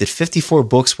last week that 54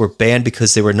 books were banned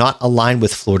because they were not aligned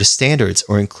with Florida standards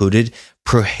or included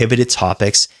prohibited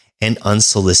topics and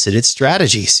unsolicited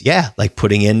strategies. Yeah, like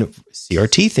putting in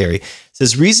CRT theory. It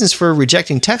says reasons for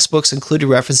rejecting textbooks included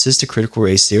references to critical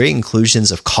race theory,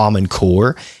 inclusions of Common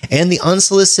Core, and the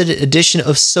unsolicited addition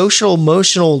of social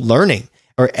emotional learning,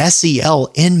 or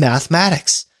SEL, in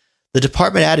mathematics. The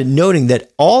department added, noting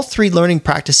that all 3 learning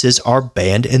practices are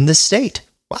banned in the state.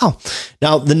 Wow.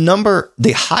 Now,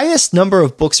 the highest number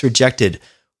of books rejected,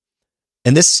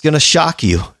 and this is going to shock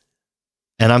you,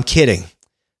 and I'm kidding.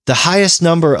 The highest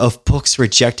number of books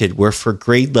rejected were for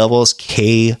grade levels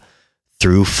K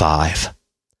through 5.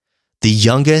 The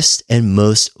youngest and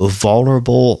most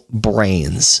vulnerable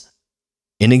brains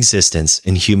in existence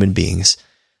in human beings,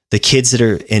 the kids that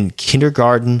are in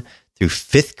kindergarten through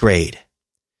 5th grade,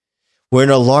 where an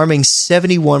alarming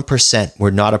 71%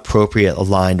 were not appropriate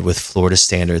aligned with Florida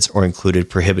standards or included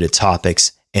prohibited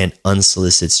topics and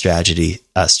unsolicited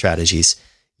strategies.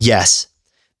 Yes,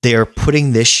 they are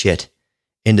putting this shit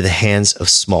into the hands of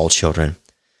small children.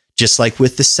 Just like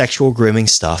with the sexual grooming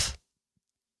stuff,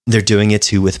 they're doing it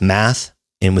too with math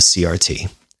and with CRT.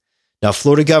 Now,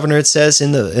 Florida governor, it says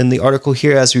in the article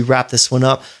here as we wrap this one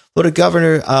up, Florida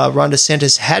Governor Ron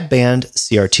DeSantis had banned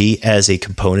CRT as a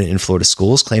component in Florida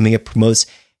schools, claiming it promotes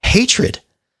hatred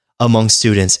among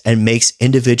students and makes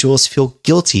individuals feel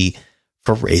guilty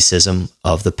for racism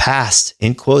of the past.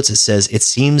 In quotes, it says, it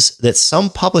seems that some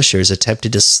publishers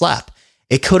attempted to slap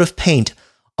a coat of paint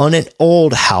on an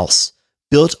old house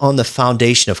built on the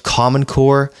foundation of Common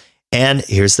Core and,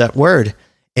 here's that word,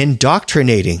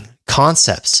 indoctrinating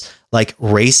concepts like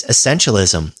race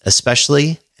essentialism,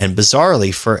 especially and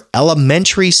bizarrely for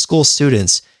elementary school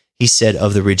students, he said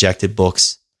of the rejected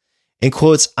books. In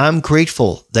quotes, "I'm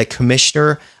grateful that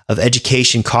Commissioner of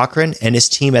Education Cochran and his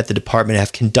team at the department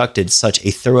have conducted such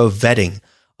a thorough vetting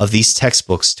of these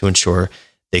textbooks to ensure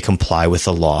they comply with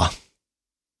the law."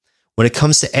 When it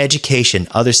comes to education,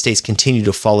 other states continue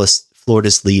to follow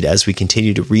Florida's lead as we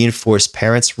continue to reinforce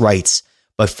parents' rights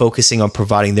by focusing on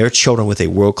providing their children with a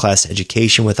world-class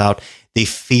education without the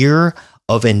fear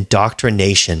of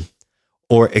indoctrination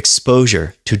or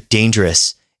exposure to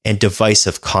dangerous and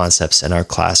divisive concepts in our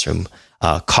classroom,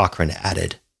 Cochran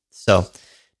added. So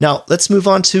now let's move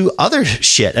on to other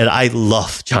shit. And I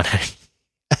love John Henry.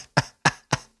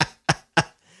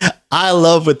 I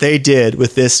love what they did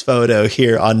with this photo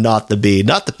here on Not the Bee.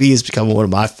 Not the Bee has become one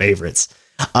of my favorites.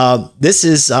 This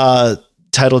is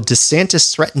titled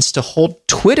 "DeSantis Threatens to Hold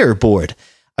Twitter Board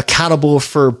Accountable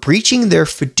for Breaching Their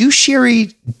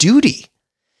Fiduciary Duty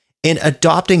in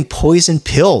Adopting Poison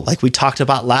Pill," like we talked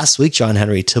about last week, John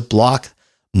Henry, to block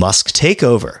Musk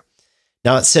takeover.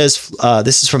 Now it says,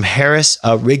 this is from Harris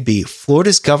Rigby,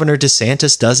 "Florida's Governor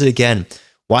DeSantis does it again.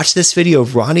 Watch this video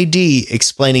of Ronnie D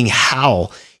explaining how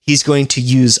he's going to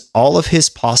use all of his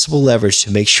possible leverage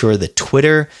to make sure that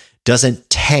Twitter doesn't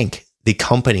tank the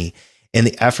company in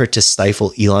the effort to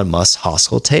stifle Elon Musk's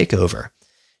hostile takeover."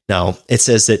 Now, it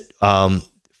says that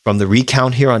from the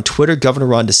recount here on Twitter, Governor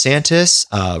Ron DeSantis,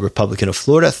 Republican of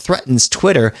Florida, threatens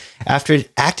Twitter after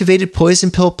it activated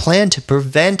poison pill plan to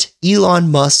prevent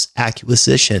Elon Musk's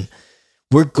acquisition.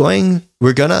 We're going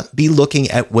to be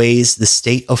looking at ways the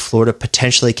state of Florida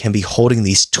potentially can be holding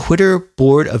these Twitter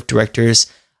board of directors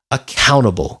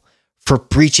accountable for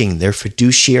breaching their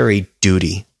fiduciary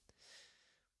duty.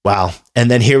 Wow.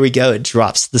 And then here we go. It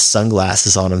drops the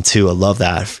sunglasses on him too. I love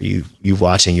that. For you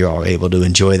watching, you're all able to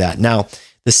enjoy that. Now,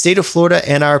 the state of Florida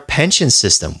and our pension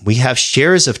system, we have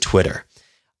shares of Twitter.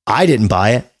 I didn't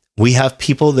buy it. We have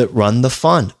people that run the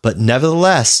fund, but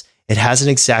nevertheless, it hasn't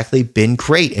exactly been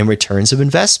great in returns of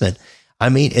investment. I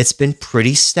mean, it's been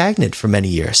pretty stagnant for many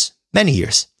years.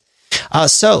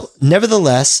 So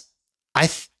nevertheless, I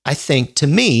think, to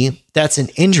me, that's an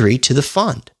injury to the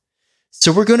fund.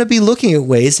 So we're going to be looking at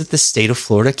ways that the state of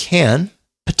Florida can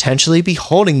potentially be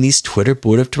holding these Twitter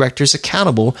board of directors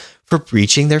accountable for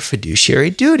breaching their fiduciary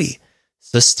duty.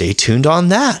 So stay tuned on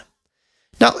that.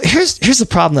 Now, here's the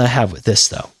problem that I have with this,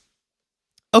 though.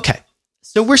 Okay,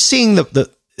 so we're seeing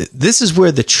this is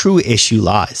where the true issue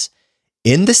lies.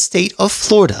 In the state of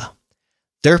Florida,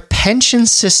 their pension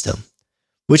system,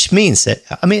 which means that,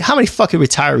 I mean, how many fucking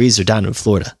retirees are down in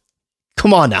Florida?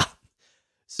 Come on now.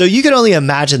 So you can only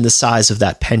imagine the size of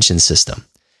that pension system.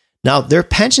 Now, their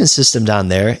pension system down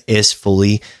there is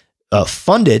fully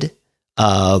funded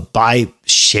by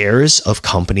shares of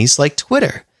companies like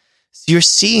Twitter. So you're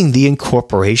seeing the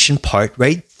incorporation part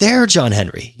right there, John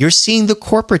Henry. You're seeing the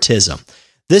corporatism,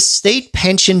 the state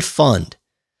pension fund.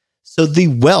 So the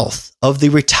wealth of the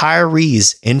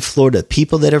retirees in Florida,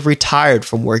 people that have retired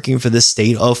from working for the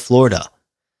state of Florida,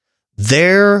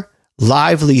 their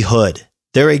livelihood,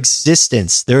 their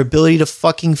existence, their ability to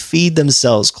fucking feed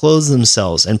themselves, clothe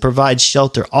themselves, and provide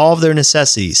shelter, all of their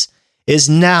necessities, is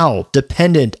now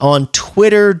dependent on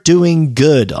Twitter doing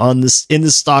good in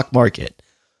the stock market.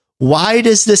 Why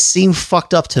does this seem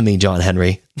fucked up to me, John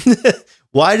Henry?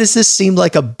 Why does this seem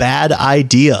like a bad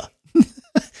idea?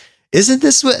 Isn't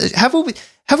this what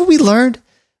haven't we learned?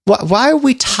 Why are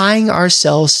we tying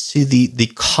ourselves to the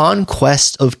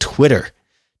conquest of Twitter?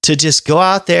 To just go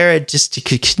out there and just to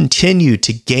continue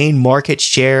to gain market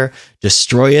share,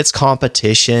 destroy its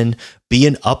competition, be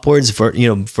an upwards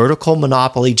vertical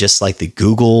monopoly, just like the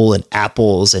Google and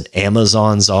Apples and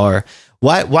Amazons are.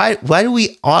 Why do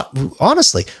we,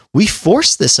 honestly, we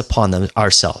force this upon them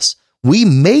ourselves. We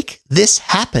make this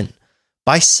happen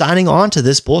by signing on to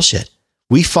this bullshit.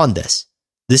 We fund this.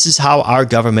 This is how our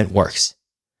government works.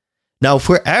 Now, if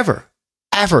we're ever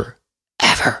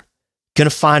going to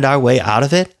find our way out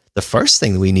of it, the first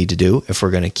thing we need to do, if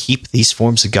we're going to keep these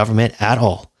forms of government at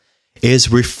all, is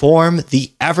reform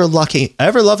the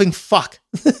ever-loving fuck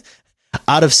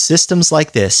out of systems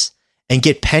like this and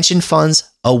get pension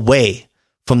funds away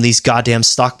from these goddamn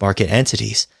stock market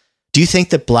entities. Do you think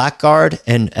that BlackRock,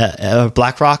 I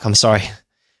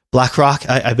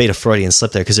made a Freudian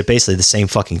slip there because they're basically the same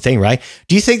fucking thing, right?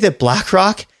 Do you think that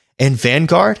BlackRock and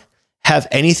Vanguard have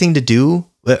anything to do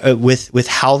with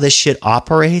how this shit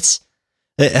operates?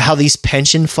 How these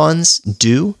pension funds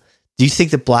do? Do you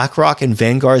think that BlackRock and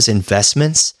Vanguard's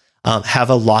investments have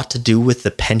a lot to do with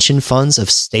the pension funds of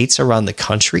states around the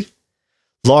country?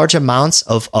 Large amounts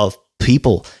of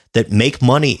people that make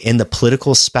money in the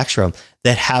political spectrum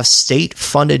that have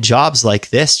state-funded jobs like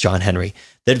this, John Henry,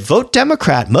 that vote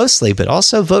Democrat mostly, but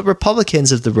also vote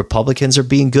Republicans if the Republicans are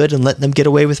being good and letting them get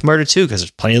away with murder too, because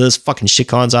there's plenty of those fucking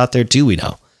shitcons out there too, we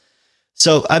know.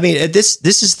 So, I mean, this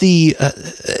is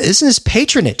isn't this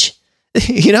patronage?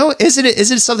 You know, isn't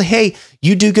it something, hey,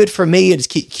 you do good for me and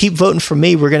keep voting for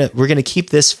me. We're going to keep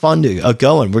this fund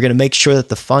going. We're going to make sure that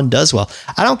the fund does well.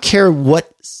 I don't care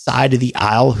what side of the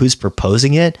aisle who's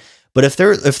proposing it, but if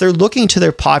they're looking to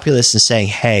their populace and saying,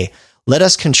 hey, let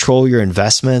us control your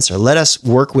investments, or let us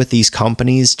work with these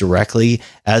companies directly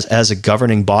as a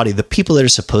governing body, the people that are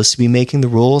supposed to be making the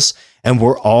rules, and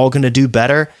we're all going to do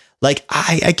better. Like,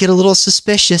 I get a little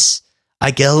suspicious.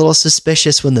 I get a little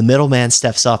suspicious when the middleman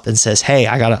steps up and says, hey,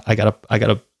 I got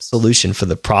a solution for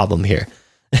the problem here,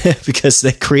 because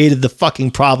they created the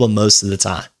fucking problem most of the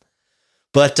time.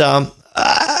 But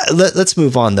let's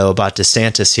move on, though, about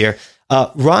DeSantis here.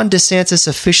 Ron DeSantis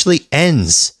officially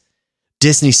ends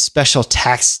Disney's special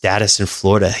tax status in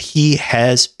Florida. He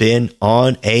has been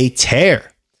on a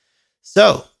tear.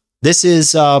 So this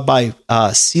is by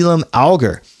Selim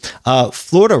Alger.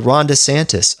 Florida Ron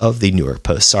DeSantis of the New York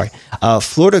Post,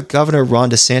 Florida Governor Ron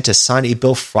DeSantis signed a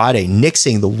bill Friday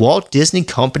nixing the Walt Disney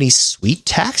Company's sweet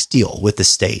tax deal with the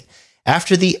state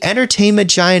after the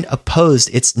entertainment giant opposed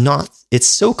its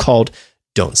so-called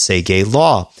Don't Say Gay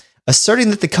law, asserting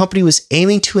that the company was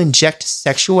aiming to inject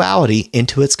sexuality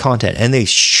into its content. And they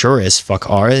sure as fuck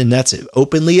are, and that's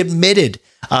openly admitted,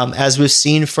 as we've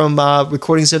seen from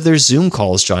recordings of their Zoom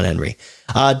calls, John Henry.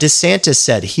 DeSantis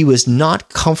said he was not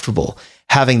comfortable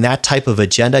having that type of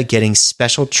agenda getting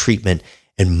special treatment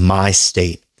in my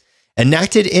state.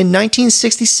 Enacted in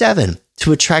 1967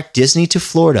 to attract Disney to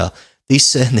Florida, and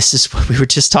this is what we were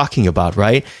just talking about,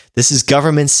 right? This is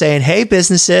government saying, hey,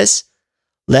 businesses,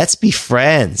 let's be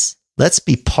friends. Let's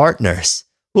be partners.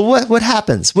 Well, what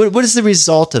happens? What is the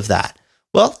result of that?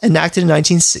 Well, enacted in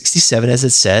 1967, as it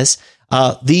says,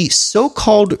 the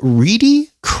so-called Reedy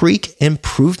Creek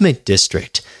Improvement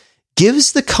District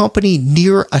gives the company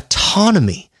near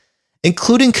autonomy,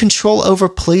 including control over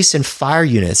police and fire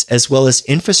units, as well as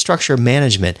infrastructure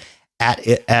management at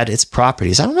its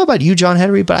properties. I don't know about you, John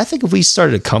Henry, but I think if we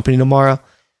started a company tomorrow,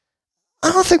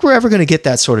 I don't think we're ever going to get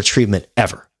that sort of treatment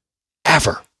ever.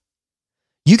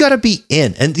 You got to be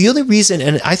in. And the only reason,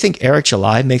 and I think Eric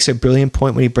July makes a brilliant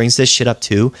point when he brings this shit up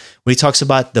too, when he talks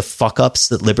about the fuck ups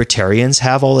that libertarians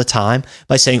have all the time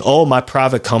by saying, oh, my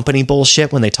private company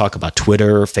bullshit, when they talk about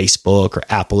Twitter or Facebook or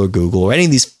Apple or Google or any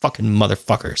of these fucking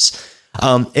motherfuckers.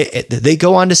 They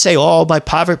go on to say, oh, my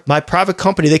private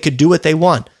company, they could do what they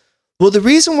want. Well, the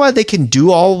reason why they can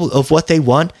do all of what they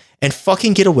want and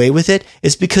fucking get away with it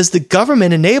is because the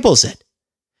government enables it.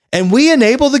 And we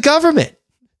enable the government.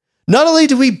 Not only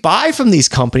do we buy from these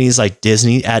companies like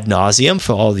Disney ad nauseum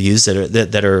for all of you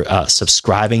that are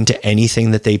subscribing to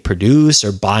anything that they produce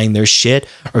or buying their shit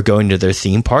or going to their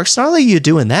theme parks, not only are you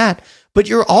doing that, but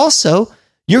you're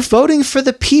voting for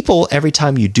the people every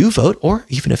time you do vote, or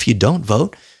even if you don't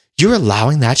vote, you're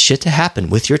allowing that shit to happen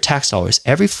with your tax dollars.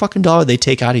 Every fucking dollar they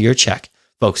take out of your check,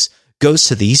 folks, goes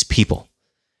to these people.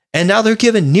 And now they're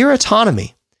given near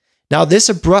autonomy. Now, this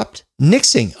abrupt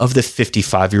nixing of the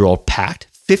 55-year-old pact,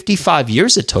 55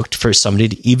 years it took for somebody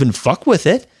to even fuck with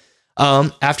it.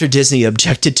 After Disney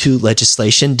objected to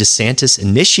legislation DeSantis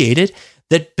initiated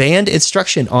that banned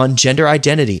instruction on gender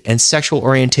identity and sexual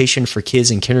orientation for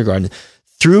kids in kindergarten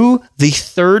through the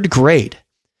third grade.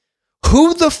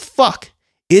 Who the fuck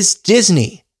is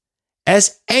Disney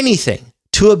as anything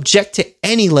to object to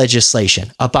any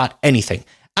legislation about anything?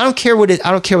 I don't care what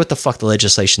the fuck the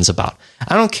legislation's about.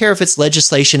 I don't care if it's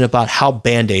legislation about how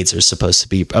Band-Aids are supposed to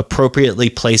be appropriately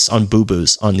placed on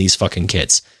boo-boos on these fucking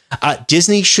kids.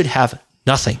 Disney should have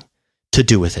nothing to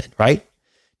do with it, right?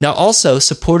 Now, also,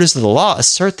 supporters of the law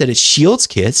assert that it shields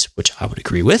kids, which I would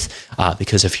agree with,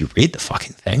 because if you read the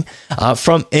fucking thing,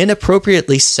 from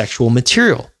inappropriately sexual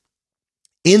material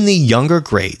in the younger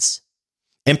grades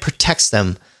and protects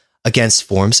them against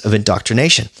forms of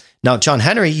indoctrination. Now, John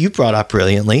Henry, you brought up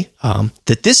brilliantly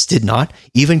that this did not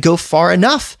even go far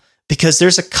enough because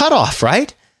there's a cutoff,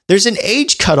 right? There's an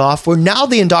age cutoff where now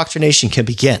the indoctrination can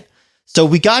begin. So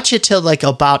we got you to like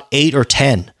about 8 or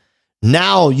 10.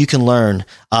 Now you can learn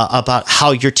about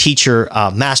how your teacher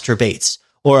masturbates,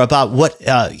 or about what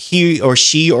he or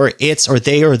she or it's or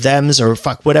they or thems or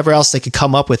fuck whatever else they could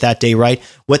come up with that day, right?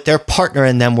 What their partner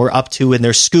and them were up to in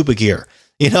their scuba gear.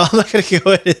 You know, we're not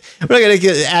going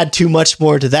to add too much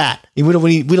more to that. We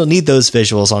don't need those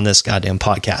visuals on this goddamn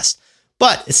podcast.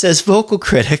 But it says vocal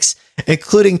critics,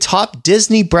 including top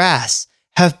Disney brass,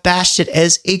 have bashed it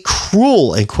as a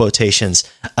cruel, in quotations,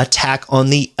 attack on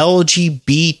the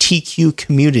LGBTQ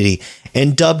community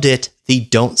and dubbed it the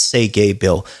Don't Say Gay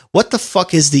bill. What the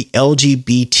fuck is the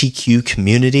LGBTQ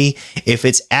community if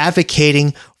it's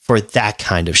advocating for that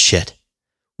kind of shit?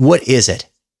 What is it?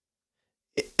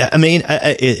 I mean,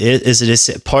 is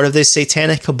it a part of the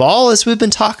satanic cabal as we've been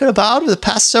talking about over the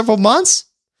past several months?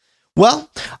 Well,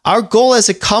 our goal as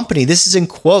a company, this is in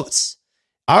quotes,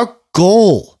 our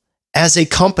goal as a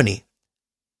company.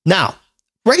 Now,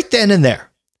 right then and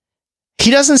there,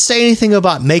 he doesn't say anything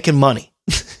about making money.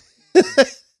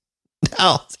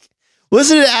 Now,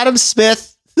 wasn't it Adam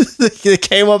Smith that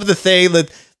came up with the thing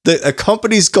that a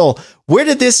company's goal? Where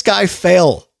did this guy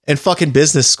fail in fucking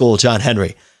business school, John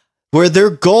Henry? Where their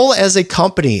goal as a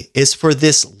company is for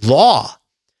this law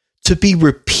to be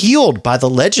repealed by the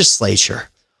legislature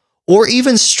or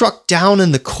even struck down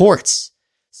in the courts.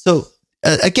 So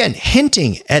again,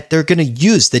 hinting at they're going to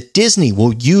use, that Disney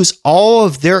will use all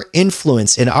of their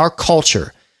influence in our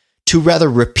culture to rather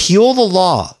repeal the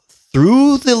law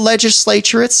through the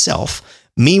legislature itself,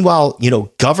 meanwhile,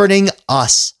 governing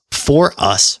us for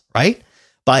us, right?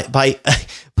 By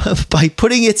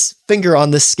putting its finger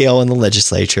on the scale in the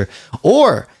legislature,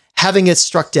 or having it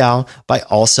struck down by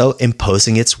also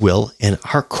imposing its will in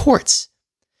our courts.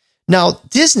 Now,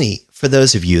 Disney, for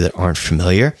those of you that aren't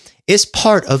familiar, is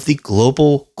part of the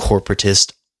global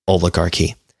corporatist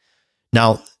oligarchy.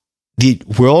 Now, the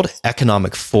World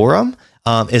Economic Forum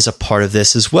is a part of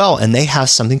this as well, and they have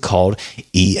something called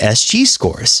ESG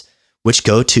scores, which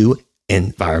go to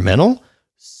environmental,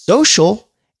 social,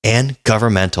 and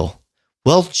governmental.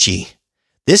 Well, gee,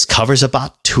 this covers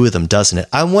about 2 of them, doesn't it?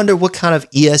 I wonder what kind of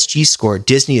ESG score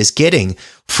Disney is getting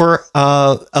for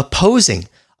opposing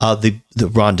the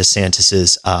Ron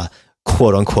DeSantis's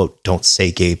quote unquote "Don't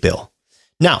Say Gay" bill.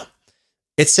 Now,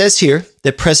 it says here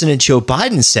that President Joe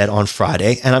Biden said on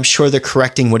Friday, and I'm sure they're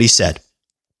correcting what he said.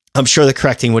 I'm sure they're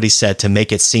correcting what he said to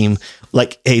make it seem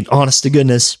like a honest to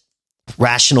goodness,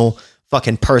 rational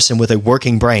fucking person with a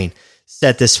working brain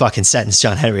said this fucking sentence,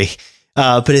 John Henry.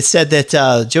 But it said that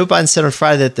Joe Biden said on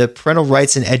Friday that the parental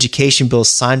rights and education bill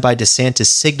signed by DeSantis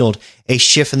signaled a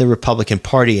shift in the Republican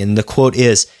Party. And the quote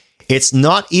is, "It's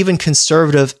not even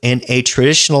conservative in a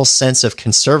traditional sense of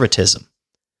conservatism."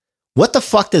 What the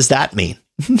fuck does that mean?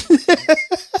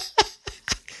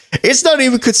 It's not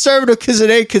even conservative because it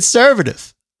ain't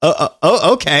conservative.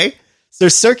 Okay. So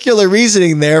there's circular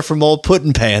reasoning there from old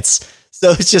Puddin' Pants.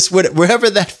 So it's just wherever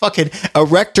that fucking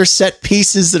erector set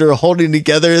pieces that are holding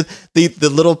together the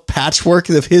little patchwork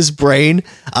of his brain,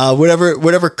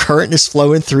 whatever current is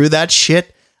flowing through that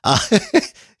shit.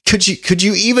 Could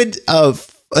you even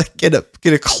get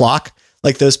a clock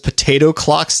like those potato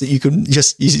clocks that you can you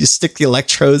stick the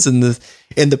electrodes in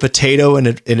the potato and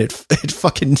it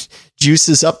fucking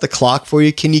juices up the clock for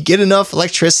you? Can you get enough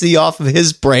electricity off of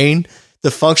his brain to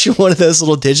function one of those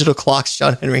little digital clocks,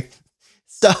 John Henry?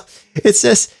 So it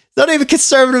says it's not even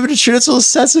conservative in a traditional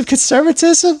sense of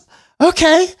conservatism.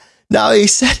 Okay. Now he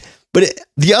said,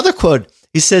 the other quote,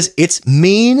 he says, "It's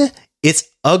mean. It's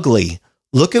ugly.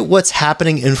 Look at what's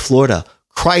happening in Florida.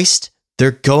 Christ,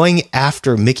 they're going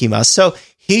after Mickey Mouse." So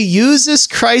he uses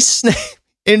Christ's name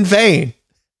in vain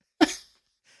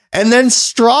and then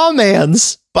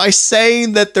strawmans by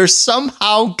saying that they're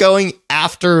somehow going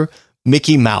after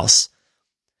Mickey Mouse.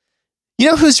 You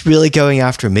know who's really going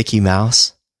after Mickey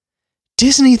Mouse?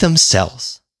 Disney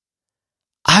themselves.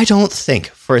 I don't think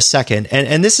for a second,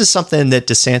 and this is something that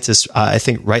DeSantis, I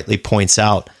think, rightly points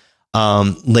out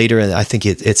later, and I think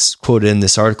it's quoted in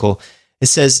this article. It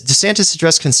says, DeSantis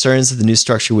addressed concerns that the new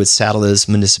structure would saddle those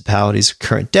municipalities'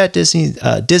 current debt, Disney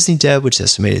debt, which is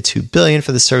estimated $2 billion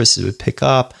for the services it would pick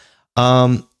up.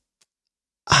 I'm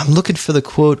looking for the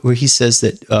quote where he says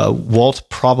that Walt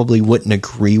probably wouldn't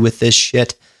agree with this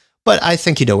shit, but I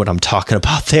think you know what I'm talking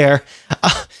about there.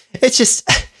 It's just,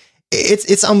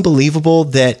 it's unbelievable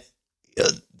that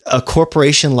a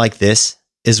corporation like this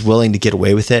is willing to get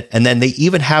away with it. And then they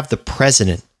even have the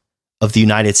president of the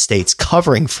United States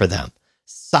covering for them,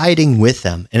 siding with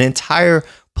them, an entire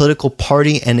political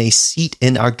party and a seat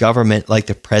in our government like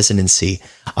the presidency,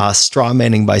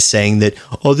 strawmanning by saying that,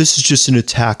 oh, this is just an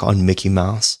attack on Mickey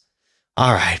Mouse.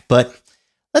 All right, but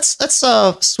let's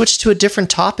switch to a different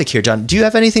topic here, John. Do you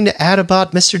have anything to add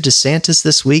about Mr. DeSantis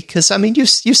this week? Because, I mean, you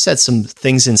said some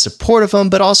things in support of him,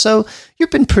 but also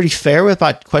you've been pretty fair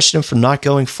about questioning him for not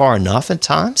going far enough at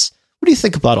times. What do you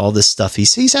think about all this stuff?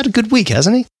 He's had a good week,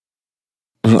 hasn't he?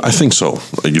 I think so.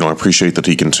 I appreciate that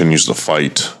he continues to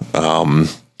fight.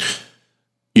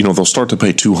 they'll start to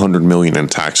pay $200 million in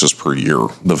taxes per year.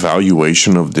 The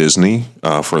valuation of Disney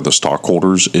for the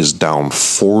stockholders is down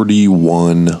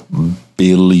 $41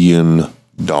 billion.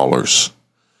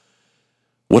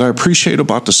 What I appreciate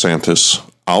about DeSantis,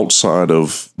 outside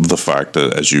of the fact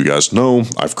that, as you guys know,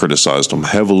 I've criticized him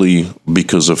heavily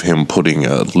because of him putting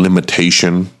a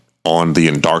limitation on the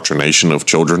indoctrination of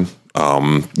children.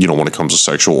 When it comes to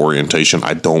sexual orientation,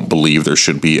 I don't believe there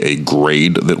should be a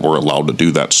grade that we're allowed to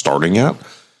do that starting at.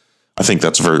 I think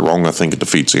that's very wrong. I think it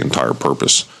defeats the entire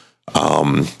purpose.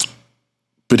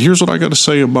 But here's what I got to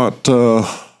say about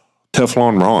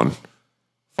Teflon Ron.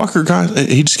 Fucker guy,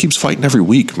 he just keeps fighting every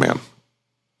week, man.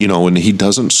 And he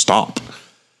doesn't stop.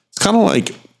 It's kind of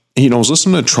like, I was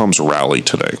listening to Trump's rally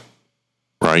today,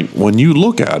 right? When you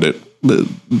look at it,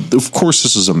 of course,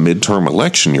 this is a midterm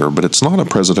election year, but it's not a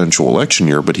presidential election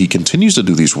year. But he continues to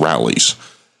do these rallies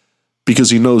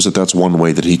because he knows that that's one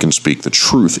way that he can speak the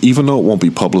truth, even though it won't be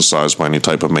publicized by any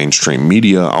type of mainstream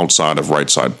media outside of Right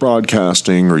Side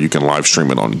Broadcasting, or you can live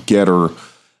stream it on Getter.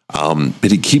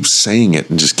 But he keeps saying it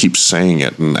and just keeps saying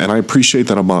it. And I appreciate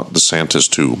that about DeSantis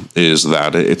too, is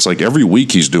that it's like every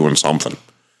week he's doing something.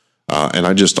 And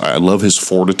I love his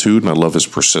fortitude and I love his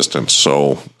persistence.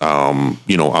 So,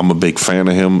 I'm a big fan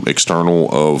of him, external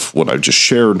of what I've just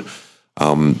shared.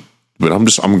 But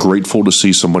I'm grateful to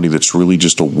see somebody that's really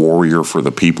just a warrior for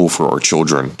the people, for our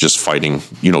children, just fighting,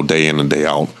 day in and day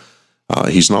out.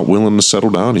 He's not willing to settle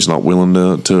down. He's not willing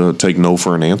to take no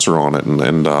for an answer on it.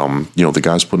 And the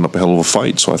guy's putting up a hell of a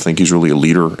fight. So I think he's really a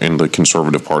leader in the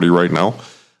conservative party right now.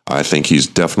 I think he's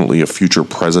definitely a future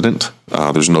president.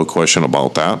 There's no question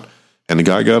about that. And the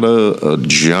guy got a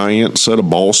giant set of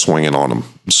balls swinging on him.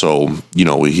 So,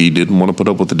 he didn't want to put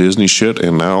up with the Disney shit.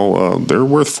 And now they're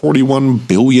worth $41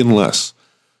 billion less.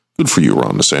 Good for you,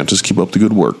 Ron DeSantis. Keep up the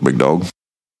good work, big dog.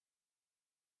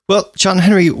 Well, John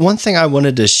Henry, one thing I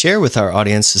wanted to share with our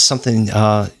audience is something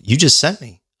you just sent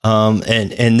me.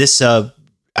 And this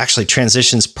actually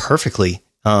transitions perfectly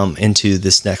into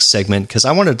this next segment, because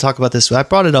I wanted to talk about this. I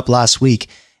brought it up last week,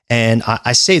 and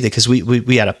I saved it because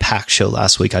we had a packed show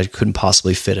last week. I couldn't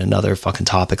possibly fit another fucking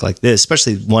topic like this,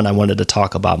 especially one I wanted to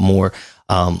talk about more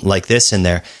like this in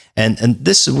there. And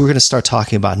this, we're going to start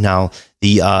talking about now,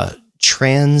 the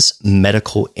trans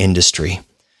medical industry.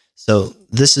 So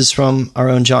this is from our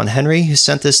own John Henry, who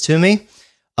sent this to me.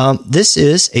 This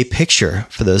is a picture,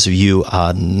 for those of you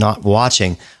not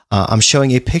watching. I'm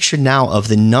showing a picture now of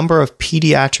the number of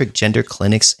pediatric gender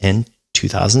clinics in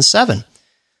 2007.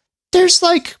 There's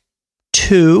like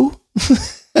 2.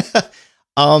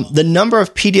 The number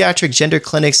of pediatric gender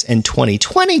clinics in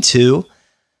 2022,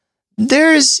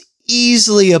 there's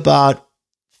easily about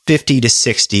 50 to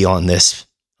 60 on this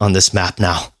map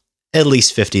now. At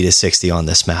least 50 to 60 on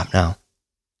this map now.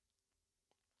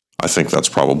 I think that's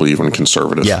probably even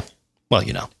conservative. Yeah. Well,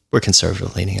 we're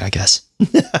conservative leaning, I guess.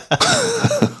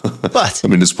 But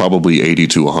it's probably 80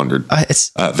 to 100.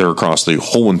 They're across the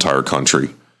whole entire country,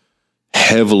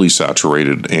 heavily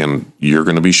saturated, and you're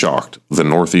going to be shocked. The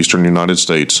northeastern United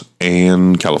States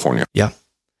and California. Yeah.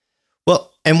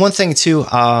 Well, and one thing too,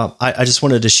 I just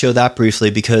wanted to show that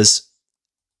briefly, because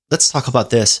let's talk about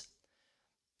this.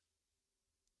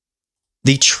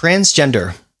 The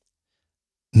transgender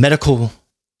medical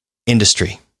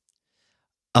industry.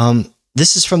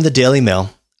 This is from the Daily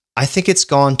Mail. I think it's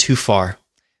gone too far.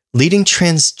 Leading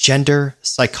transgender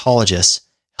psychologists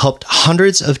helped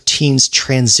hundreds of teens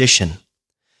transition,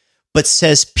 but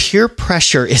says peer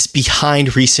pressure is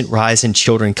behind recent rise in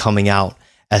children coming out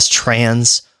as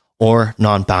trans or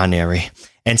non-binary,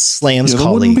 and slams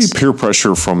colleagues. It wouldn't be peer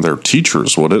pressure from their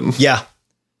teachers, would it? Yeah.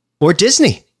 Or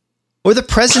Disney. Or the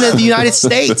president of the United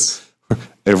States.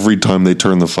 Every time they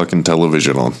turn the fucking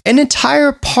television on. An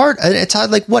entire part,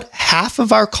 like what, half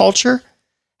of our culture?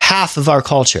 Half of our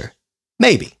culture.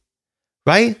 Maybe.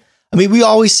 Right? We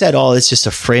always said, it's just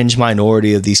a fringe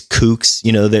minority of these kooks.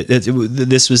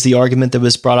 This was the argument that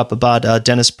was brought up about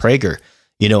Dennis Prager,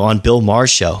 on Bill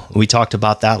Maher's show. We talked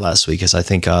about that last week, because I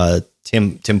think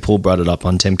Tim Pool brought it up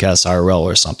on Timcast IRL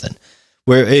or something.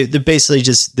 Where they basically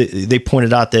they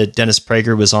pointed out that Dennis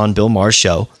Prager was on Bill Maher's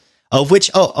show, of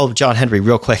which, John Henry,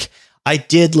 real quick. I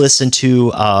did listen to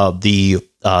the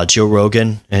Joe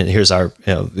Rogan, and here's our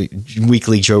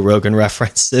weekly Joe Rogan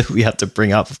reference that we have to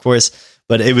bring up, of course,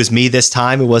 but it was me this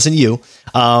time. It wasn't you.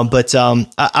 But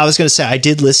I was going to say, I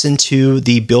did listen to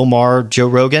the Bill Maher Joe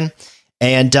Rogan,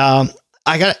 and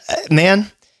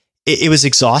it was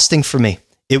exhausting for me.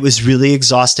 It was really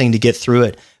exhausting to get through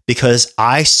it, because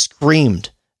I screamed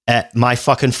at my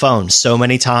fucking phone so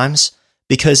many times,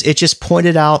 because it just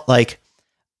pointed out,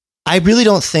 I really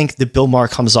don't think that Bill Maher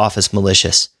comes off as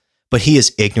malicious, but he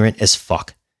is ignorant as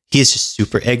fuck. He is just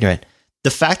super ignorant.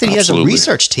 The fact that he has a Absolutely.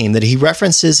 research team that he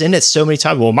references in it so many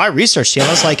times. Well, my research team, I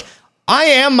was like, I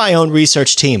am my own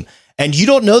research team. And you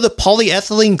don't know that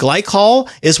polyethylene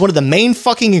glycol is one of the main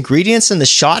fucking ingredients in the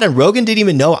shot, and Rogan didn't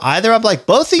even know either. I'm like,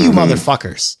 both of you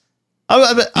motherfuckers. I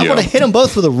want to hit them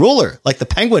both with a ruler, like the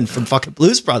penguin from fucking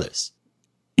Blues Brothers.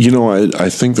 I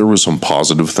think there was some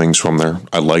positive things from there.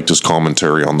 I liked his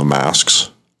commentary on the masks.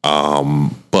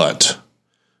 But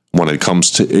when it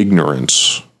comes to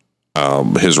ignorance,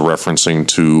 his referencing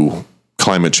to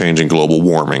climate change and global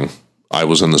warming, I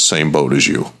was in the same boat as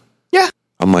you. Yeah.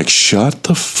 I'm like, shut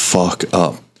the fuck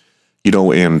up.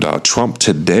 And Trump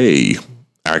today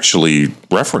actually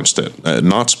referenced it.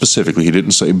 Not specifically. He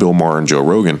didn't say Bill Maher and Joe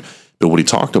Rogan. But what he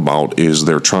talked about is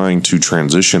they're trying to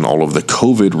transition all of the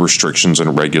COVID restrictions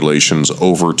and regulations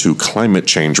over to climate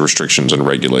change restrictions and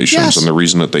regulations. Yes. And the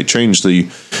reason that they changed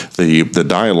the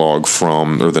dialogue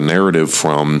or the narrative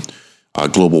from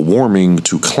global warming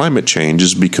to climate change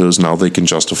is because now they can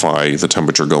justify the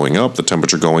temperature going up, the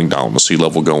temperature going down, the sea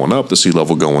level going up, the sea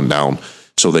level going down.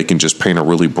 So they can just paint a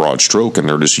really broad stroke, and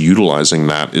they're just utilizing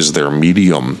that as their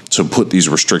medium to put these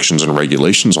restrictions and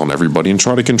regulations on everybody and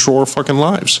try to control our fucking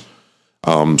lives.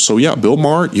 So yeah, Bill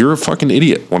Maher, you're a fucking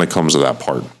idiot when it comes to that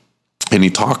part. And he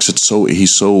talks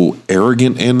he's so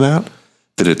arrogant in that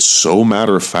it's so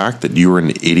matter of fact that you're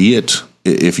an idiot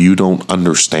if you don't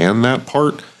understand that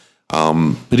part.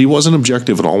 But he wasn't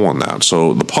objective at all on that.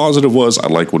 So the positive was, I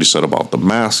like what he said about the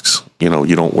masks. You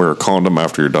don't wear a condom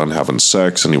after you're done having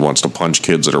sex, and he wants to punch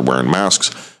kids that are wearing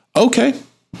masks. Okay.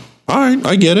 All right.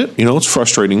 I get it. It's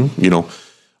frustrating,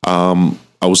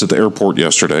 I was at the airport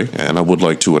yesterday, and I would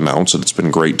like to announce that it's been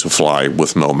great to fly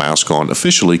with no mask on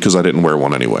officially because I didn't wear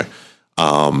one anyway.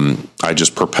 I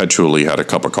just perpetually had a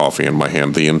cup of coffee in my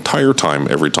hand the entire time,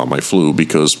 every time I flew,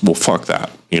 because, well, fuck that.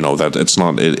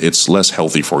 That it's less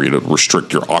healthy for you to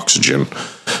restrict your oxygen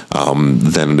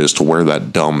than it is to wear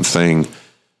that dumb thing.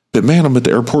 But man, I'm at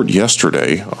the airport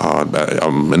yesterday.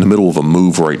 I'm in the middle of a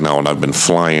move right now, and I've been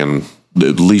flying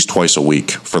at least twice a week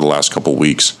for the last couple of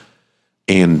weeks.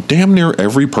 And damn near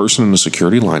every person in the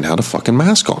security line had a fucking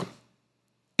mask on.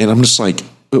 And I'm just like,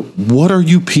 what are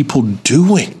you people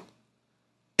doing?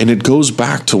 And it goes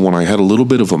back to when I had a little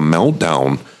bit of a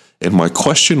meltdown. And my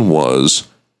question was,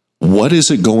 what is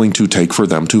it going to take for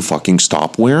them to fucking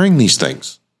stop wearing these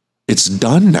things? It's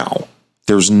done now.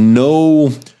 There's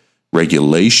no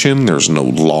regulation. There's no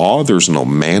law. There's no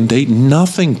mandate.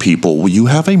 Nothing, people. You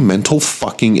have a mental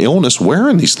fucking illness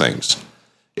wearing these things.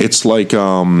 It's like,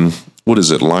 what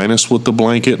is it? Linus with the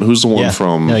blanket? Who's the one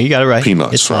from No, you got it right.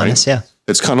 Peanuts, it's right? Linus, yeah.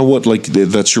 It's kind of what, like,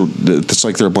 that's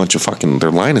like they're a bunch of fucking,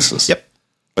 they're Linuses. Yep.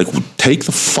 Like, take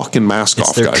the fucking mask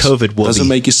off, their guys. COVID woolly. Doesn't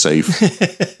make you safe.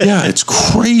 Yeah, it's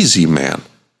crazy, man.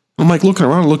 I'm like looking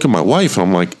around, look at my wife, and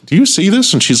I'm like, do you see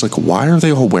this? And she's like, why are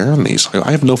they all wearing these?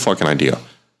 I have no fucking idea.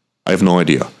 I have no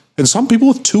idea. And some people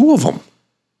with two of them.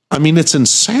 I mean, it's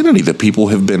insanity that people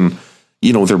have been,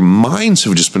 their minds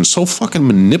have just been so fucking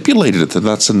manipulated that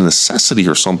that's a necessity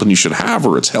or something you should have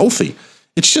or it's healthy.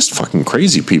 It's just fucking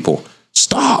crazy, people.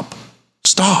 Stop.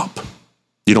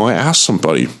 I asked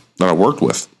somebody that I worked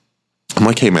with. I'm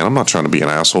like, hey, man, I'm not trying to be an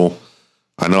asshole.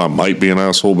 I know I might be an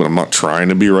asshole, but I'm not trying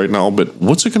to be right now. But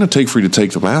what's it going to take for you to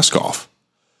take the mask off?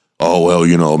 Oh,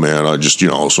 well, man, I just,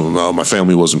 so my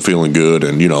family wasn't feeling good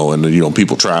and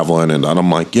people traveling. And I'm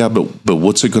like, yeah, but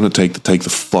what's it going to take the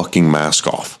fucking mask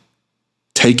off?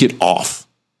 Take it off.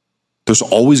 There's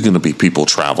always going to be people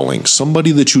traveling.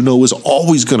 Somebody that you know is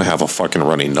always going to have a fucking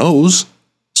runny nose.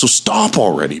 So stop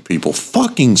already, people.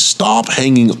 Fucking stop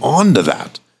hanging on to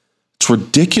that. It's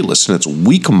ridiculous, and it's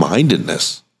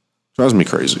weak-mindedness. Drives me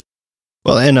crazy.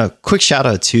 Well, and a quick shout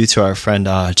out too to our friend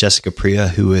Jessica Priya,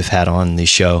 who we've had on the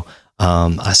show.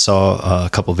 I saw a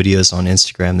couple videos on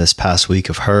Instagram this past week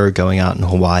of her going out in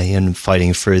Hawaii and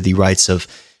fighting for the rights of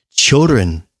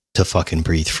children to fucking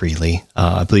breathe freely.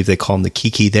 I believe they call them the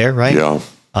Kiki there, right? Yeah.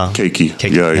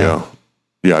 Keiki. Yeah.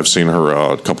 Yeah, I've seen her,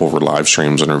 a couple of her live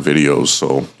streams and her videos.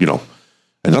 So,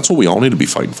 and that's what we all need to be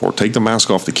fighting for. Take the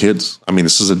mask off the kids. I mean,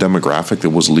 this is a demographic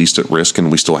that was least at risk,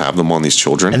 and we still have them on these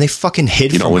children. And they fucking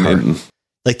hid from her.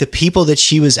 Like the people that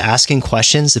she was asking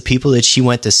questions, the people that she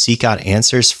went to seek out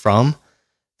answers from,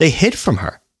 they hid from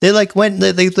her. They went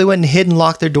and hid and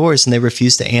locked their doors, and they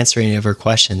refused to answer any of her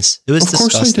questions. It was disgusting.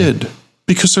 Of course they did.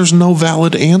 Because there's no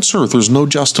valid answer. There's no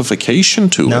justification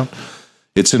to it.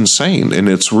 It's insane. And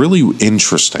it's really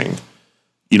interesting.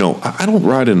 I don't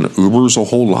ride in Ubers a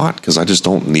whole lot because I just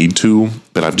don't need to.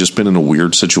 But I've just been in a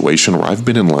weird situation where I've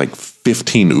been in like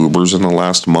 15 Ubers in the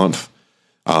last month.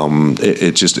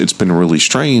 It's been really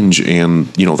strange. And,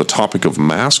 the topic of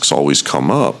masks always come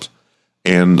up.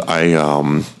 And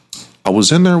I I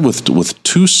was in there with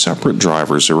two separate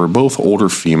drivers. They were both older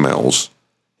females,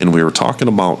 and we were talking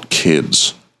about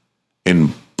kids,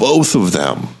 and both of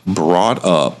them brought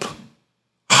up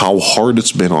how hard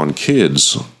it's been on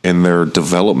kids and their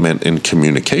development in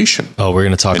communication. Oh, we're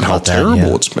going to talk about that. And how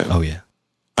terrible it's been. Oh, yeah.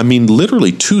 I mean,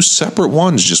 literally two separate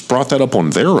ones just brought that up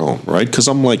on their own, right? Because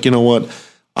I'm like, you know what?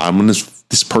 I'm in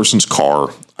this person's car.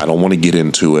 I don't want to get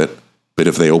into it. But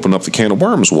if they open up the can of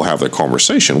worms, we'll have that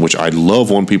conversation, which I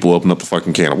love when people open up the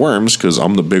fucking can of worms because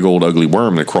I'm the big old ugly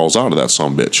worm that crawls out of that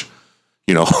sumbitch.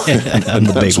 You know, I'm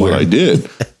the that's big what worm. I did.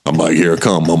 I'm like, here I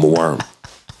come, I'm a worm.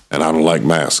 And I don't like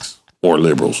masks or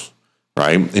liberals,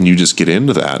 right? And you just get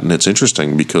into that. And it's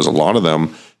interesting because a lot of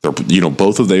them, they're, you know,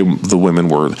 both of the women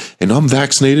were, and I'm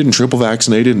vaccinated and triple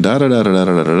vaccinated and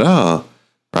da-da-da-da-da-da-da-da,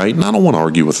 right? And I don't want to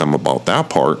argue with them about that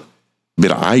part,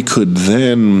 but I could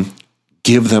then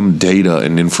give them data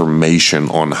and information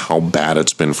on how bad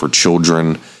it's been for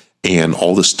children, and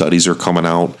all the studies are coming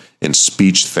out, and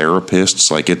speech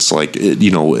therapists,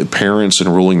 you know, parents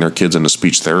enrolling their kids into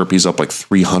speech therapy is up like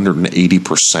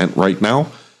 380% right now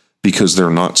because they're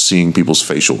not seeing people's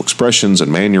facial expressions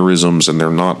and mannerisms, and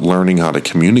they're not learning how to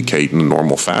communicate in a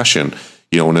normal fashion,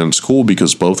 you know, and in school,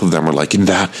 because both of them are like in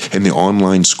that and the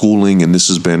online schooling. And this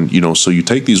has been, you know, so you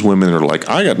take these women that are like,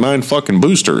 I got 9 fucking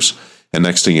boosters. And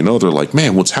next thing you know, they're like,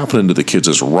 man, what's happening to the kids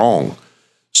is wrong.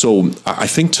 So I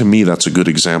think to me, that's a good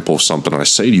example of something I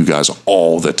say to you guys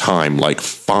all the time, like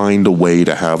find a way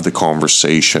to have the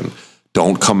conversation.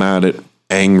 Don't come at it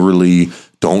angrily.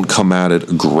 Don't come at it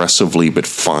aggressively, but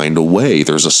find a way.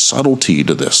 There's a subtlety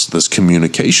to this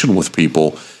communication with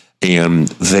people. And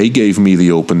they gave me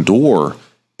the open door.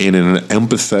 And in an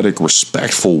empathetic,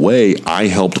 respectful way, I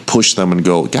helped push them and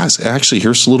go, guys, actually,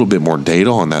 here's a little bit more data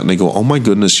on that. And they go, oh my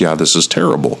goodness, yeah, this is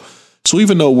terrible. So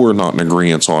even though we're not in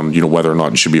agreement on, you know, whether or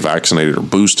not you should be vaccinated or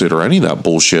boosted or any of that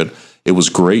bullshit, it was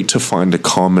great to find a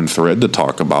common thread to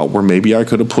talk about where maybe I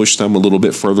could have pushed them a little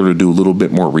bit further to do a little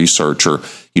bit more research, or,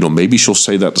 you know, maybe she'll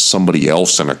say that to somebody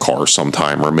else in a car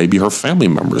sometime, or maybe her family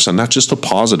members, and that's just a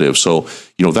positive. So,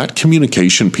 you know, that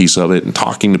communication piece of it and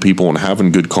talking to people and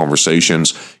having good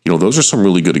conversations, you know, those are some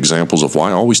really good examples of why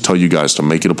I always tell you guys to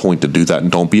make it a point to do that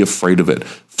and don't be afraid of it.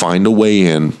 Find a way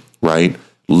in, right?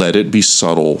 Let it be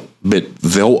subtle, but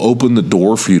they'll open the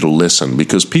door for you to listen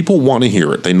because people want to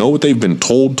hear it. They know what they've been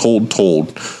told,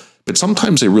 but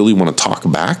sometimes they really want to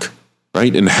talk back,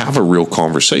 right? And have a real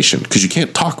conversation because you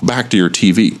can't talk back to your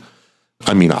TV.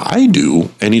 I mean, I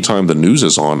do. Anytime the news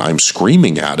is on, I'm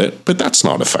screaming at it, but that's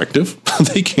not effective.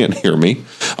 They can't hear me.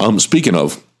 Speaking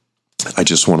of, I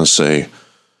just want to say,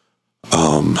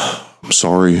 I'm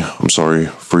sorry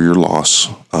for your loss.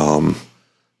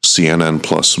 CNN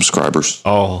Plus subscribers.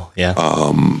 Oh, yeah.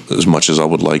 As much as I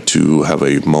would like to have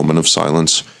a moment of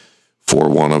silence for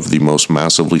one of the most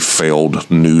massively failed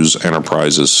news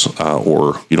enterprises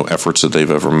or, you know, efforts that they've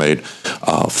ever made,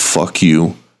 fuck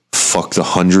you. Fuck the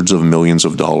hundreds of millions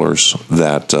of dollars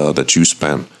that you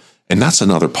spent. And that's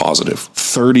another positive.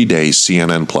 30 days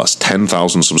CNN Plus,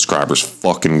 10,000 subscribers,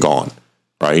 fucking gone.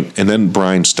 Right? And then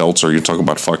Brian Stelter, you're talking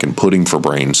about fucking pudding for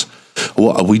brains.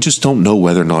 Well, we just don't know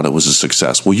whether or not it was a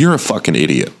success. Well, you're a fucking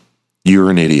idiot.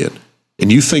 You're an idiot.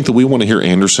 And you think that we want to hear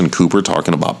Anderson Cooper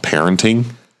talking about parenting?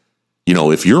 You know,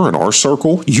 if you're in our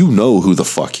circle, you know who the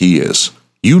fuck he is.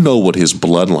 You know what his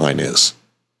bloodline is.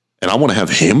 And I want to have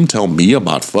him tell me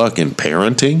about fucking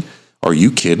parenting? Are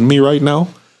you kidding me right now?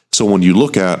 So when you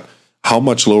look at how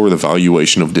much lower the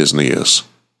valuation of Disney is,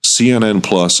 CNN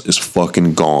Plus is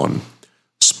fucking gone.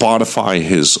 Spotify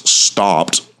has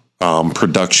stopped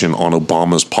production on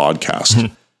Obama's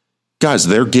podcast. Guys,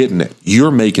 they're getting it. You're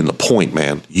making the point,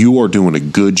 man. You are doing a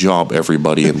good job,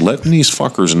 everybody, and letting these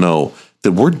fuckers know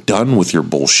that we're done with your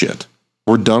bullshit.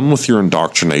 We're done with your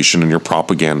indoctrination and your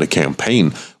propaganda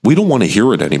campaign. We don't want to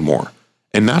hear it anymore.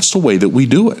 And that's the way that we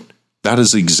do it. That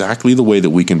is exactly the way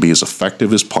that we can be as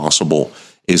effective as possible,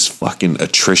 is fucking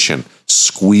attrition.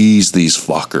 Squeeze these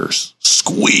fuckers.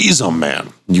 Squeeze them,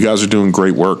 man. You guys are doing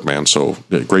great work, man. So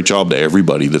great job to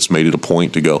everybody that's made it a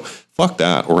point to go, fuck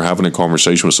that. Or having a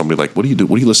conversation with somebody like, what do you do?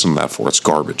 What do you listen to that for? It's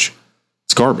garbage.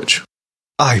 It's garbage.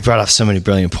 Oh, you brought up so many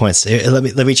brilliant points.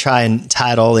 Let me try and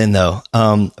tie it all in, though.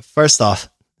 First off,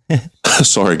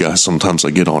 sorry, guys. Sometimes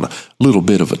I get on a little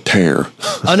bit of a tear.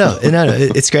 Oh no,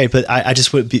 it's great. But I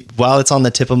just would be, while it's on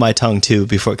the tip of my tongue too,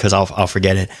 before, because I'll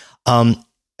forget it.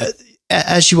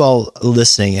 As you all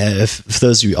listening, if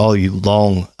those of you, all you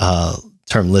long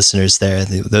term listeners there,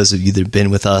 those of you that have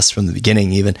been with us from the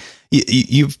beginning, even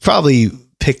you've probably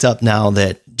picked up now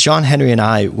that John Henry and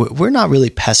I, we're not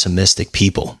really pessimistic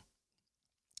people.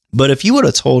 But if you would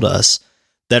have told us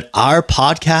that our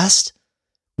podcast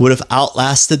would have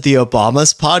outlasted the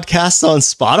Obama's podcast on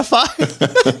Spotify?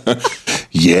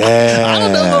 Yeah. I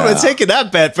don't know if I'm going to take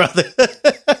that bet, brother.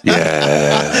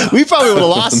 Yeah. We probably would have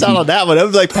lost out on that one. I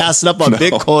was like passing up on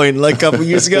Bitcoin like a couple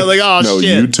years ago. Like, oh, no,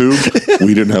 shit. YouTube.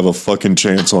 We didn't have a fucking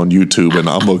chance on YouTube, and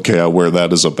I'm okay. I wear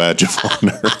that as a badge of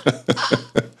honor.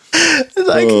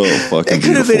 Like, it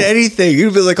could have been anything.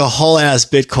 You'd be like a whole ass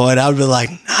Bitcoin. I would be like,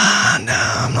 nah, no,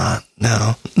 I'm not.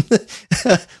 No.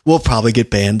 We'll probably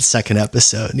get banned second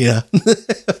episode, you know.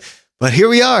 But here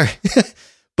we are.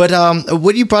 But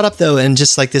what you brought up though, and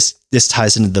just like this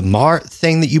ties into the Mar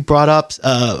thing that you brought up,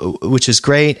 which is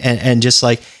great, and just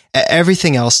like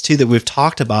everything else too that we've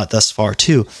talked about thus far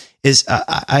too, is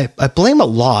I blame a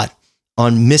lot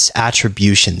on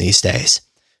misattribution these days.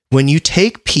 When you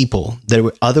take people that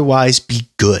would otherwise be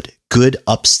good,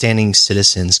 upstanding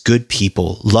citizens, good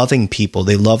people, loving people,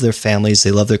 they love their families,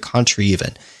 they love their country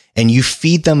even, and you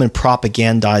feed them and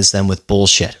propagandize them with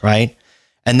bullshit, right?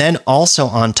 And then also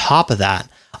on top of that,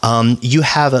 you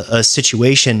have a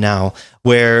situation now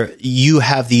where you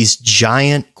have these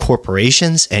giant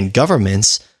corporations and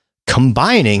governments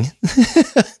combining,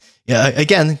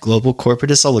 again, global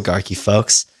corporatist oligarchy,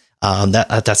 folks.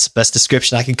 That's the best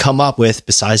description I can come up with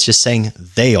besides just saying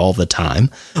they all the time.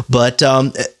 But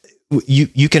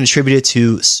you can attribute it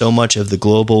to so much of the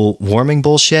global warming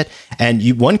bullshit,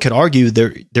 and one could argue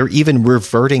they're even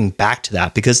reverting back to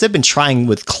that because they've been trying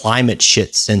with climate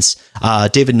shit since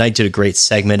David Knight did a great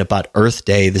segment about Earth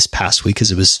Day this past week,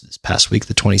 because it was this past week,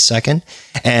 the 22nd,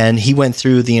 and he went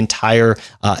through the entire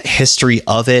history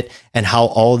of it and how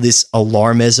all this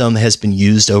alarmism has been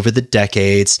used over the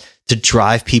decades to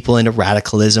drive people into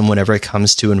radicalism whenever it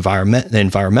comes to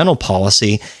environmental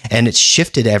policy. And it's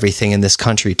shifted everything in this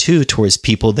country too, towards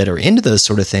people that are into those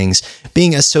sort of things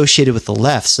being associated with the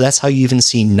left. So that's how you even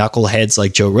see knuckleheads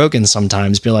like Joe Rogan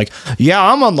sometimes be like,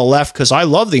 yeah, I'm on the left because I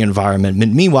love the environment.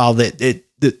 And meanwhile,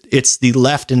 it's the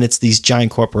left and it's these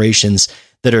giant corporations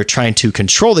that are trying to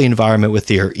control the environment with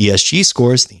their ESG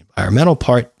scores, the environmental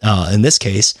part in this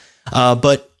case.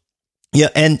 But yeah,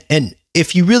 and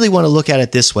if you really want to look at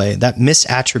it this way, that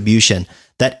misattribution,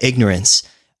 that ignorance,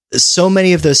 so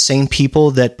many of those same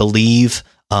people that believe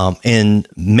in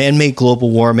man-made global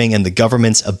warming and the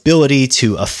government's ability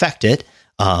to affect it,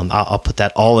 I'll put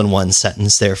that all in one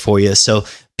sentence there for you. So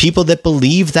people that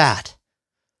believe that,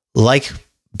 like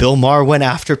Bill Maher went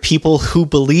after people who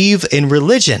believe in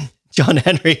religion. John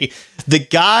Henry, the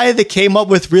guy that came up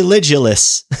with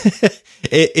Religulous,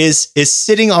 is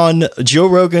sitting on Joe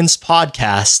Rogan's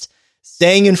podcast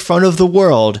saying in front of the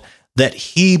world that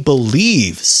he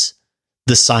believes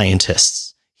the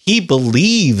scientists. He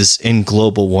believes in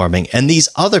global warming, and these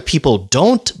other people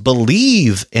don't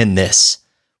believe in this.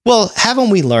 Well, haven't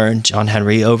we learned, John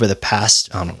Henry, over the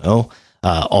past, I don't know,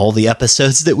 all the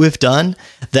episodes that we've done,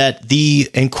 that the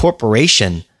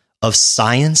incorporation of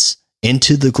science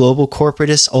into the global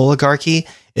corporatist oligarchy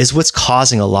is what's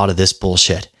causing a lot of this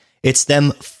bullshit. It's them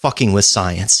fucking with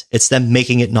science. It's them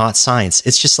making it not science.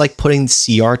 It's just like putting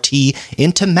CRT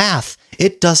into math.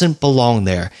 It doesn't belong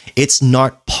there. It's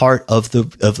not part of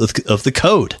the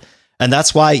code. And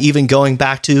that's why, even going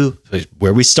back to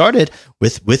where we started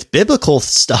with biblical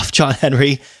stuff, John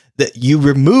Henry, that you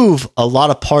remove a lot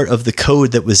of part of the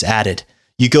code that was added.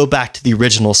 You go back to the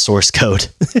original source code.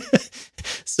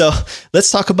 So let's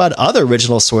talk about other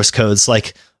original source codes,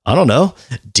 like, I don't know,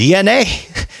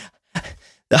 DNA.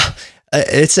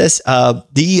 It says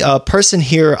the person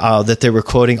here that they were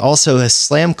quoting also has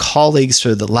slammed colleagues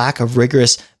for the lack of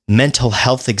rigorous mental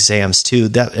health exams too.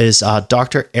 That is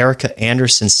Dr. Erica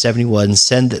Anderson, 71,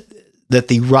 said that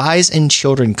the rise in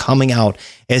children coming out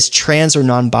as trans or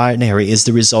non-binary is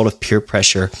the result of peer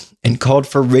pressure, and called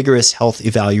for rigorous health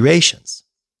evaluations.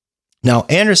 Now,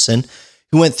 Anderson,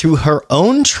 who went through her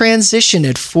own transition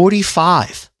at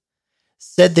 45,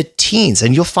 said that teens,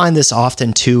 and you'll find this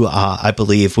often too, I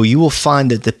believe, where you will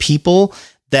find that the people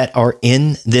that are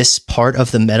in this part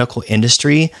of the medical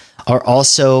industry are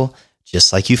also,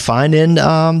 just like you find in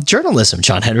journalism,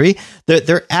 John Henry,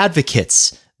 they're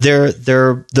advocates. They're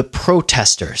the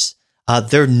protesters.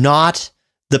 They're not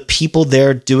the people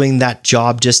there doing that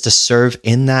job just to serve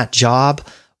in that job,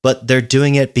 but they're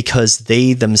doing it because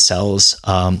they themselves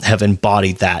have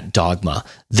embodied that dogma.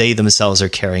 They themselves are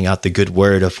carrying out the good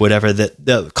word of whatever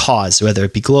the cause, whether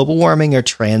it be global warming or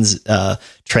trans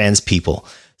people.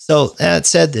 So that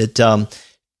said, that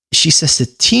she says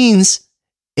that teens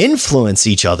influence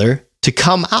each other to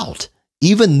come out,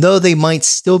 even though they might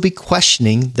still be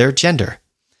questioning their gender.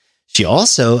 She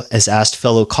also has asked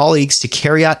fellow colleagues to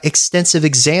carry out extensive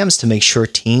exams to make sure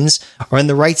teens are in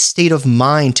the right state of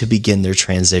mind to begin their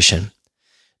transition.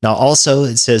 Now, also,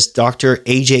 it says Dr.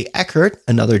 A.J. Eckert,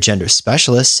 another gender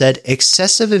specialist, said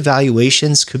excessive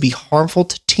evaluations could be harmful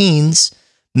to teens'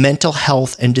 mental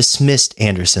health and dismissed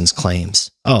Anderson's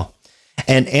claims. Oh,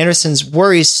 and Anderson's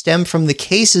worries stem from the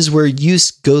cases where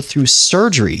youths go through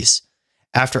surgeries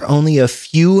after only a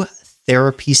few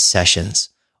therapy sessions,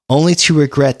 only to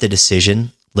regret the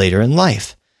decision later in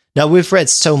life. Now, we've read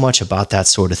so much about that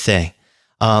sort of thing.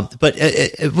 But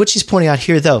what she's pointing out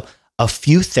here, though, a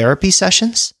few therapy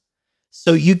sessions.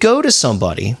 So you go to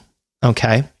somebody,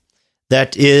 okay,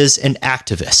 that is an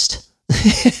activist,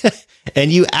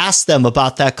 and you ask them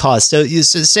about that cause. So you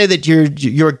say that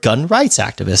you're a gun rights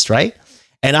activist, right?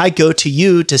 And I go to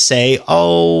you to say,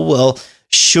 oh, well,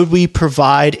 should we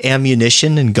provide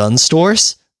ammunition in gun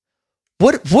stores?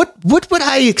 What would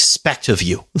I expect of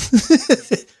you?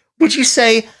 Would you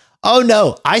say, oh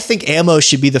no, I think ammo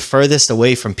should be the furthest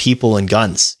away from people and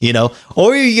guns,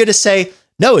 Or are you going to say,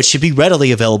 no, it should be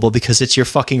readily available because it's your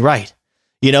fucking right,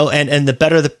 and the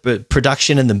better the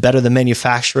production and the better the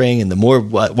manufacturing and the more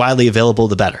widely available,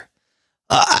 the better.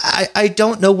 I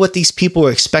don't know what these people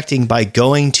are expecting by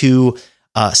going to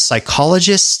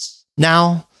psychologists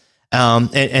now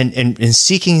and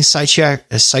seeking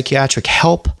psychiatric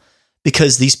help,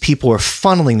 because these people are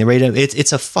funneling the rate of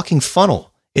it's a fucking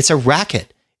funnel. It's a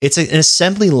racket. It's an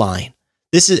assembly line.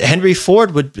 This is Henry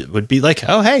Ford would be like,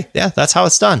 oh, hey, yeah, that's how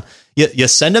it's done. You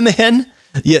send them in,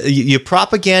 you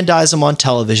propagandize them on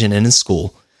television and in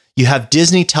school. You have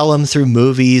Disney tell them through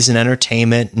movies and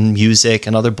entertainment and music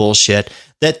and other bullshit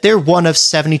that they're one of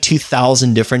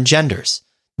 72,000 different genders,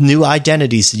 new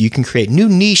identities that you can create, new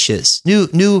niches,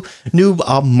 new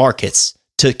markets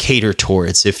to cater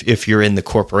towards if you're in the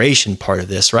corporation part of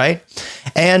this, right?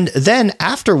 And then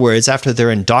afterwards, after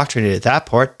they're indoctrinated at that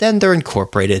part, then they're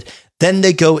incorporated. Then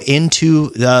they go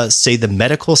into, say, the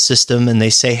medical system, and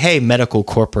they say, hey, medical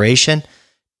corporation,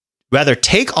 rather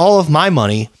take all of my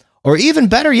money, or even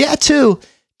better yet, too,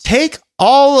 take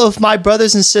all of my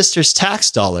brothers and sisters' tax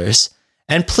dollars,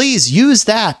 and please use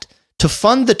that to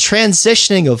fund the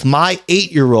transitioning of my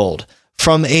 8-year-old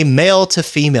from a male to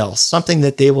female, something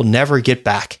that they will never get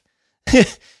back.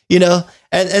 And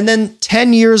then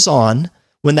 10 years on,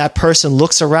 when that person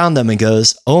looks around them and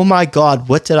goes, oh my God,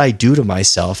 what did I do to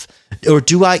myself? Or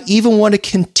do I even want to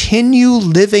continue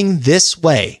living this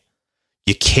way?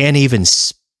 You can't even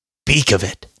speak of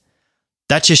it.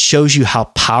 That just shows you how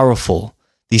powerful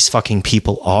these fucking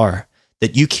people are,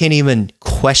 that you can't even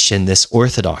question this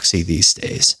orthodoxy these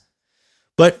days.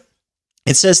 But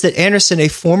it says that Anderson, a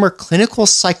former clinical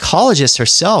psychologist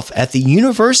herself at the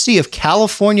University of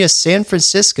California, San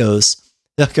Francisco's,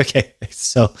 okay,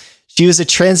 so she was a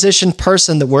transition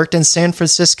person that worked in San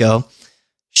Francisco,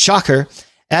 shocker,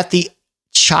 at the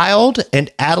Child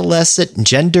and Adolescent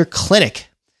Gender Clinic,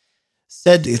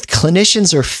 said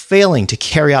clinicians are failing to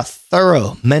carry out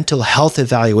thorough mental health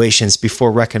evaluations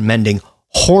before recommending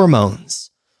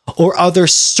hormones or other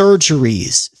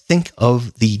surgeries. Think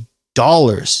of the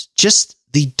dollars, just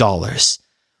the dollars.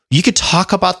 You could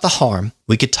talk about the harm.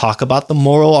 We could talk about the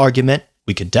moral argument.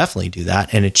 We could definitely do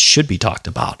that, and it should be talked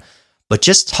about. But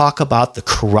just talk about the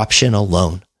corruption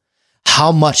alone.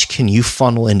 How much can you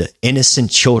funnel into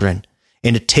innocent children,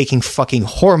 into taking fucking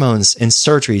hormones and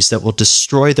surgeries that will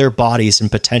destroy their bodies and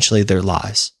potentially their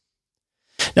lives?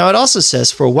 Now, it also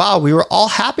says for a while, we were all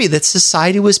happy that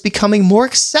society was becoming more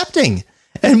accepting,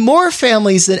 and more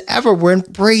families than ever were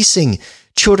embracing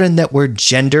children that were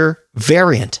gender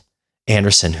variant.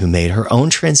 Anderson, who made her own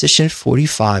transition at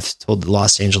 45, told the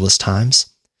Los Angeles Times.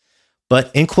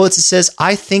 But in quotes, it says,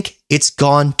 I think it's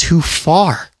gone too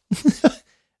far.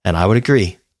 And I would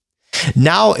agree.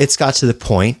 Now it's got to the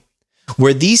point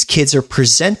where these kids are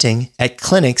presenting at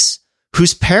clinics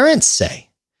whose parents say,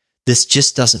 this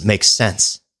just doesn't make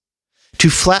sense. To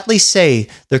flatly say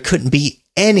there couldn't be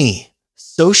any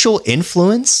social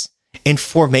influence in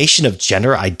formation of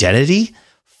gender identity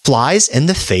flies in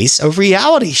the face of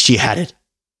reality, she added.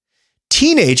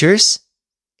 Teenagers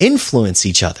influence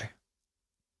each other.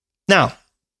 Now,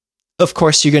 of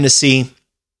course, you're going to see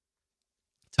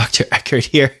Dr. Eckert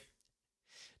here,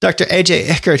 Dr. A.J.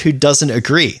 Eckert, who doesn't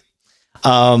agree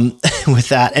with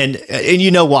that. And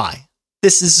you know why.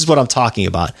 This is what I'm talking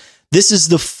about. This is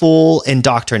the full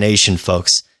indoctrination,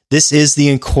 folks. This is the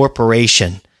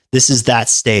incorporation. This is that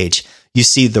stage. You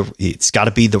see, it's got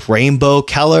to be the rainbow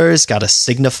colors, got to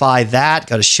signify that,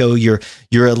 got to show your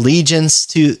allegiance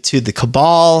to the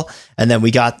cabal. And then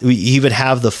we even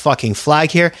have the fucking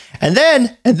flag here. And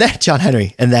then John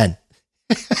Henry. And then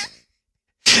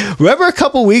remember a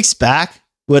couple weeks back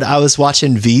when I was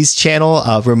watching V's channel,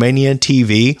 Romanian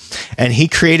TV, and he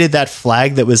created that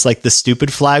flag that was like the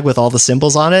stupid flag with all the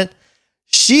symbols on it.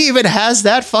 She even has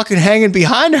that fucking hanging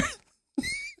behind her.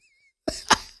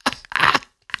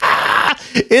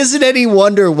 Isn't any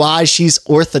wonder why she's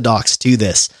orthodox to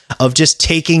this, of just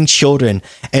taking children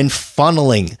and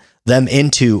funneling them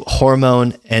into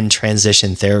hormone and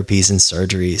transition therapies and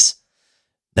surgeries?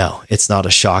 No, it's not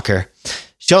a shocker.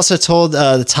 She also told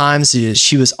the Times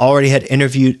she was already had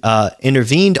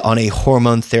intervened on a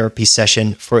hormone therapy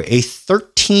session for a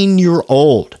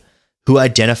 13-year-old who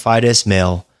identified as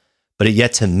male, but had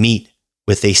yet to meet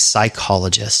with a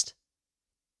psychologist.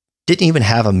 Didn't even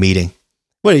have a meeting.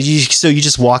 So you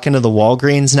just walk into the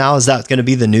Walgreens now? Is that going to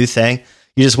be the new thing?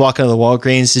 You just walk into the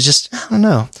Walgreens to just, I don't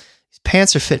know, these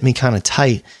pants are fitting me kind of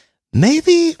tight.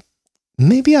 Maybe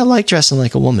I like dressing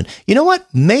like a woman. You know what?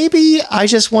 Maybe I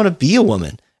just want to be a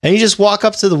woman. And you just walk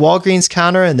up to the Walgreens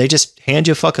counter and they just hand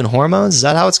you fucking hormones. Is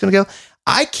that how it's going to go?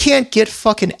 I can't get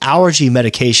fucking allergy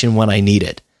medication when I need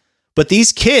it. But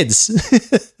these kids,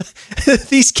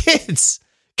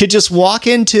 could just walk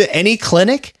into any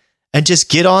clinic and just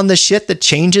get on the shit that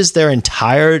changes their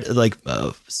entire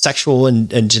sexual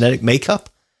and genetic makeup.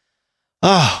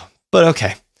 Oh, but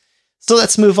okay. So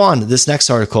let's move on to this next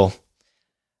article.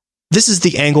 This is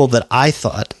the angle that I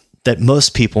thought that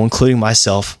most people, including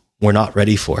myself, were not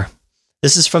ready for.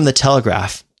 This is from The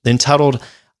Telegraph, entitled,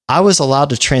 "I was allowed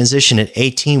to transition at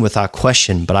 18 without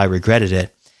question, but I regretted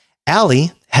it.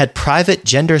 Allie had private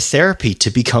gender therapy to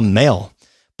become male,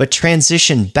 but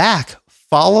transitioned back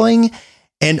following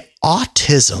an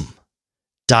autism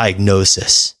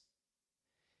diagnosis."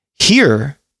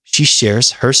 Here, she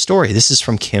shares her story. This is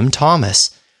from Kim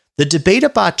Thomas. "The debate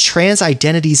about trans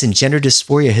identities and gender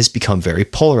dysphoria has become very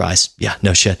polarized." Yeah,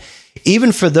 no shit.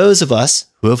 "Even for those of us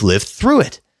who have lived through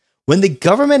it. When the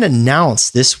government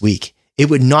announced this week it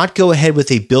would not go ahead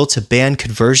with a bill to ban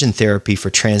conversion therapy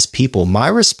for trans people, my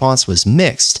response was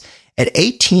mixed. At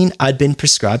 18, I'd been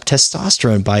prescribed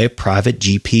testosterone by a private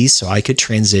GP so I could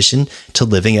transition to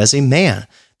living as a man.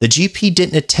 The GP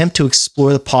didn't attempt to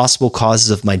explore the possible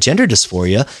causes of my gender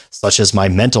dysphoria, such as my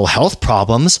mental health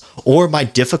problems or my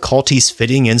difficulties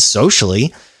fitting in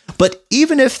socially. But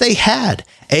even if they had,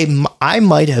 I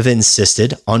might have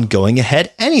insisted on going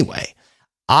ahead anyway.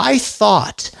 I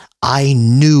thought I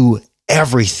knew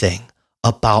everything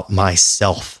about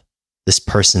myself," this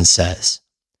person says.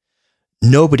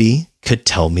 "Nobody could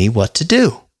tell me what to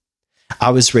do. I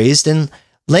was raised in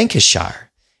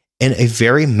Lancashire in a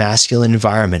very masculine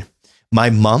environment. My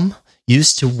mom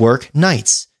used to work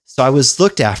nights, so I was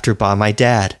looked after by my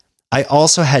dad. I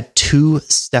also had 2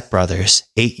 stepbrothers,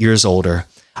 8 years older.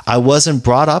 I wasn't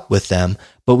brought up with them,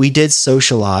 but we did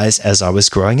socialize as I was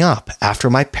growing up after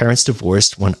my parents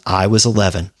divorced when I was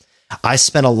 11. I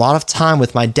spent a lot of time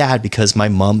with my dad because my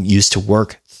mom used to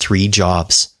work 3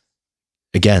 jobs."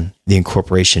 Again, the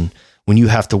incorporation. When you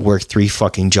have to work 3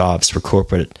 fucking jobs for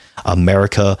corporate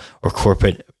America or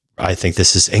corporate, I think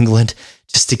this is England,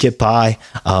 just to get by,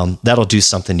 that'll do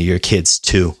something to your kids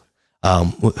too.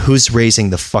 Who's raising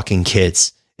the fucking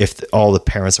kids if all the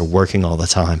parents are working all the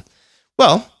time?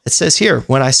 Well, it says here,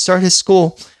 "When I started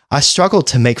school, I struggled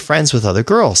to make friends with other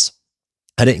girls.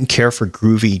 I didn't care for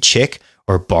groovy chick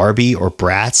or Barbie or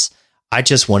brats. I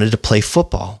just wanted to play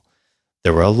football.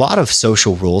 There were a lot of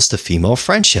social rules to female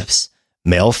friendships.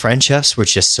 Male friendships were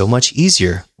just so much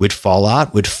easier. We'd fall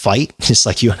out, would fight, just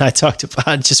like you and I talked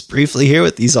about just briefly here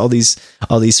with all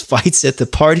these fights at the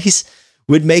parties.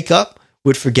 Would make up,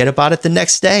 would forget about it the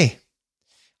next day.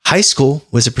 High school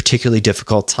was a particularly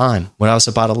difficult time. When I was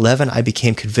about 11, I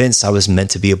became convinced I was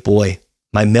meant to be a boy.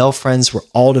 My male friends were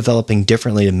all developing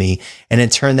differently to me, and in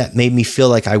turn that made me feel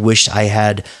like I wished I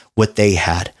had what they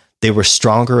had. They were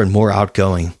stronger and more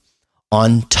outgoing.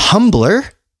 On Tumblr,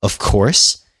 of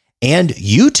course, and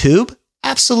YouTube,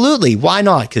 absolutely, why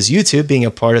not? Because YouTube, being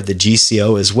a part of the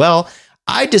GCO as well,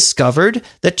 I discovered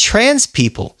that trans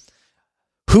people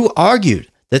who argued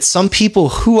that some people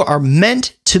who are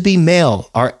meant to be male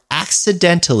are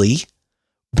accidentally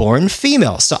born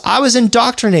female. So I was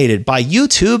indoctrinated by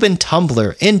YouTube and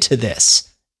Tumblr into this.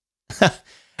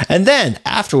 And then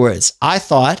afterwards, I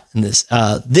thought, and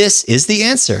this is the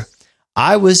answer.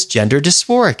 I was gender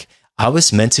dysphoric. I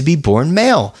was meant to be born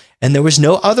male. And there was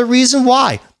no other reason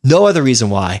why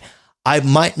I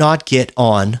might not get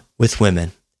on with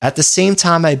women. At the same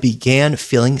time, I began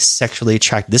feeling sexually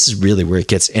attracted. This is really where it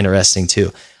gets interesting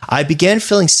too. I began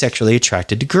feeling sexually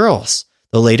attracted to girls.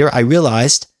 Though later I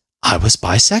realized I was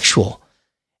bisexual.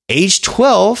 Aged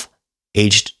 12,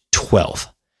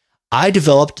 I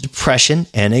developed depression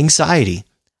and anxiety.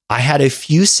 I had a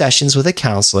few sessions with a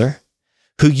counselor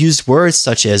who used words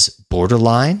such as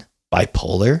borderline,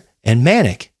 bipolar, and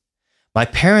manic. My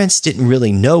parents didn't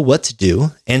really know what to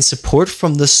do, and support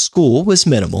from the school was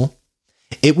minimal.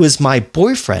 It was my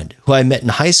boyfriend, who I met in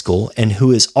high school and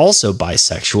who is also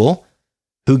bisexual,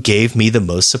 who gave me the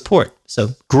most support.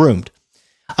 So groomed.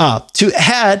 To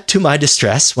add to my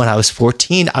distress, when I was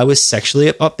 14, I was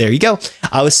sexually, there you go.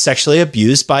 I was sexually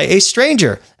abused by a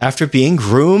stranger after being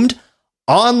groomed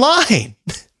online.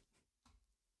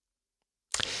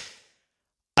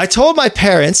 I told my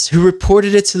parents, who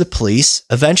reported it to the police.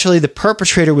 Eventually, the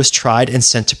perpetrator was tried and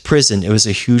sent to prison. It was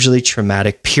a hugely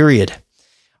traumatic period.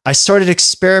 I started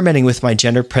experimenting with my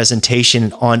gender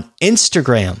presentation on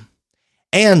Instagram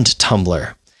and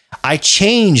Tumblr. I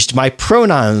changed my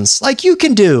pronouns like you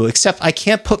can do, except I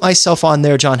can't put myself on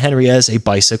there, John Henry, as a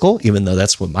bicycle, even though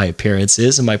that's what my appearance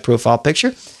is in my profile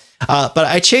picture. But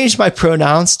I changed my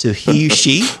pronouns to he,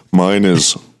 she. Mine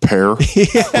is pear.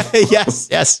 Yes.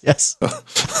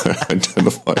 I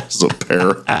identify as a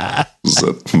pear.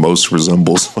 That most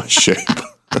resembles my shape.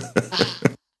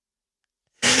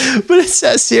 But it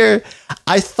says here,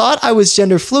 I thought I was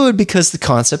gender fluid because the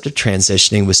concept of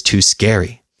transitioning was too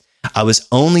scary. I was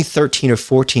only 13 or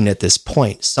 14 at this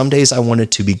point. Some days I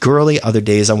wanted to be girly, other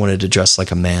days I wanted to dress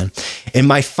like a man. In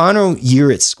my final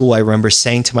year at school, I remember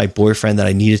saying to my boyfriend that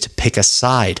I needed to pick a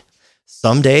side.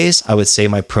 Some days I would say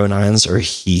my pronouns are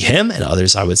he, him, and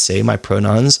others I would say my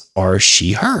pronouns are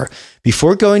she, her.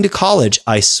 Before going to college,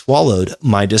 I swallowed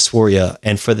my dysphoria,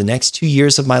 and for the next 2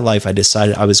 years of my life, I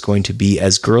decided I was going to be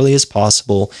as girly as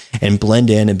possible and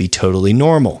blend in and be totally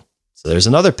normal. So there's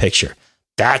another picture.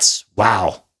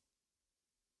 Wow.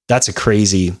 That's a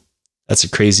crazy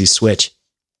switch.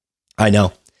 I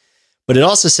know. But it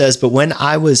also says, but when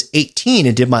I was 18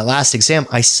 and did my last exam,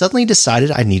 I suddenly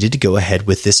decided I needed to go ahead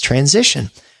with this transition.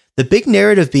 The big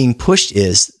narrative being pushed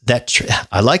is that,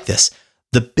 I like this.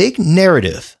 The big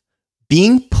narrative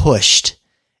being pushed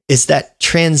is that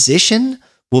transition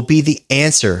will be the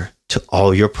answer to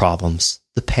all your problems,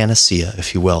 the panacea,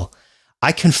 if you will.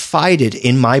 I confided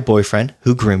in my boyfriend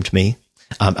who groomed me.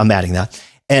 I'm adding that.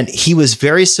 And he was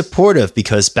very supportive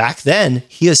because back then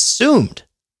he assumed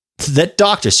that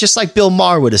doctors, just like Bill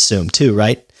Maher would assume too,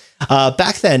 right?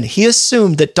 Back then, he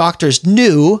assumed that doctors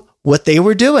knew what they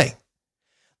were doing.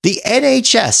 The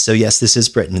NHS, so yes, this is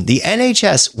Britain, the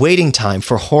NHS waiting time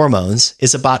for hormones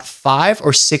is about 5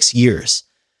 or 6 years.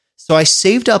 So I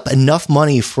saved up enough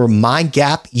money for my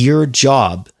gap year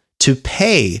job to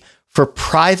pay for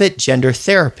private gender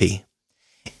therapy.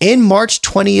 In March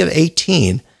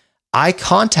 2018, I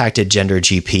contacted Gender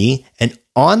GP, an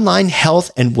online health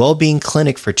and well-being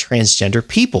clinic for transgender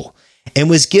people, and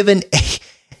was given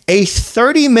a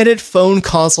 30-minute phone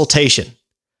consultation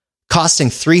costing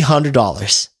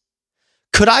 $300.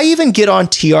 Could I even get on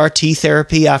TRT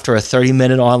therapy after a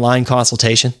 30-minute online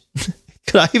consultation?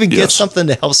 Could I even get something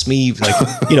that helps me,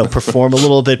 perform a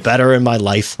little bit better in my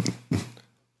life?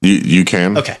 You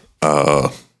can. Okay.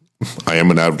 I am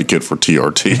an advocate for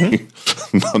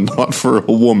TRT, not for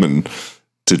a woman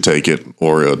to take it,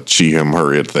 or a she, him,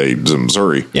 her, it, they,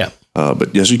 Missouri. Yeah.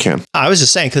 But yes, you can. I was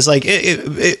just saying, because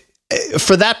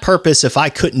for that purpose, if I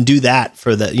couldn't do that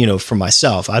for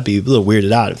myself, I'd be a little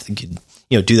weirded out if they could,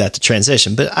 do that to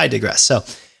transition. But I digress. So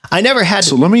I never had.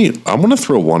 So I'm going to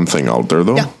throw one thing out there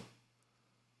though. Yeah.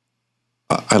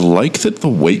 I like that the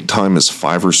wait time is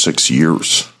 5 or 6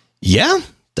 years. Yeah,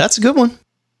 that's a good one.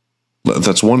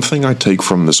 That's one thing I take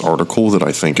from this article that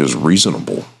I think is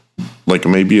reasonable. Like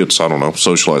maybe it's, I don't know,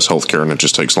 socialized healthcare and it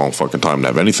just takes a long fucking time to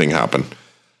have anything happen.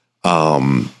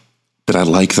 But I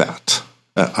like that.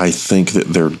 I think that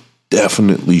there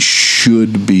definitely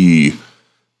should be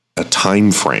a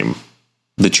time frame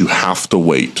that you have to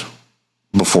wait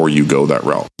before you go that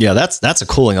route. Yeah, that's a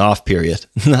cooling off period.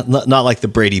 Not like the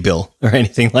Brady Bill or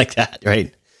anything like that,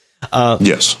 right?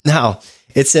 Yes. Now,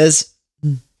 it says,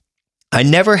 I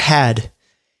never had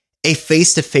a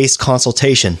face-to-face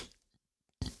consultation.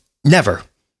 Never.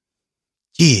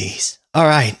 Jeez. All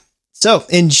right. So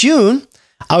in June,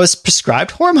 I was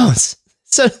prescribed hormones.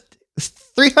 So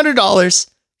 $300,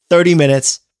 30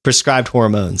 minutes, prescribed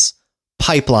hormones,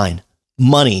 pipeline,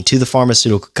 money to the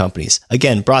pharmaceutical companies.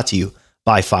 Again, brought to you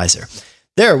by Pfizer.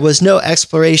 There was no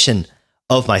exploration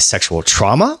of my sexual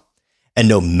trauma and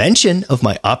no mention of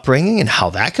my upbringing and how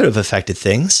that could have affected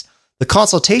things. The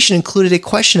consultation included a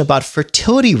question about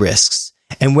fertility risks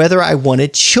and whether I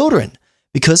wanted children.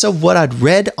 Because of what I'd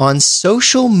read on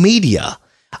social media,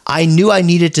 I knew I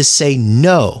needed to say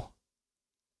no.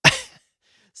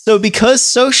 So because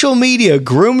social media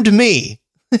groomed me,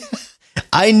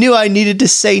 I knew I needed to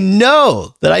say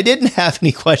no, that I didn't have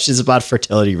any questions about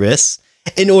fertility risks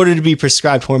in order to be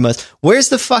prescribed hormones. Where's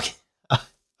the fuck?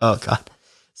 Oh, God.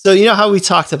 So you know how we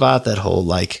talked about that whole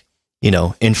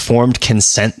informed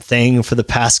consent thing for the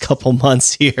past couple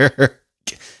months here.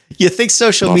 You think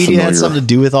social media had something to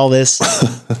do with all this?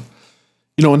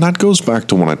 And that goes back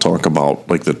to when I talk about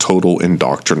like the total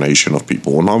indoctrination of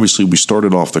people. And obviously we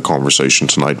started off the conversation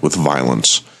tonight with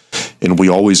violence. And we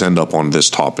always end up on this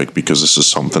topic because this is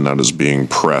something that is being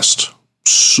pressed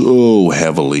so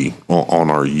heavily on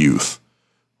our youth,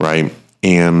 right?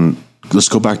 And let's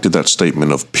go back to that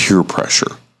statement of peer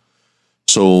pressure.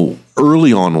 So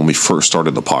early on when we first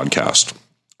started the podcast,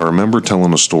 I remember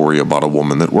telling a story about a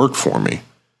woman that worked for me.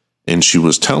 And she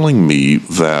was telling me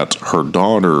that her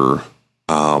daughter,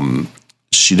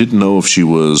 she didn't know if she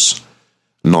was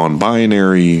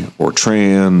non-binary or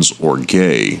trans or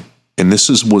gay. And this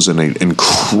was in an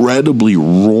incredibly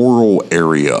rural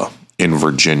area in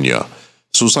Virginia.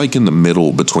 So it's like in the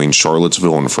middle between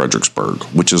Charlottesville and Fredericksburg,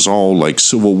 which is all like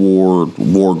Civil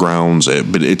war grounds,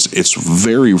 but it's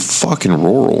very fucking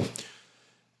rural.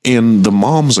 And the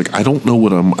mom's like, I don't know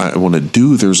what I want to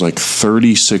do. There's like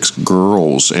 36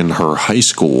 girls in her high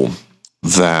school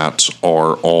that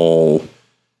are all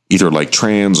either like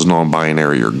trans,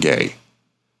 non-binary, or gay.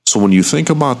 So when you think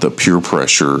about the peer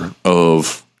pressure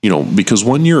of, because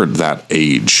when you're at that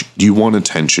age, you want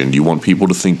attention, you want people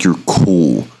to think you're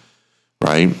cool,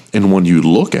 right? And when you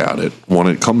look at it, when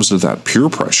it comes to that peer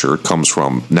pressure, it comes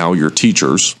from now your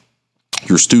teachers,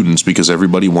 your students, because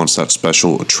everybody wants that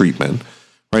special treatment,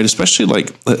 right? Especially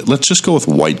like, let's just go with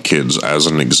white kids as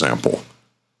an example.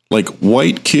 Like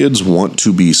white kids want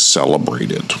to be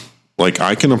celebrated. Like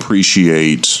I can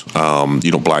appreciate,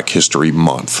 Black History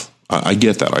Month. I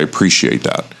get that. I appreciate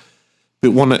that.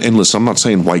 But and listen, I'm not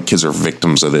saying white kids are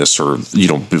victims of this or,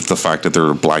 the fact that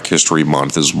they're Black History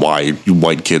Month is why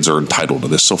white kids are entitled to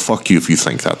this. So fuck you if you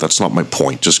think that. That's not my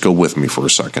point. Just go with me for a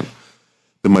second.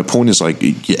 But my point is like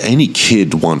any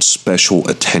kid wants special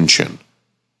attention.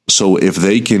 So if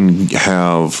they can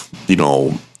have,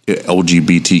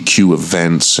 LGBTQ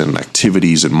events and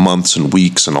activities and months and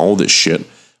weeks and all this shit,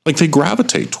 like they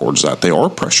gravitate towards that. They are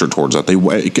pressured towards that.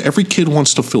 Every kid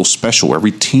wants to feel special.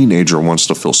 Every teenager wants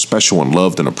to feel special and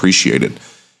loved and appreciated.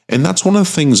 And that's one of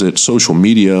the things that social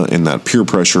media and that peer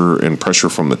pressure and pressure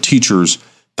from the teachers,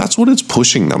 that's what it's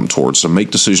pushing them towards, to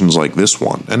make decisions like this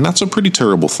one. And that's a pretty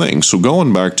terrible thing. So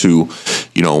going back to,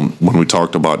 when we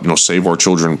talked about, Save Our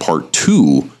Children Part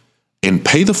 2, and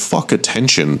pay the fuck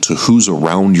attention to who's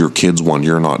around your kids when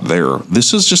you're not there.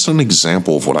 This is just an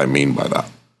example of what I mean by that.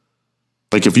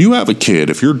 Like if you have a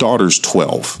kid, if your daughter's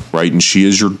 12, right, and she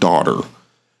is your daughter,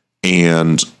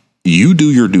 and you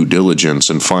do your due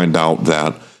diligence and find out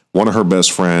that one of her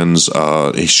best friends,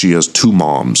 she has two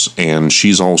moms, and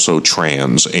she's also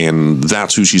trans, and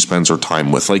that's who she spends her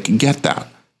time with. Like, get that.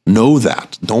 Know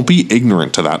that. Don't be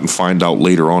ignorant to that and find out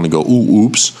later on and go, ooh,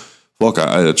 oops. Look,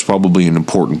 it's probably an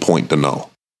important point to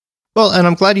know. Well, and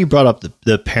I'm glad you brought up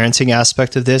the parenting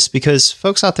aspect of this, because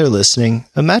folks out there listening,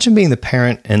 imagine being the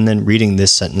parent and then reading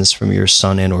this sentence from your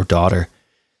son and or daughter.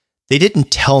 They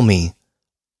didn't tell me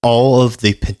all of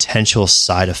the potential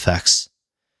side effects,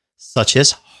 such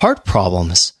as heart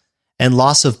problems and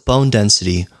loss of bone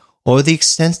density, or the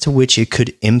extent to which it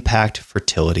could impact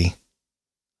fertility.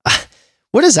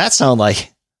 What does that sound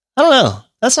like? I don't know.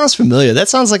 That sounds familiar. That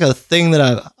sounds like a thing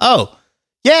that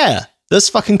those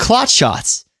fucking clot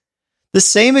shots. The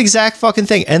same exact fucking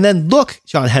thing. And then look,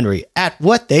 John Henry, at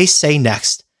what they say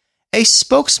next. A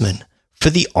spokesman for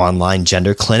the online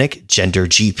gender clinic, Gender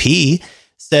GP,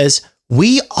 says,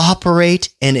 we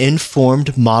operate an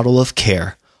informed model of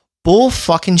care. Bull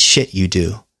fucking shit you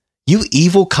do. You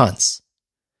evil cunts.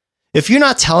 If you're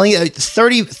not telling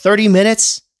 30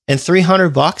 minutes and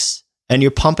 $300 and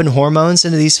you're pumping hormones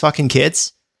into these fucking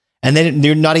kids, and then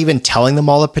you're not even telling them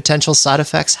all the potential side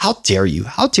effects, how dare you?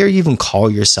 How dare you even call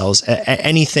yourselves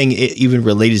anything even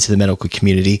related to the medical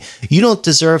community? You don't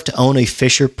deserve to own a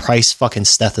Fisher-Price fucking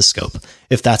stethoscope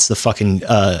if that's the fucking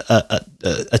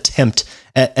attempt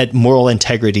at moral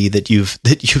integrity that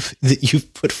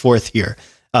you've put forth here,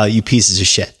 you pieces of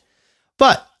shit.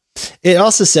 But it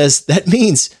also says that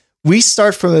means we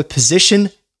start from a position.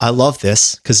 I love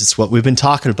this because it's what we've been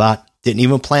talking about. Didn't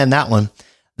even plan that one.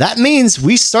 That means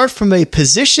we start from a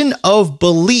position of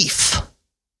belief.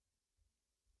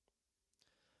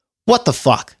 What the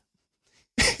fuck?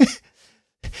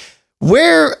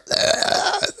 Where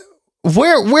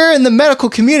in the medical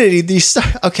community do you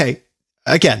start? Okay,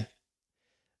 again,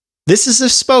 this is a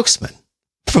spokesman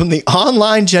from the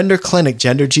online gender clinic,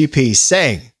 Gender GP,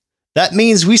 saying that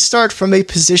means we start from a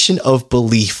position of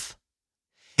belief.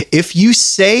 If you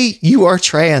say you are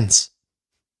trans,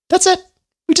 that's it.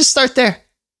 We just start there.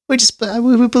 We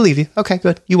believe you. Okay,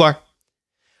 good. You are.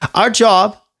 Our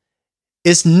job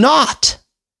is not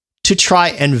to try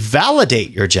and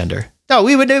validate your gender. No,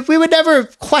 we would never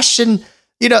question,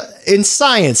 in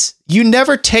science, you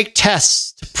never take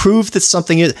tests to prove that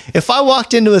something is. If I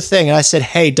walked into a thing and I said,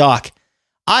 "Hey, doc,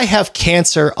 I have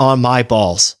cancer on my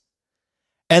balls,"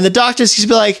 and the doctor's going to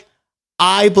be like,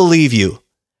 "I believe you,"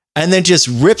 and then just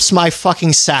rips my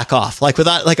fucking sack off,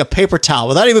 without a paper towel,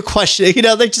 without even questioning,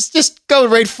 they just go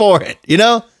right for it,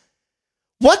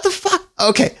 What the fuck?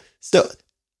 Okay. So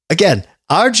again,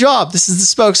 our job, this is the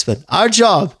spokesman, our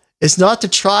job is not to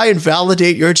try and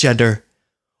validate your gender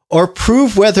or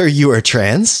prove whether you are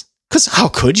trans, because how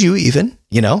could you even,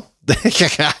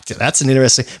 That's an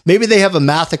interesting, maybe they have a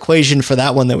math equation for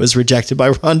that one that was rejected by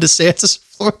Ron DeSantis of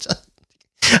Florida.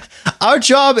 Our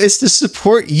job is to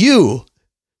support you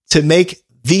to make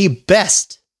the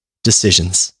best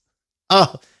decisions.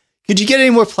 Oh, could you get any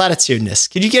more platitudinous?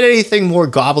 Could you get anything more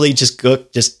gobbly, just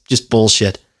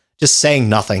bullshit, just saying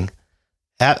nothing,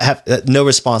 have no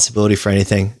responsibility for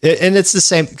anything? And it's the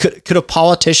same. Could a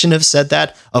politician have said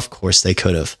that? Of course they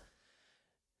could have.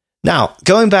 Now,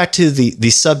 going back to the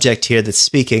subject here that's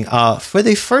speaking, for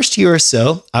the first year or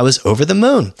so, I was over the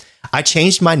moon. I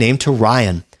changed my name to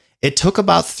Ryan. It took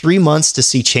about 3 months to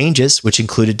see changes, which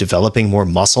included developing more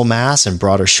muscle mass and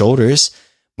broader shoulders.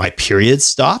 My period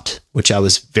stopped, which I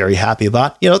was very happy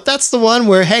about. That's the one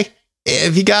where, hey,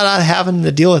 if you got out having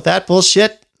to deal with that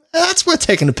bullshit, that's worth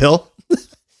taking a pill.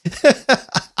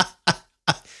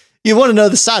 You want to know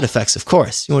the side effects, of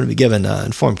course. You want to be given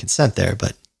informed consent there,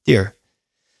 but dear.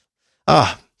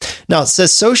 Now it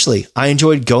says socially, I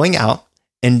enjoyed going out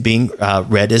and being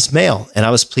read as male, and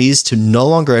I was pleased to no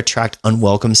longer attract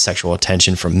unwelcome sexual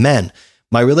attention from men.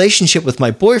 My relationship with my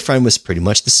boyfriend was pretty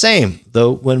much the same,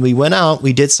 though when we went out,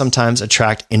 we did sometimes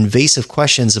attract invasive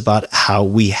questions about how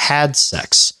we had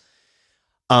sex.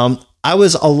 I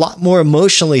was a lot more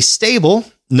emotionally stable,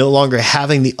 no longer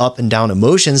having the up and down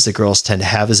emotions that girls tend to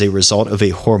have as a result of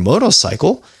a hormonal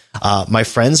cycle. My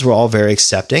friends were all very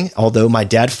accepting, although my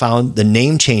dad found the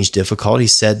name change difficult. He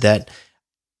said that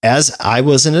as I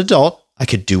was an adult, I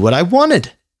could do what I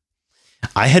wanted.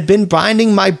 I had been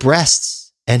binding my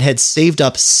breasts and had saved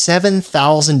up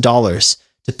 $7,000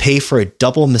 to pay for a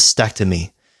double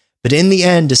mastectomy, but in the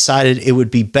end decided it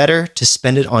would be better to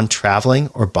spend it on traveling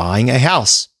or buying a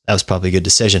house. That was probably a good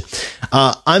decision.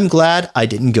 I'm glad I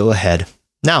didn't go ahead.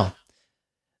 Now,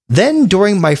 then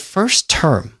during my first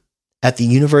term at the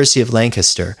University of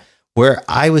Lancaster, where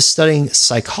I was studying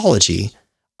psychology,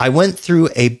 I went through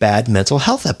a bad mental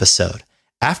health episode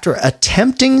after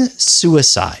attempting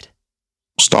suicide.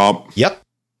 Stop. Yep.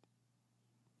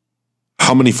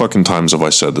 How many fucking times have I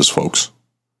said this, folks?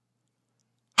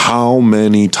 How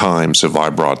many times have I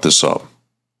brought this up?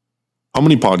 How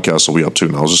many podcasts are we up to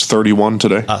now? Is this 31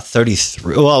 today?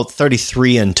 33. Well,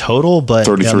 33 in total, but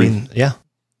 33. Yeah.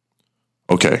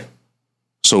 Okay.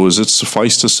 So is it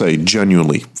suffice to say,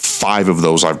 genuinely, 5 of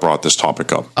those I've brought this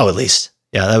topic up? Oh, at least.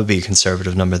 Yeah, that would be a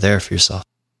conservative number there for yourself.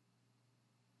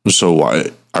 So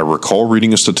I recall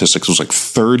reading a statistic. It was like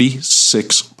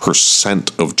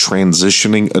 36% of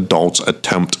transitioning adults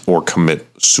attempt or commit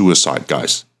suicide,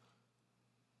 guys.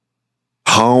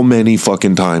 How many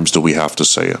fucking times do we have to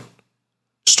say it?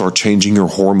 Start changing your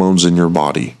hormones in your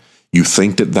body. You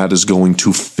think that is going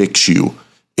to fix you.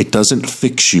 It doesn't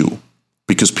fix you,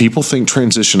 because people think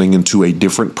transitioning into a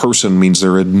different person means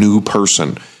they're a new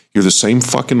person. You're the same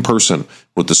fucking person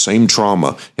with the same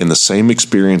trauma and the same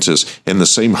experiences and the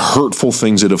same hurtful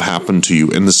things that have happened to you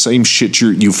and the same shit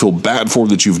you feel bad for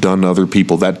that you've done to other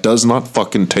people. That does not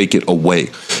fucking take it away.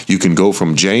 You can go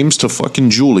from James to fucking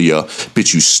Julia,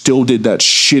 but you still did that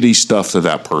shitty stuff to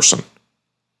that person.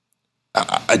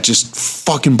 I just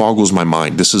fucking boggles my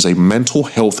mind. This is a mental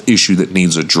health issue that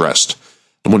needs addressed.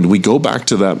 And when we go back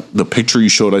to the picture you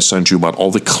showed I sent you about all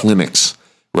the clinics,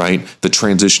 right? The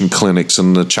transition clinics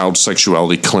and the child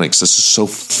sexuality clinics. This is so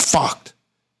fucked.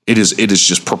 It is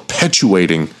just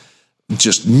perpetuating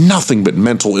just nothing but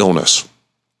mental illness.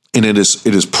 And it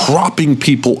is propping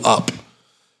people up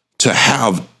to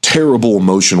have terrible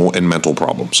emotional and mental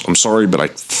problems. I'm sorry, but I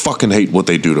fucking hate what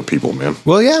they do to people, man.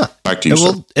 Well, yeah. Back to you,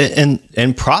 sir.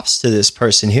 And props to this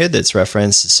person here that's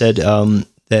referenced, said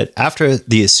that after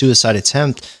the suicide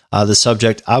attempt, the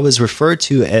subject, I was referred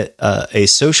to a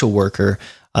social worker,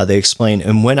 they explained.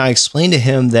 And when I explained to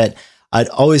him that I'd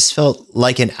always felt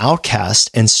like an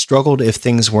outcast and struggled if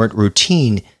things weren't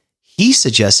routine, he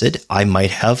suggested I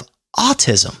might have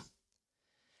autism.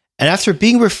 And after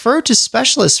being referred to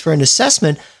specialists for an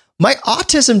assessment, my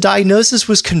autism diagnosis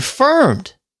was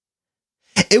confirmed.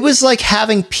 It was like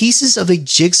having pieces of a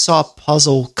jigsaw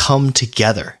puzzle come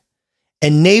together,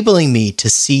 enabling me to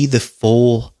see the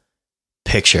full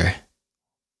picture.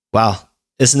 Wow.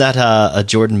 Isn't that a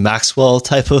Jordan Maxwell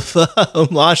type of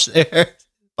homage there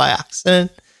by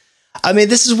accident? I mean,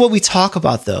 this is what we talk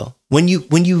about, though. When you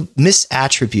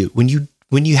misattribute,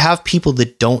 when you have people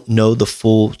that don't know the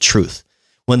full truth,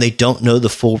 when they don't know the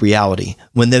full reality,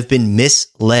 when they've been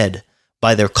misled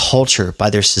by their culture,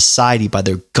 by their society, by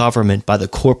their government, by the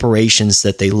corporations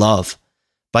that they love,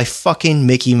 by fucking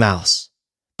Mickey Mouse,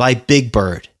 by Big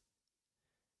Bird.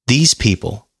 These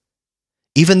people,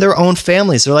 even their own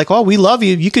families, they're like, oh, we love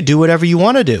you. You could do whatever you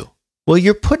want to do. Well,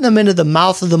 you're putting them into the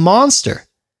mouth of the monster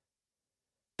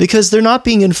because they're not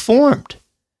being informed.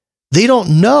 They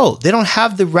don't know. They don't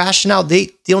have the rationale. They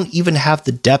don't even have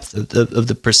the depth of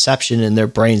the perception in their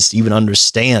brains to even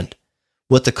understand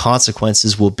what the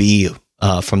consequences will be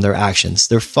from their actions.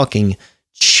 They're fucking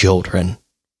children.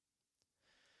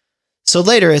 So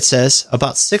later it says,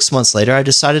 about 6 months later, I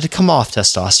decided to come off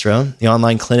testosterone. The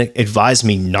online clinic advised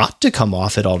me not to come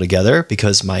off it altogether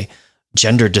because my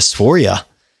gender dysphoria,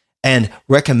 and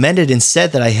recommended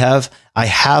instead that I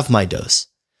have my dose.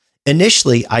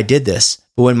 Initially, I did this,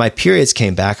 but when my periods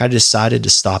came back, I decided to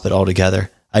stop it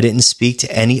altogether. I didn't speak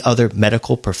to any other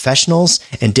medical professionals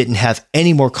and didn't have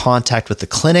any more contact with the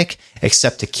clinic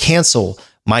except to cancel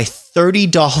my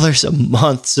 $30 a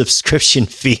month subscription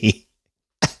fee.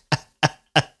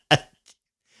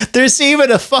 There's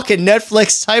even a fucking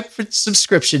Netflix type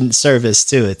subscription service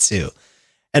to it too.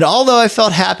 And although I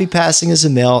felt happy passing as a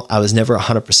male, I was never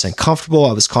 100% comfortable.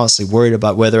 I was constantly worried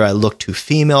about whether I looked too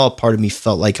female. A part of me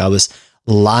felt like I was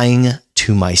lying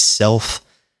to myself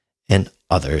and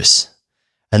others.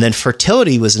 And then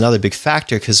fertility was another big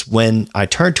factor because when I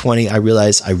turned 20, I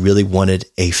realized I really wanted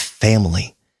a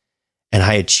family. And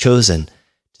I had chosen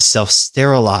to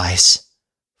self-sterilize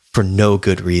for no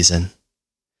good reason.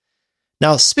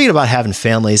 Now, speaking about having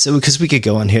families, because we could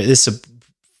go on here, this is a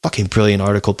fucking brilliant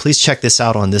article. Please check this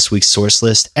out on this week's source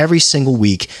list. Every single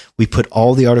week, we put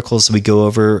all the articles that we go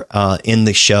over in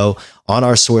the show on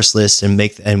our source list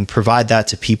and provide that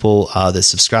to people that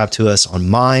subscribe to us on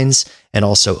Minds and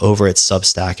also over at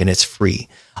Substack, and it's free.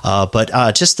 But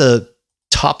just to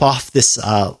top off this,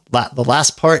 the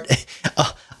last part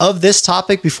of this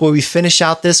topic before we finish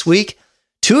out this week,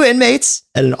 2 inmates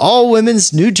at an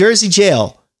all-women's New Jersey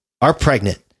jail are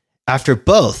pregnant after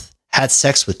both had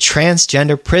sex with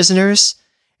transgender prisoners,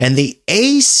 and the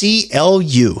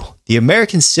ACLU, the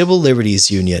American Civil Liberties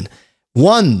Union,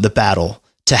 won the battle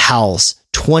to house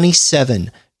 27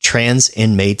 trans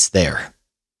inmates there.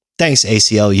 Thanks,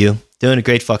 ACLU. Doing a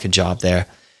great fucking job there.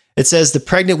 It says the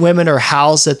pregnant women are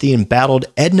housed at the embattled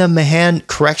Edna Mahan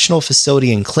Correctional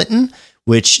Facility in Clinton,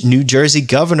 which New Jersey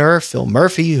Governor Phil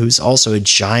Murphy, who's also a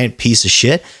giant piece of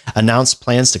shit, announced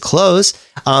plans to close.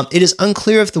 It is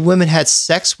unclear if the women had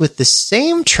sex with the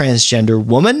same transgender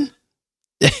woman,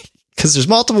 because there's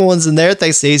multiple ones in there,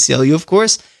 thanks to ACLU, of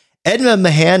course. Edna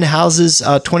Mahan houses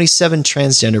 27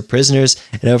 transgender prisoners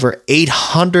and over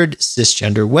 800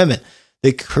 cisgender women.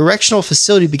 The correctional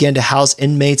facility began to house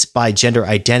inmates by gender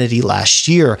identity last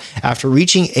year after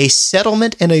reaching a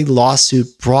settlement in a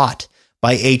lawsuit brought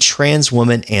by a trans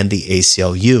woman and the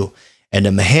ACLU. And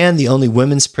in Mahan, the only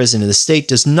women's prison in the state,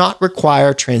 does not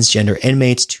require transgender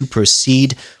inmates to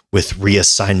proceed with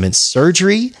reassignment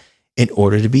surgery in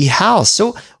order to be housed.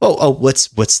 So,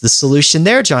 what's the solution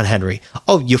there, John Henry?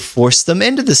 Oh, you force them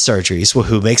into the surgeries. Well,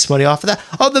 who makes money off of that?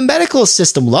 Oh, the medical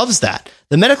system loves that.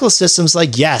 The medical system's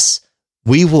like, yes,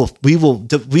 we will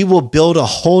build a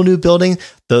whole new building.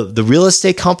 The real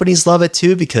estate companies love it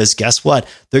too, because guess what?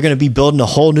 They're going to be building a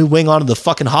whole new wing onto the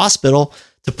fucking hospital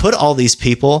to put all these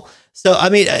people. So, I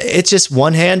mean, it's just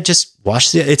one hand, just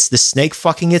it's the snake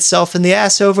fucking itself in the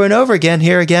ass over and over again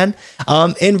here again.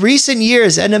 In recent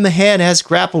years, Edna Mahan has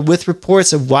grappled with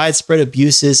reports of widespread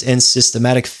abuses and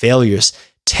systematic failures.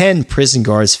 10 prison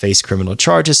guards face criminal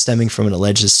charges stemming from an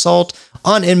alleged assault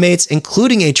on inmates,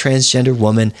 including a transgender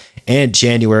woman, in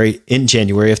January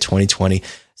of 2020.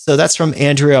 So that's from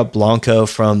Andrea Blanco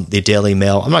from the Daily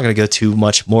Mail. I'm not going to go too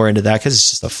much more into that because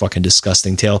it's just a fucking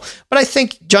disgusting tale. But I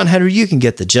think, John Henry, you can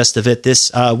get the gist of it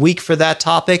this week for that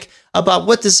topic about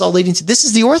what this is all leading to. This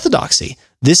is the orthodoxy.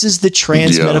 This is the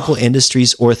trans medical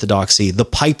industry's orthodoxy, the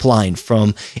pipeline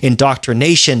from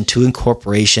indoctrination to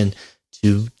incorporation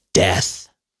to death.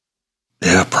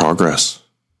 Yeah, progress.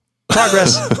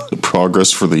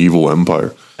 Progress for the evil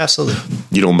empire. Absolutely.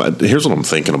 You know, here's what I'm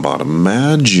thinking about.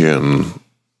 Imagine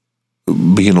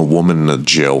being a woman in a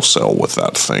jail cell with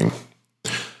that thing.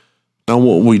 Now,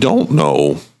 what we don't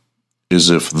know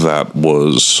is if that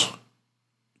was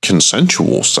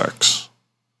consensual sex.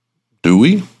 Do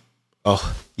we?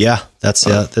 Oh, yeah. That's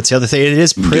the other thing. It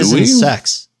is prison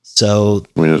sex. So,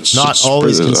 I mean, it's not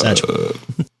always consensual.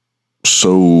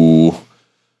 So,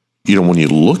 when you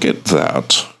look at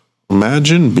that,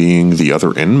 imagine being the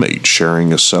other inmate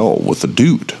sharing a cell with a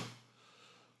dude.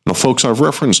 Now, folks, I've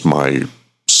referenced my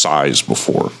size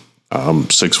before. I'm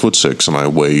 6'6" and I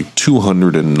weigh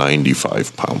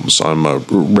 295 pounds. I'm a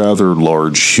rather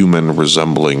large human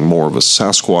resembling more of a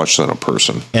Sasquatch than a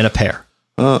person. And a pear.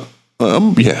 Yeah,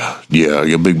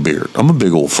 a big beard. I'm a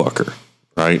big old fucker,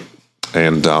 right?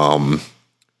 And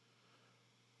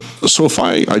so if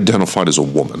I identified as a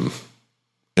woman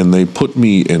and they put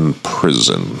me in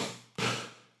prison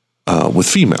with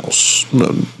females,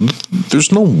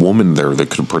 there's no woman there that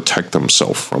could protect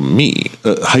themselves from me,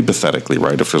 hypothetically,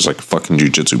 right? If there's like a fucking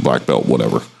jiu-jitsu black belt,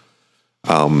 whatever.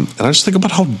 And I just think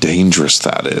about how dangerous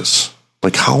that is.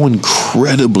 Like how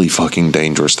incredibly fucking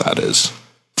dangerous that is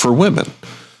for women.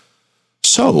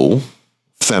 So,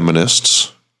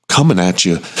 feminists coming at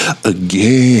you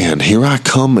again. Here I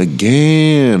come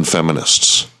again,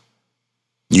 feminists.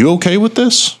 You okay with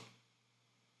this?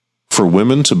 For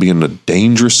women to be in a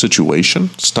dangerous situation,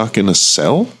 stuck in a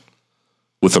cell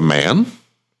with a man?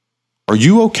 Are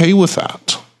you okay with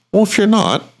that? Well, if you're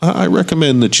not, I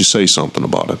recommend that you say something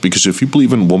about it, because if you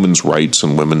believe in women's rights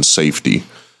and women's safety,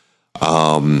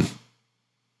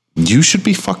 you should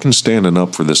be fucking standing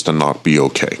up for this to not be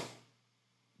okay.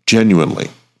 Genuinely.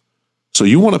 So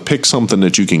you want to pick something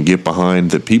that you can get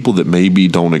behind, that people that maybe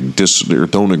don't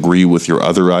agree with your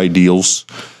other ideals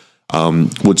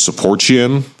would support you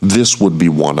in. This would be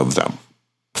one of them,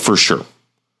 for sure.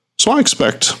 So I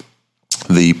expect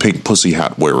the pink pussy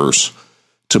hat wearers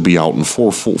to be out in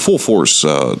full force,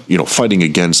 fighting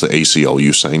against the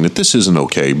ACLU, saying that this isn't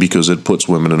okay because it puts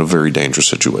women in a very dangerous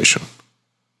situation.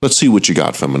 Let's see what you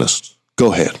got, feminists.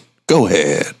 Go ahead. All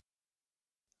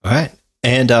right.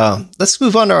 And let's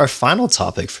move on to our final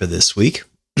topic for this week.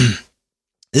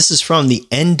 This is from the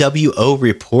NWO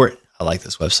Report. I like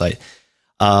this website.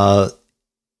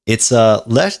 It's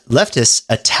leftists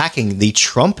attacking the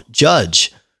Trump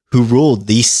judge who ruled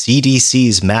the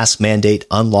CDC's mask mandate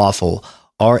unlawful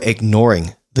are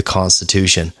ignoring the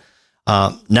Constitution.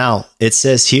 Now, it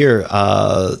says here,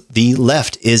 the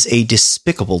left is a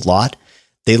despicable lot.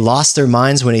 They lost their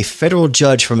minds when a federal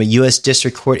judge from a U.S.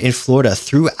 district court in Florida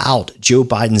threw out Joe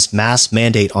Biden's mask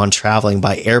mandate on traveling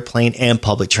by airplane and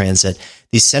public transit.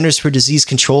 The Centers for Disease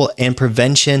Control and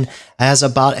Prevention has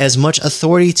about as much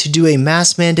authority to do a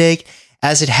mask mandate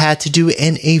as it had to do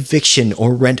an eviction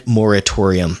or rent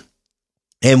moratorium.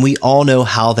 And we all know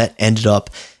how that ended up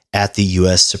at the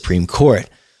U.S. Supreme Court.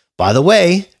 By the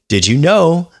way, did you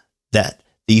know that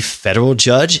the federal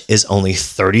judge is only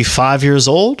 35 years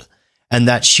old? And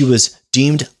that she was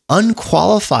deemed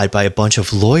unqualified by a bunch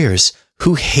of lawyers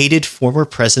who hated former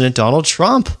President Donald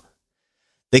Trump.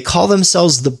 They call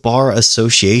themselves the Bar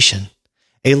Association.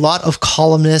 A lot of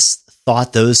columnists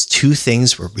thought those two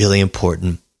things were really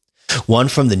important. One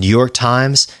from the New York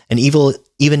Times, and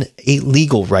even a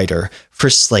legal writer for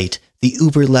Slate, the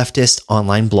uber leftist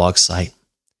online blog site.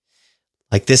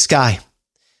 Like this guy,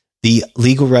 the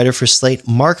legal writer for Slate,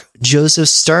 Mark Joseph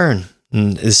Stern.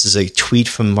 And this is a tweet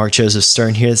from Mark Joseph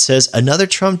Stern here that says, another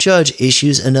Trump judge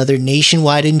issues another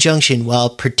nationwide injunction while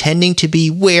pretending to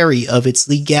be wary of its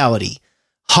legality.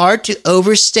 Hard to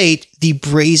overstate the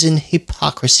brazen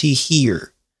hypocrisy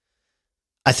here.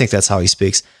 I think that's how he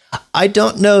speaks. I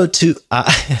don't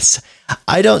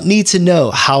need to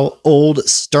know how old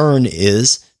Stern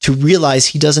is to realize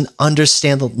he doesn't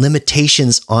understand the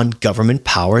limitations on government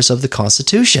powers of the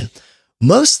Constitution.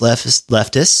 Most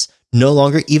leftists no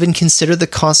longer even consider the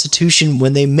Constitution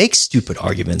when they make stupid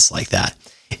arguments like that.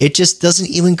 It just doesn't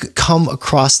even come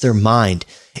across their mind,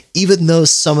 even though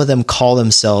some of them call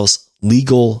themselves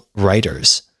legal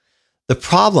writers. The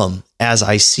problem, as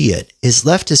I see it, is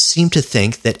leftists seem to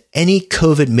think that any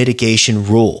COVID mitigation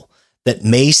rule that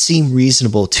may seem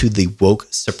reasonable to the woke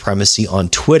supremacy on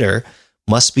Twitter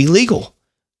must be legal.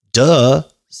 Duh,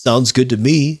 sounds good to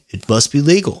me. It must be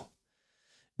legal.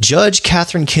 Judge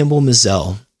Catherine Kimball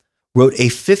Mizell wrote a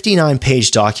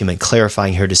 59-page document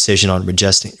clarifying her decision on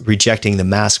rejecting the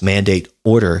mask mandate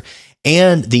order,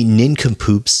 and the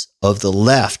nincompoops of the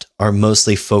left are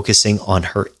mostly focusing on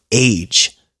her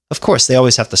age. Of course, they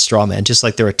always have to straw man, just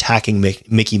like they're attacking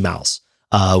Mickey Mouse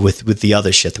with the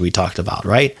other shit that we talked about,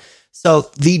 right?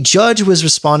 So the judge was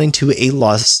responding to a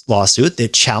lawsuit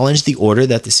that challenged the order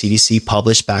that the CDC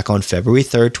published back on February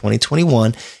 3rd,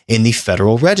 2021 in the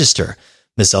Federal Register.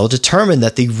 Mizell determined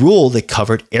that the rule that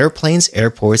covered airplanes,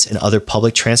 airports, and other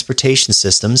public transportation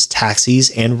systems,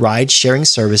 taxis, and ride-sharing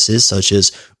services such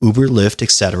as Uber, Lyft,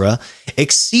 etc.,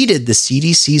 exceeded the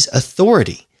CDC's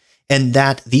authority, and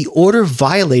that the order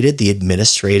violated the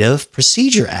Administrative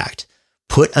Procedure Act,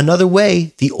 Put another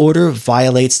way, the order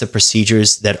violates the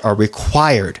procedures that are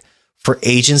required for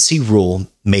agency rule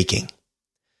making.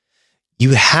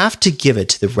 You have to give it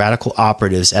to the radical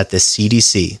operatives at the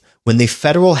CDC when the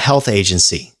federal health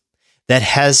agency that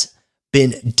has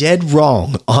been dead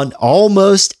wrong on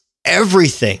almost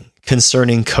everything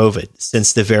concerning COVID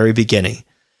since the very beginning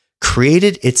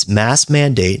created its mask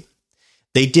mandate.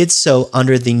 They did so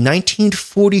under the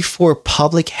 1944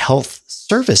 Public Health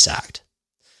Service Act.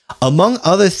 Among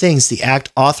other things, the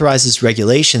act authorizes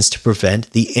regulations to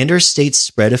prevent the interstate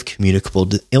spread of communicable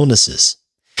illnesses.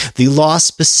 The law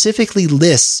specifically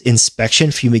lists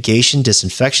inspection, fumigation,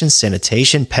 disinfection,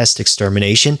 sanitation, pest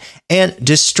extermination, and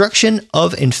destruction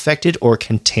of infected or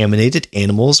contaminated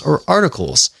animals or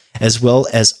articles, as well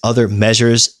as other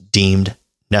measures deemed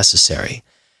necessary.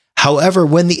 However,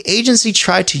 when the agency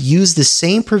tried to use the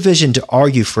same provision to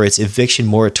argue for its eviction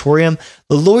moratorium,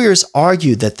 the lawyers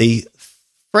argued that the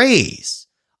phrase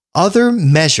 "other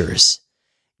measures"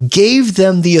 gave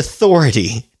them the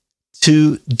authority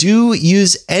to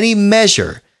use any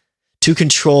measure to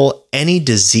control any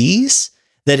disease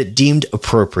that it deemed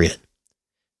appropriate.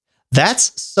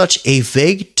 That's such a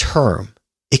vague term,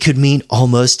 it could mean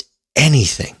almost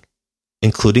anything,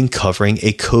 including covering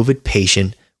a COVID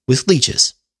patient with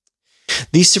leeches.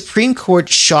 The Supreme Court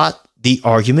shot the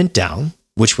argument down,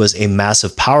 which was a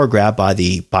massive power grab by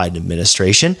the Biden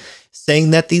administration,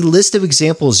 saying that the list of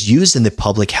examples used in the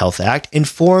Public Health Act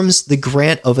informs the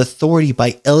grant of authority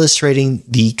by illustrating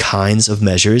the kinds of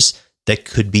measures that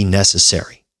could be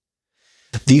necessary.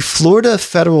 The Florida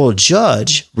federal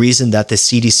judge reasoned that the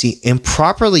CDC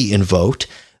improperly invoked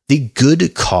the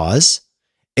good cause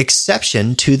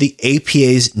exception to the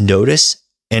APA's notice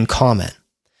and comment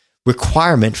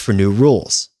requirement for new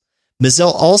rules.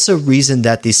 Mizell also reasoned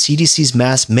that the CDC's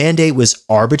mask mandate was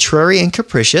arbitrary and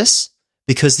capricious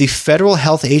because the federal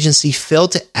health agency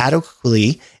failed to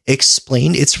adequately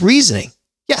explain its reasoning.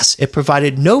 Yes, it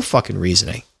provided no fucking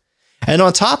reasoning. And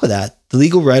on top of that, the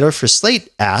legal writer for Slate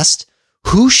asked,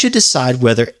 who should decide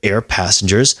whether air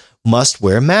passengers must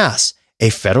wear masks?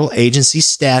 A federal agency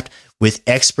staffed with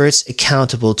experts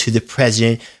accountable to the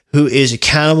president, who is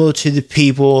accountable to the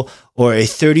people, or a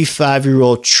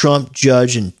 35-year-old Trump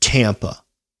judge in Tampa?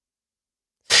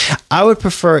 I would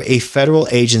prefer a federal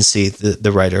agency,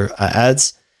 the writer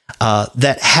adds,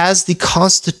 that has the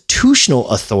constitutional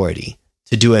authority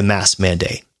to do a mask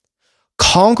mandate.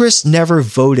 Congress never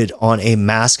voted on a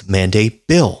mask mandate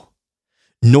bill,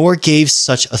 nor gave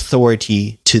such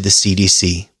authority to the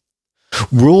CDC.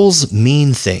 Rules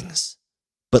mean things,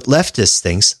 but leftists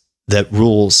think that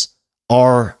rules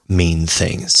are mean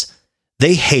things.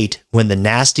 They hate when the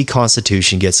nasty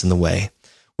Constitution gets in the way.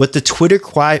 What the Twitter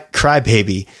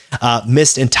crybaby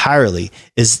missed entirely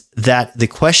is that the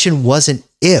question wasn't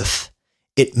if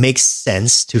it makes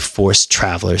sense to force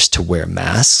travelers to wear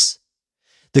masks.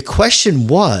 The question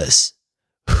was,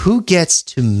 who gets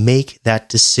to make that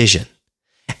decision?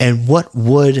 And what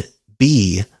would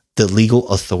be the legal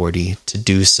authority to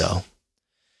do so?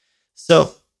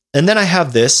 So, and then I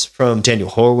have this from Daniel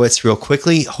Horowitz real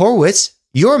quickly. Horowitz,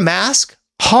 your mask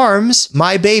harms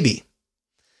my baby.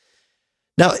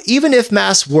 Now, even if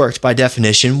masks worked by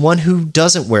definition, one who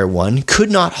doesn't wear one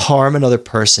could not harm another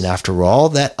person. After all,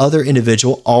 that other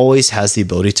individual always has the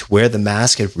ability to wear the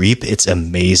mask and reap its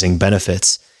amazing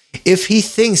benefits if he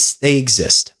thinks they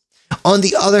exist. On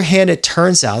the other hand, it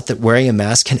turns out that wearing a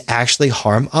mask can actually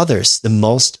harm others, the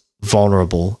most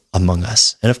vulnerable among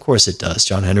us. And of course it does,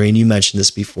 John Henry, and you mentioned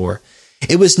this before.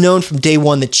 It was known from day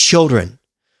one that children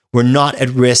were not at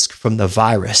risk from the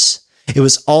virus. It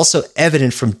was also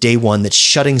evident from day one that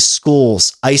shutting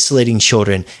schools, isolating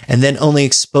children, and then only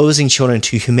exposing children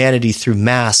to humanity through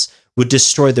masks would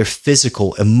destroy their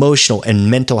physical, emotional, and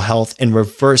mental health and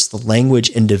reverse the language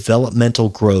and developmental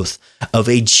growth of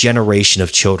a generation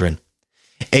of children.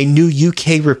 A new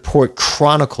UK report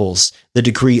chronicles the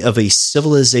degree of a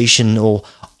civilizational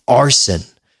arson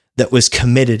that was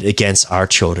committed against our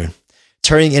children,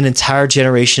 turning an entire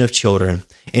generation of children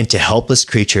into helpless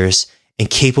creatures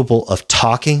incapable of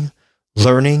talking,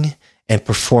 learning, and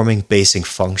performing basic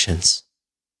functions.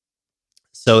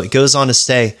 So it goes on to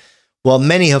say, while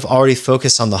many have already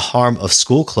focused on the harm of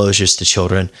school closures to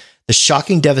children, the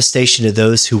shocking devastation to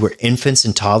those who were infants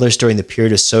and toddlers during the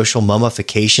period of social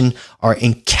mummification are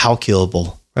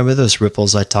incalculable. Remember those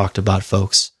ripples I talked about,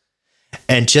 folks?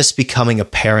 And just becoming a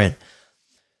parent.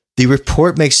 The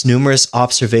report makes numerous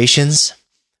observations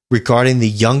regarding the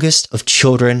youngest of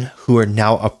children who are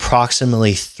now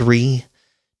approximately 3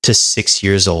 to 6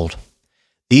 years old.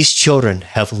 These children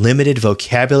have limited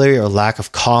vocabulary or lack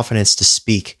of confidence to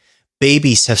speak,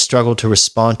 Babies have struggled to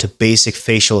respond to basic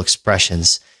facial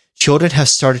expressions. Children have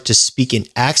started to speak in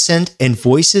accent and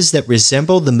voices that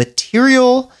resemble the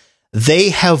material they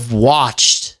have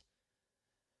watched.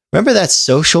 Remember that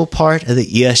social part of the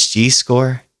ESG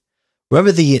score?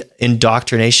 Remember the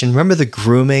indoctrination? Remember the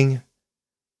grooming?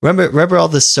 Remember all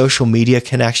the social media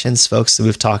connections, folks, that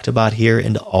we've talked about here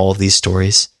into all of these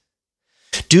stories?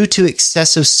 Due to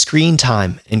excessive screen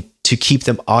time and to keep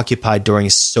them occupied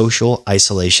during social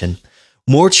isolation,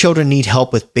 more children need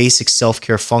help with basic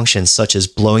self-care functions such as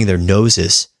blowing their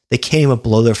noses. They can't even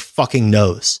blow their fucking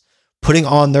nose. Putting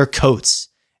on their coats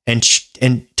and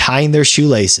tying their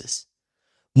shoelaces.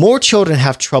 More children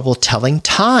have trouble telling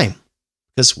time.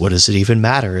 Because what does it even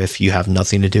matter if you have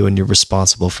nothing to do and you're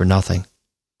responsible for nothing?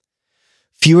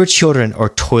 Fewer children are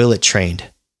toilet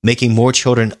trained, making more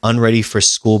children unready for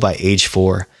school by age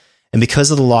 4. And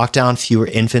because of the lockdown, fewer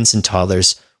infants and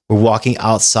toddlers were walking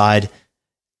outside,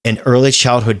 and early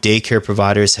childhood daycare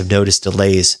providers have noticed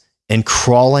delays in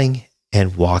crawling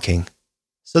and walking.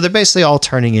 So they're basically all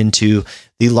turning into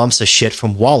the lumps of shit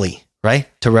from WALL-E, right?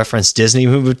 To reference Disney,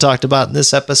 who we've talked about in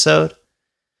this episode.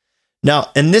 Now,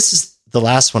 and this is the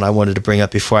last one I wanted to bring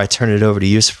up before I turn it over to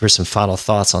you for some final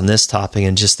thoughts on this topic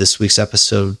and just this week's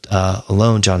episode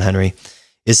alone, John Henry,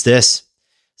 is this.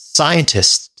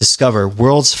 Scientists discover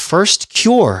world's first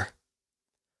cure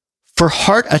for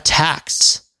heart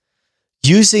attacks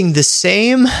using the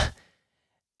same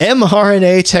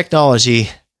mRNA technology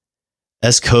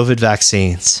as COVID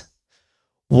vaccines.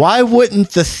 Why wouldn't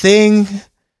the thing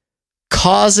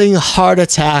causing heart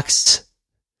attacks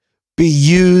be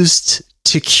used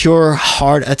to cure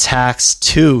heart attacks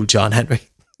too, John Henry?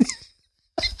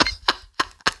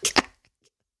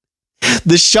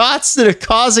 The shots that are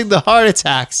causing the heart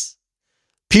attacks,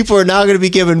 people are now going to be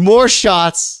given more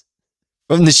shots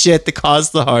from the shit that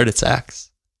caused the heart attacks.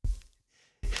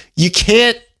 You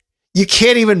can't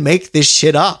even make this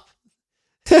shit up.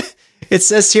 It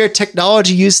says here,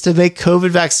 technology used to make COVID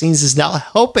vaccines is now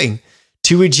helping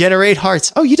to regenerate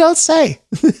hearts. Oh, you don't say.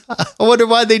 I wonder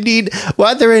why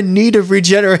they're in need of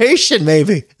regeneration,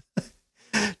 maybe.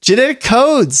 Genetic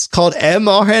codes called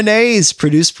mRNAs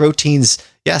produce proteins,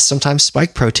 sometimes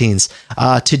spike proteins,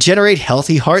 to generate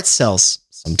healthy heart cells.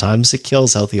 Sometimes it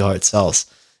kills healthy heart cells.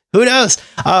 Who knows?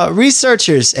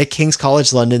 Researchers at King's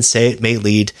College London say it may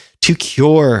lead to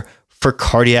cure for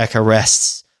cardiac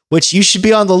arrests, which you should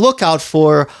be on the lookout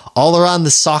for all around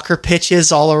the soccer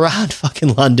pitches, all around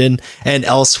fucking London and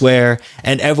elsewhere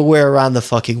and everywhere around the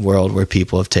fucking world where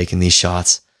people have taken these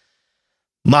shots.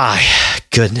 My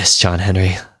goodness, John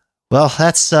Henry. Well,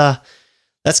 that's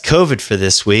COVID for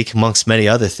this week, amongst many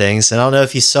other things. And I don't know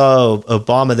if you saw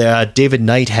Obama there. David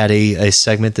Knight had a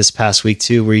segment this past week,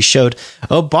 too, where he showed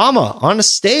Obama on a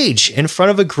stage in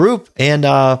front of a group. And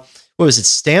what was it,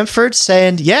 Stanford,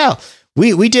 saying,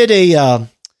 we did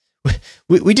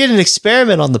we did an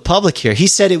experiment on the public here. He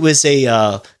said it was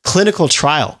a clinical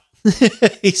trial.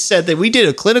 He said that we did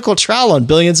a clinical trial on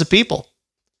billions of people.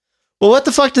 Well, what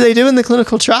the fuck do they do in the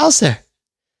clinical trials there?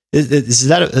 Is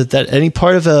that any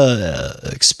part of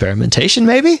experimentation,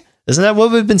 maybe? Isn't that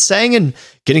what we've been saying and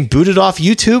getting booted off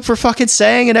YouTube for fucking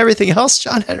saying and everything else,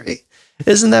 John Henry?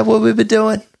 Isn't that what we've been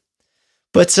doing?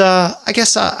 But I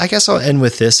guess I'll end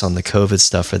with this on the COVID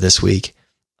stuff for this week.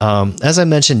 As I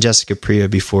mentioned, Jessica Priya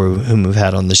before, whom we've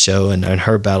had on the show, and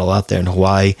her battle out there in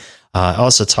Hawaii. I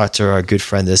also talked to our good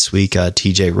friend this week,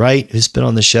 TJ Wright, who's been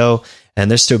on the show,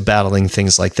 and they're still battling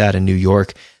things like that in New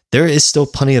York. There is still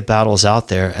plenty of battles out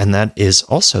there, and that is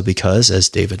also because, as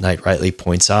David Knight rightly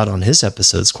points out on his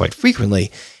episodes quite frequently,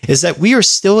 is that we are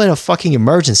still in a fucking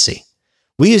emergency.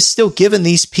 We have still given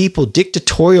these people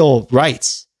dictatorial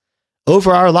rights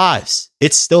over our lives.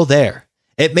 It's still there.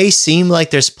 It may seem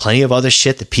like there's plenty of other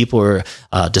shit that people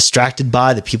are distracted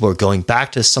by, that people are going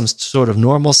back to some sort of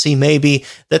normalcy, maybe,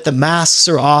 that the masks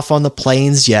are off on the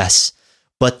planes, yes,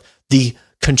 but the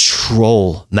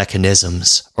control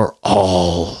mechanisms are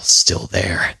all still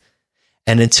there.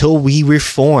 And until we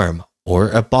reform or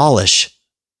abolish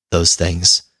those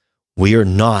things, we are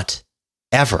not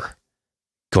ever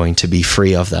going to be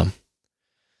free of them.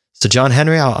 So, John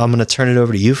Henry, I'm going to turn it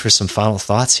over to you for some final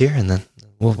thoughts here, and then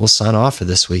we'll sign off for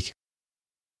this week.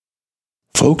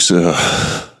 Folks,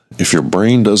 if your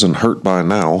brain doesn't hurt by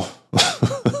now,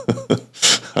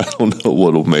 I don't know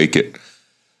what'll make it.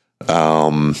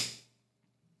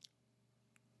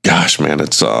 Gosh, man,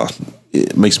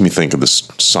 it makes me think of this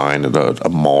sign at a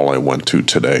mall I went to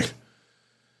today.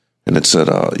 And it said,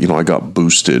 I got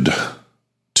boosted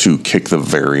to kick the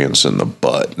variants in the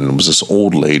butt. And it was this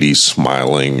old lady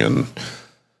smiling, and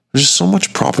there's just so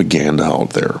much propaganda out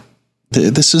there.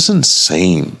 This is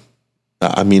insane.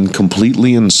 I mean,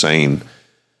 completely insane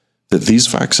that these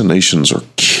vaccinations are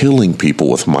killing people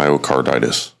with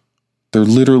myocarditis. They're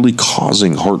literally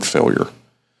causing heart failure.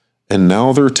 And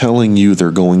now they're telling you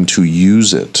they're going to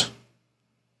use it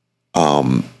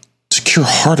to cure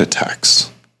heart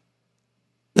attacks.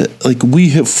 Like, we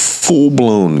have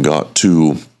full-blown got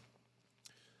to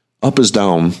up is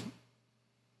down,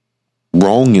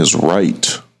 wrong is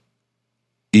right,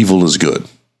 evil is good.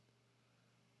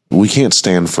 We can't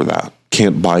stand for that,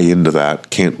 can't buy into that,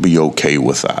 can't be okay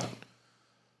with that.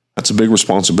 That's a big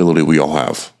responsibility we all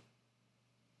have.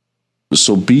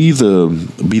 So be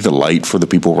the light for the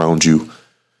people around you.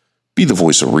 Be the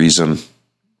voice of reason.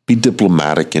 Be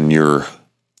diplomatic in your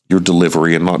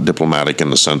delivery, and not diplomatic in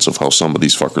the sense of how some of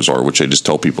these fuckers are, which I just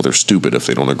tell people they're stupid if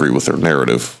they don't agree with their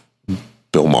narrative.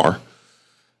 Bill Maher.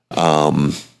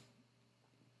 But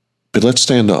let's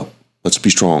stand up. Let's be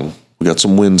strong. We got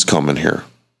some wins coming here.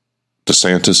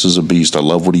 DeSantis is a beast. I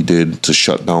love what he did to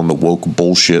shut down the woke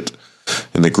bullshit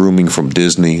and the grooming from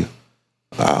Disney.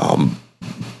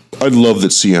 I love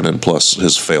that CNN Plus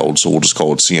has failed, so we'll just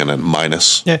call it CNN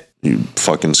minus. Yeah. You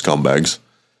fucking scumbags.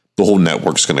 The whole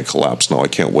network's going to collapse now. I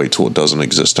can't wait till it doesn't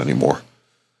exist anymore.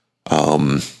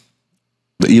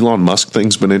 The Elon Musk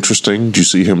thing's been interesting. Did you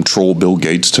see him troll Bill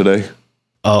Gates today?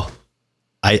 Oh,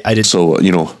 I did. So,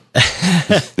 did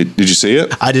you see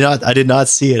it? I did not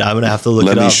see it. I'm going to have to look it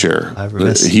up. Let me share.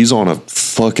 He's on a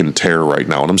fucking tear right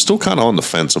now, and I'm still kind of on the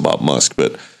fence about Musk,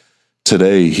 but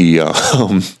today he,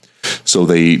 so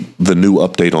the new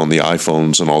update on the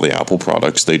iPhones and all the Apple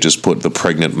products, they just put the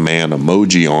pregnant man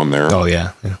emoji on there. Oh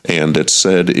yeah. And it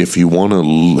said, if you want to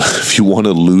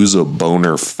lose a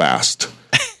boner fast,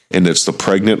 and it's the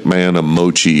pregnant man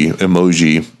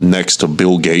emoji next to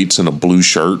Bill Gates in a blue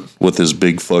shirt with his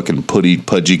big fucking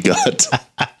pudgy gut.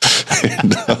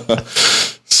 And,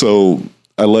 so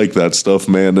I like that stuff,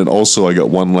 man. And also I got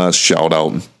one last shout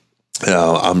out.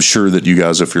 I'm sure that you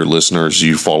guys, if you're listeners,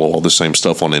 you follow all the same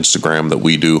stuff on Instagram that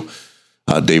we do.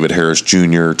 David Harris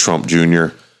Jr., Trump Jr.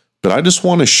 But I just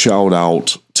want to shout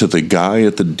out to the guy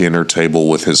at the dinner table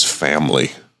with his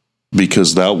family,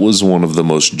 because that was one of the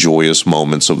most joyous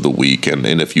moments of the week. And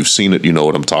if you've seen it, you know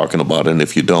what I'm talking about. And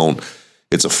if you don't,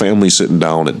 it's a family sitting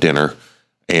down at dinner,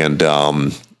 and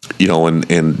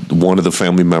and one of the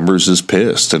family members is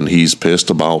pissed, and he's pissed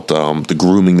about the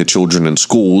grooming the children in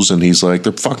schools, and he's like,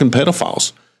 they're fucking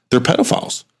pedophiles. They're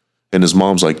pedophiles. And his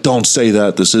mom's like, don't say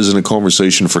that. This isn't a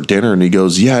conversation for dinner. And he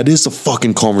goes, yeah, it is a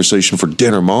fucking conversation for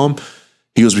dinner, Mom.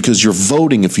 He goes, because you're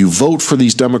voting. If you vote for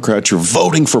these Democrats, you're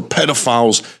voting for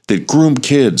pedophiles that groom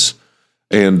kids.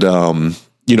 And, and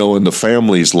the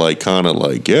family's like, kind of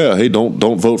like, yeah, hey, don't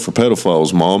vote for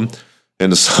pedophiles, Mom.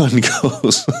 And the son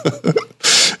goes,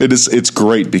 it's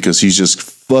great because he's just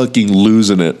fucking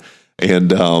losing it.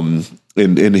 And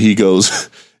he goes,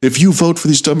 if you vote for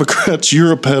these Democrats,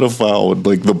 you're a pedophile. And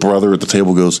like the brother at the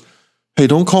table goes, hey,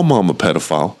 don't call Mom a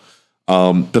pedophile.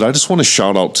 But I just want to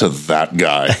shout out to that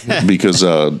guy because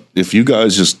if you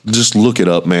guys just look it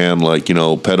up, man, like,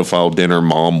 pedophile dinner,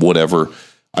 mom, whatever.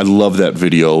 I love that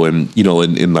video. And,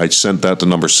 and I sent that to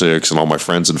number 6 and all my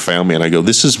friends and family. And I go,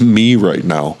 this is me right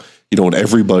now. And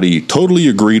everybody totally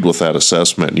agreed with that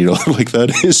assessment, like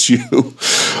that is you.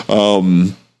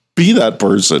 Be that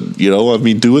person,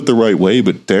 do it the right way.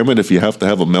 But damn it, if you have to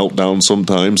have a meltdown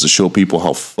sometimes to show people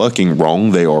how fucking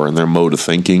wrong they are in their mode of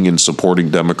thinking and supporting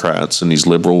Democrats and these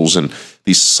liberals and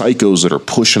these psychos that are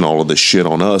pushing all of this shit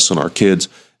on us and our kids,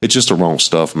 it's just the wrong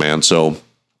stuff, man. So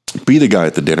be the guy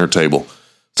at the dinner table.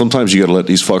 Sometimes you got to let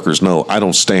these fuckers know, I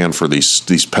don't stand for these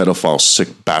pedophile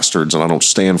sick bastards, and I don't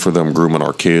stand for them grooming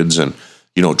our kids. And,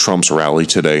 Trump's rally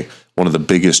today, one of the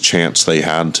biggest chants they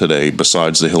had today,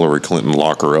 besides the Hillary Clinton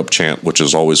lock her up chant, which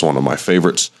is always one of my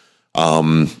favorites,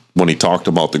 when he talked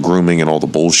about the grooming and all the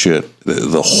bullshit,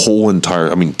 the whole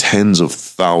entire, tens of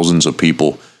thousands of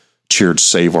people cheered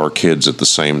Save Our Kids at the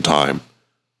same time.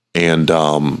 And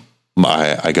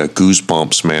I got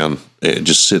goosebumps, man,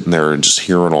 just sitting there and just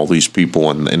hearing all these people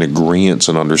in agreement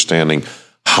and understanding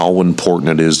how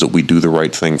important it is that we do the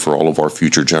right thing for all of our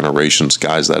future generations.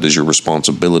 Guys, that is your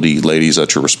responsibility. Ladies,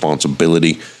 that's your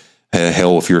responsibility.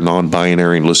 Hell, if you're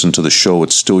non-binary and listen to the show,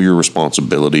 it's still your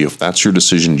responsibility. If that's your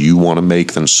decision you want to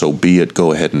make, then so be it.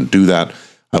 Go ahead and do that.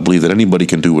 I believe that anybody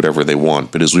can do whatever they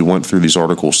want. But as we went through these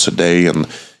articles today, and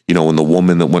and the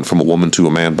woman that went from a woman to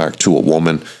a man back to a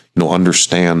woman,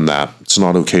 understand that it's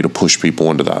not okay to push people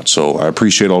into that. So I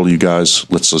appreciate all of you guys.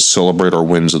 Let's just celebrate our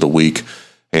wins of the week.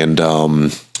 And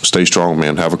stay strong,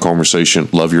 man. Have a conversation.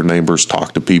 Love your neighbors.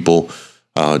 Talk to people.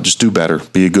 Just do better.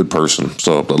 Be a good person.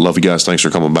 So I love you guys. Thanks for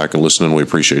coming back and listening. We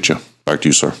appreciate you. Back to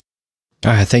you, sir.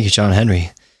 All right. Thank you, John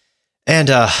Henry. And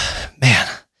man,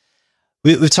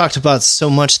 we've talked about so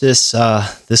much this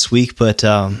week, but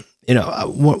one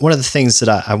of the things that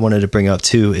I wanted to bring up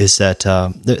too is that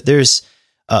there's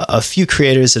a few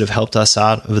creators that have helped us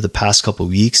out over the past couple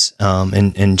of weeks,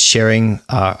 in sharing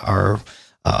our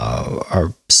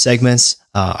segments,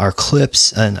 our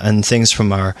clips, and things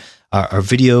from our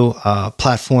video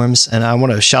platforms. And I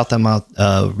want to shout them out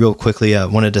real quickly. I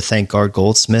wanted to thank Guard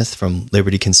Goldsmith from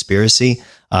Liberty Conspiracy.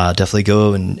 Definitely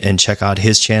go and check out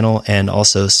his channel, and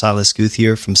also Silas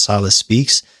Guthier from Silas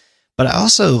Speaks. But I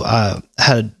also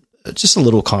had just a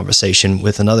little conversation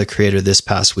with another creator this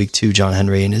past week too, John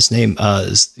Henry, and his name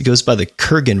goes by the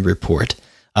Kurgan Report,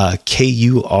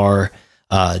 Kurgan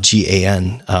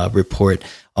report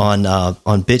on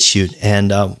BitChute.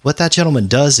 And what that gentleman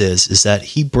does is that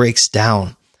he breaks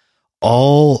down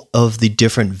all of the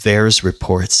different VAERS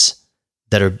reports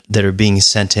that are being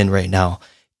sent in right now,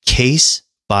 case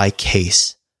by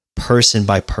case, person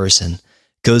by person.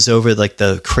 Goes over like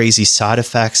the crazy side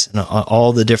effects and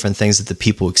all the different things that the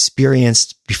people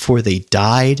experienced before they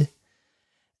died.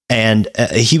 And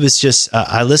he was just,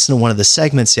 I listened to one of the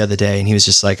segments the other day, and he was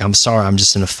just like, I'm sorry, I'm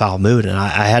just in a foul mood. And I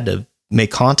had to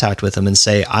make contact with him and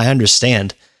say, I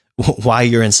understand why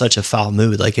you're in such a foul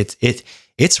mood. Like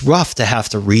it's rough to have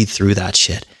to read through that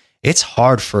shit. It's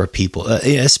hard for people,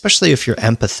 especially if you're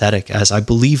empathetic, as I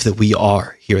believe that we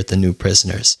are here at the New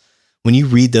Prisoners. When you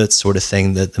read that sort of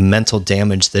thing, the mental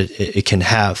damage that it can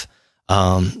have,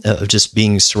 of just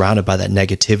being surrounded by that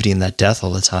negativity and that death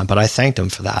all the time. But I thanked him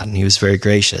for that, and he was very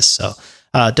gracious. So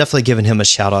definitely giving him a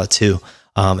shout out too.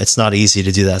 It's not easy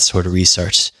to do that sort of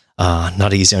research,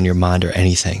 not easy on your mind or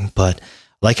anything. But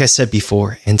like I said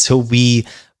before, until we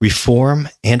reform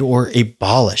and or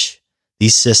abolish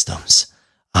these systems,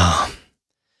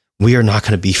 we are not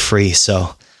going to be free.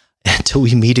 So until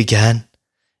we meet again,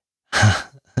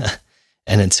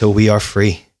 and until we are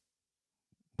free,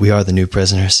 we are the New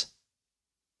Prisoners.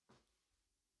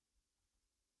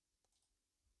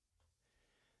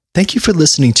 Thank you for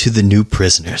listening to The New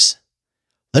Prisoners.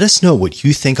 Let us know what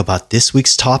you think about this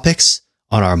week's topics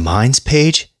on our Minds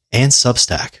page and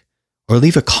Substack, or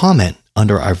leave a comment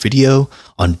under our video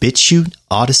on BitChute,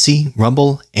 Odyssey,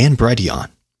 Rumble, and Brighteon.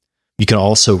 You can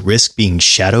also risk being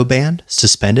shadow banned,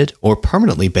 suspended, or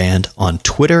permanently banned on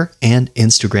Twitter and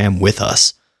Instagram with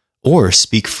us, or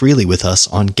speak freely with us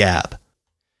on Gab.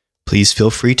 Please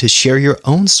feel free to share your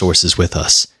own sources with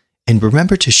us, and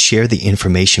remember to share the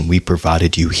information we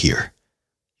provided you here.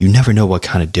 You never know what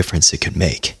kind of difference it could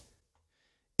make.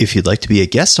 If you'd like to be a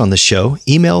guest on the show,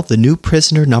 email the new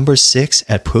prisoner number 6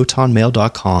 at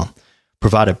protonmail.com.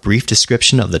 Provide a brief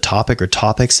description of the topic or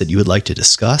topics that you would like to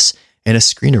discuss, and a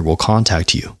screener will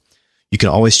contact you. You can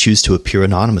always choose to appear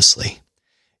anonymously.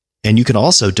 And you can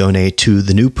also donate to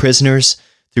the New Prisoners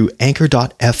through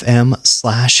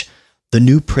anchor.fm/the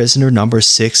new prisoner number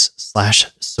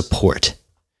 6/support.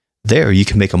 There you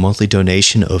can make a monthly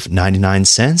donation of 99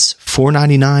 cents,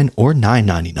 $4.99, or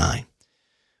 $9.99.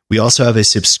 We also have a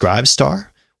Subscribe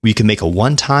Star where you can make a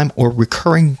one-time or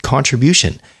recurring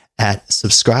contribution at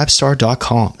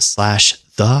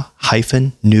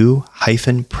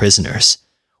subscribestar.com/the-new-prisoners.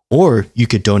 Or you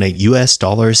could donate US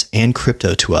dollars and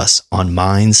crypto to us on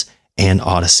Minds and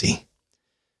Odyssey.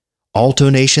 All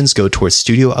donations go towards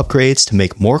studio upgrades to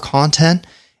make more content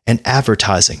and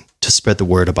advertising to spread the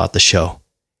word about the show.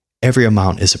 Every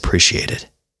amount is appreciated.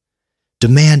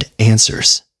 Demand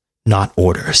answers, not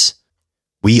orders.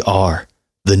 We are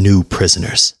the New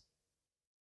Prisoners.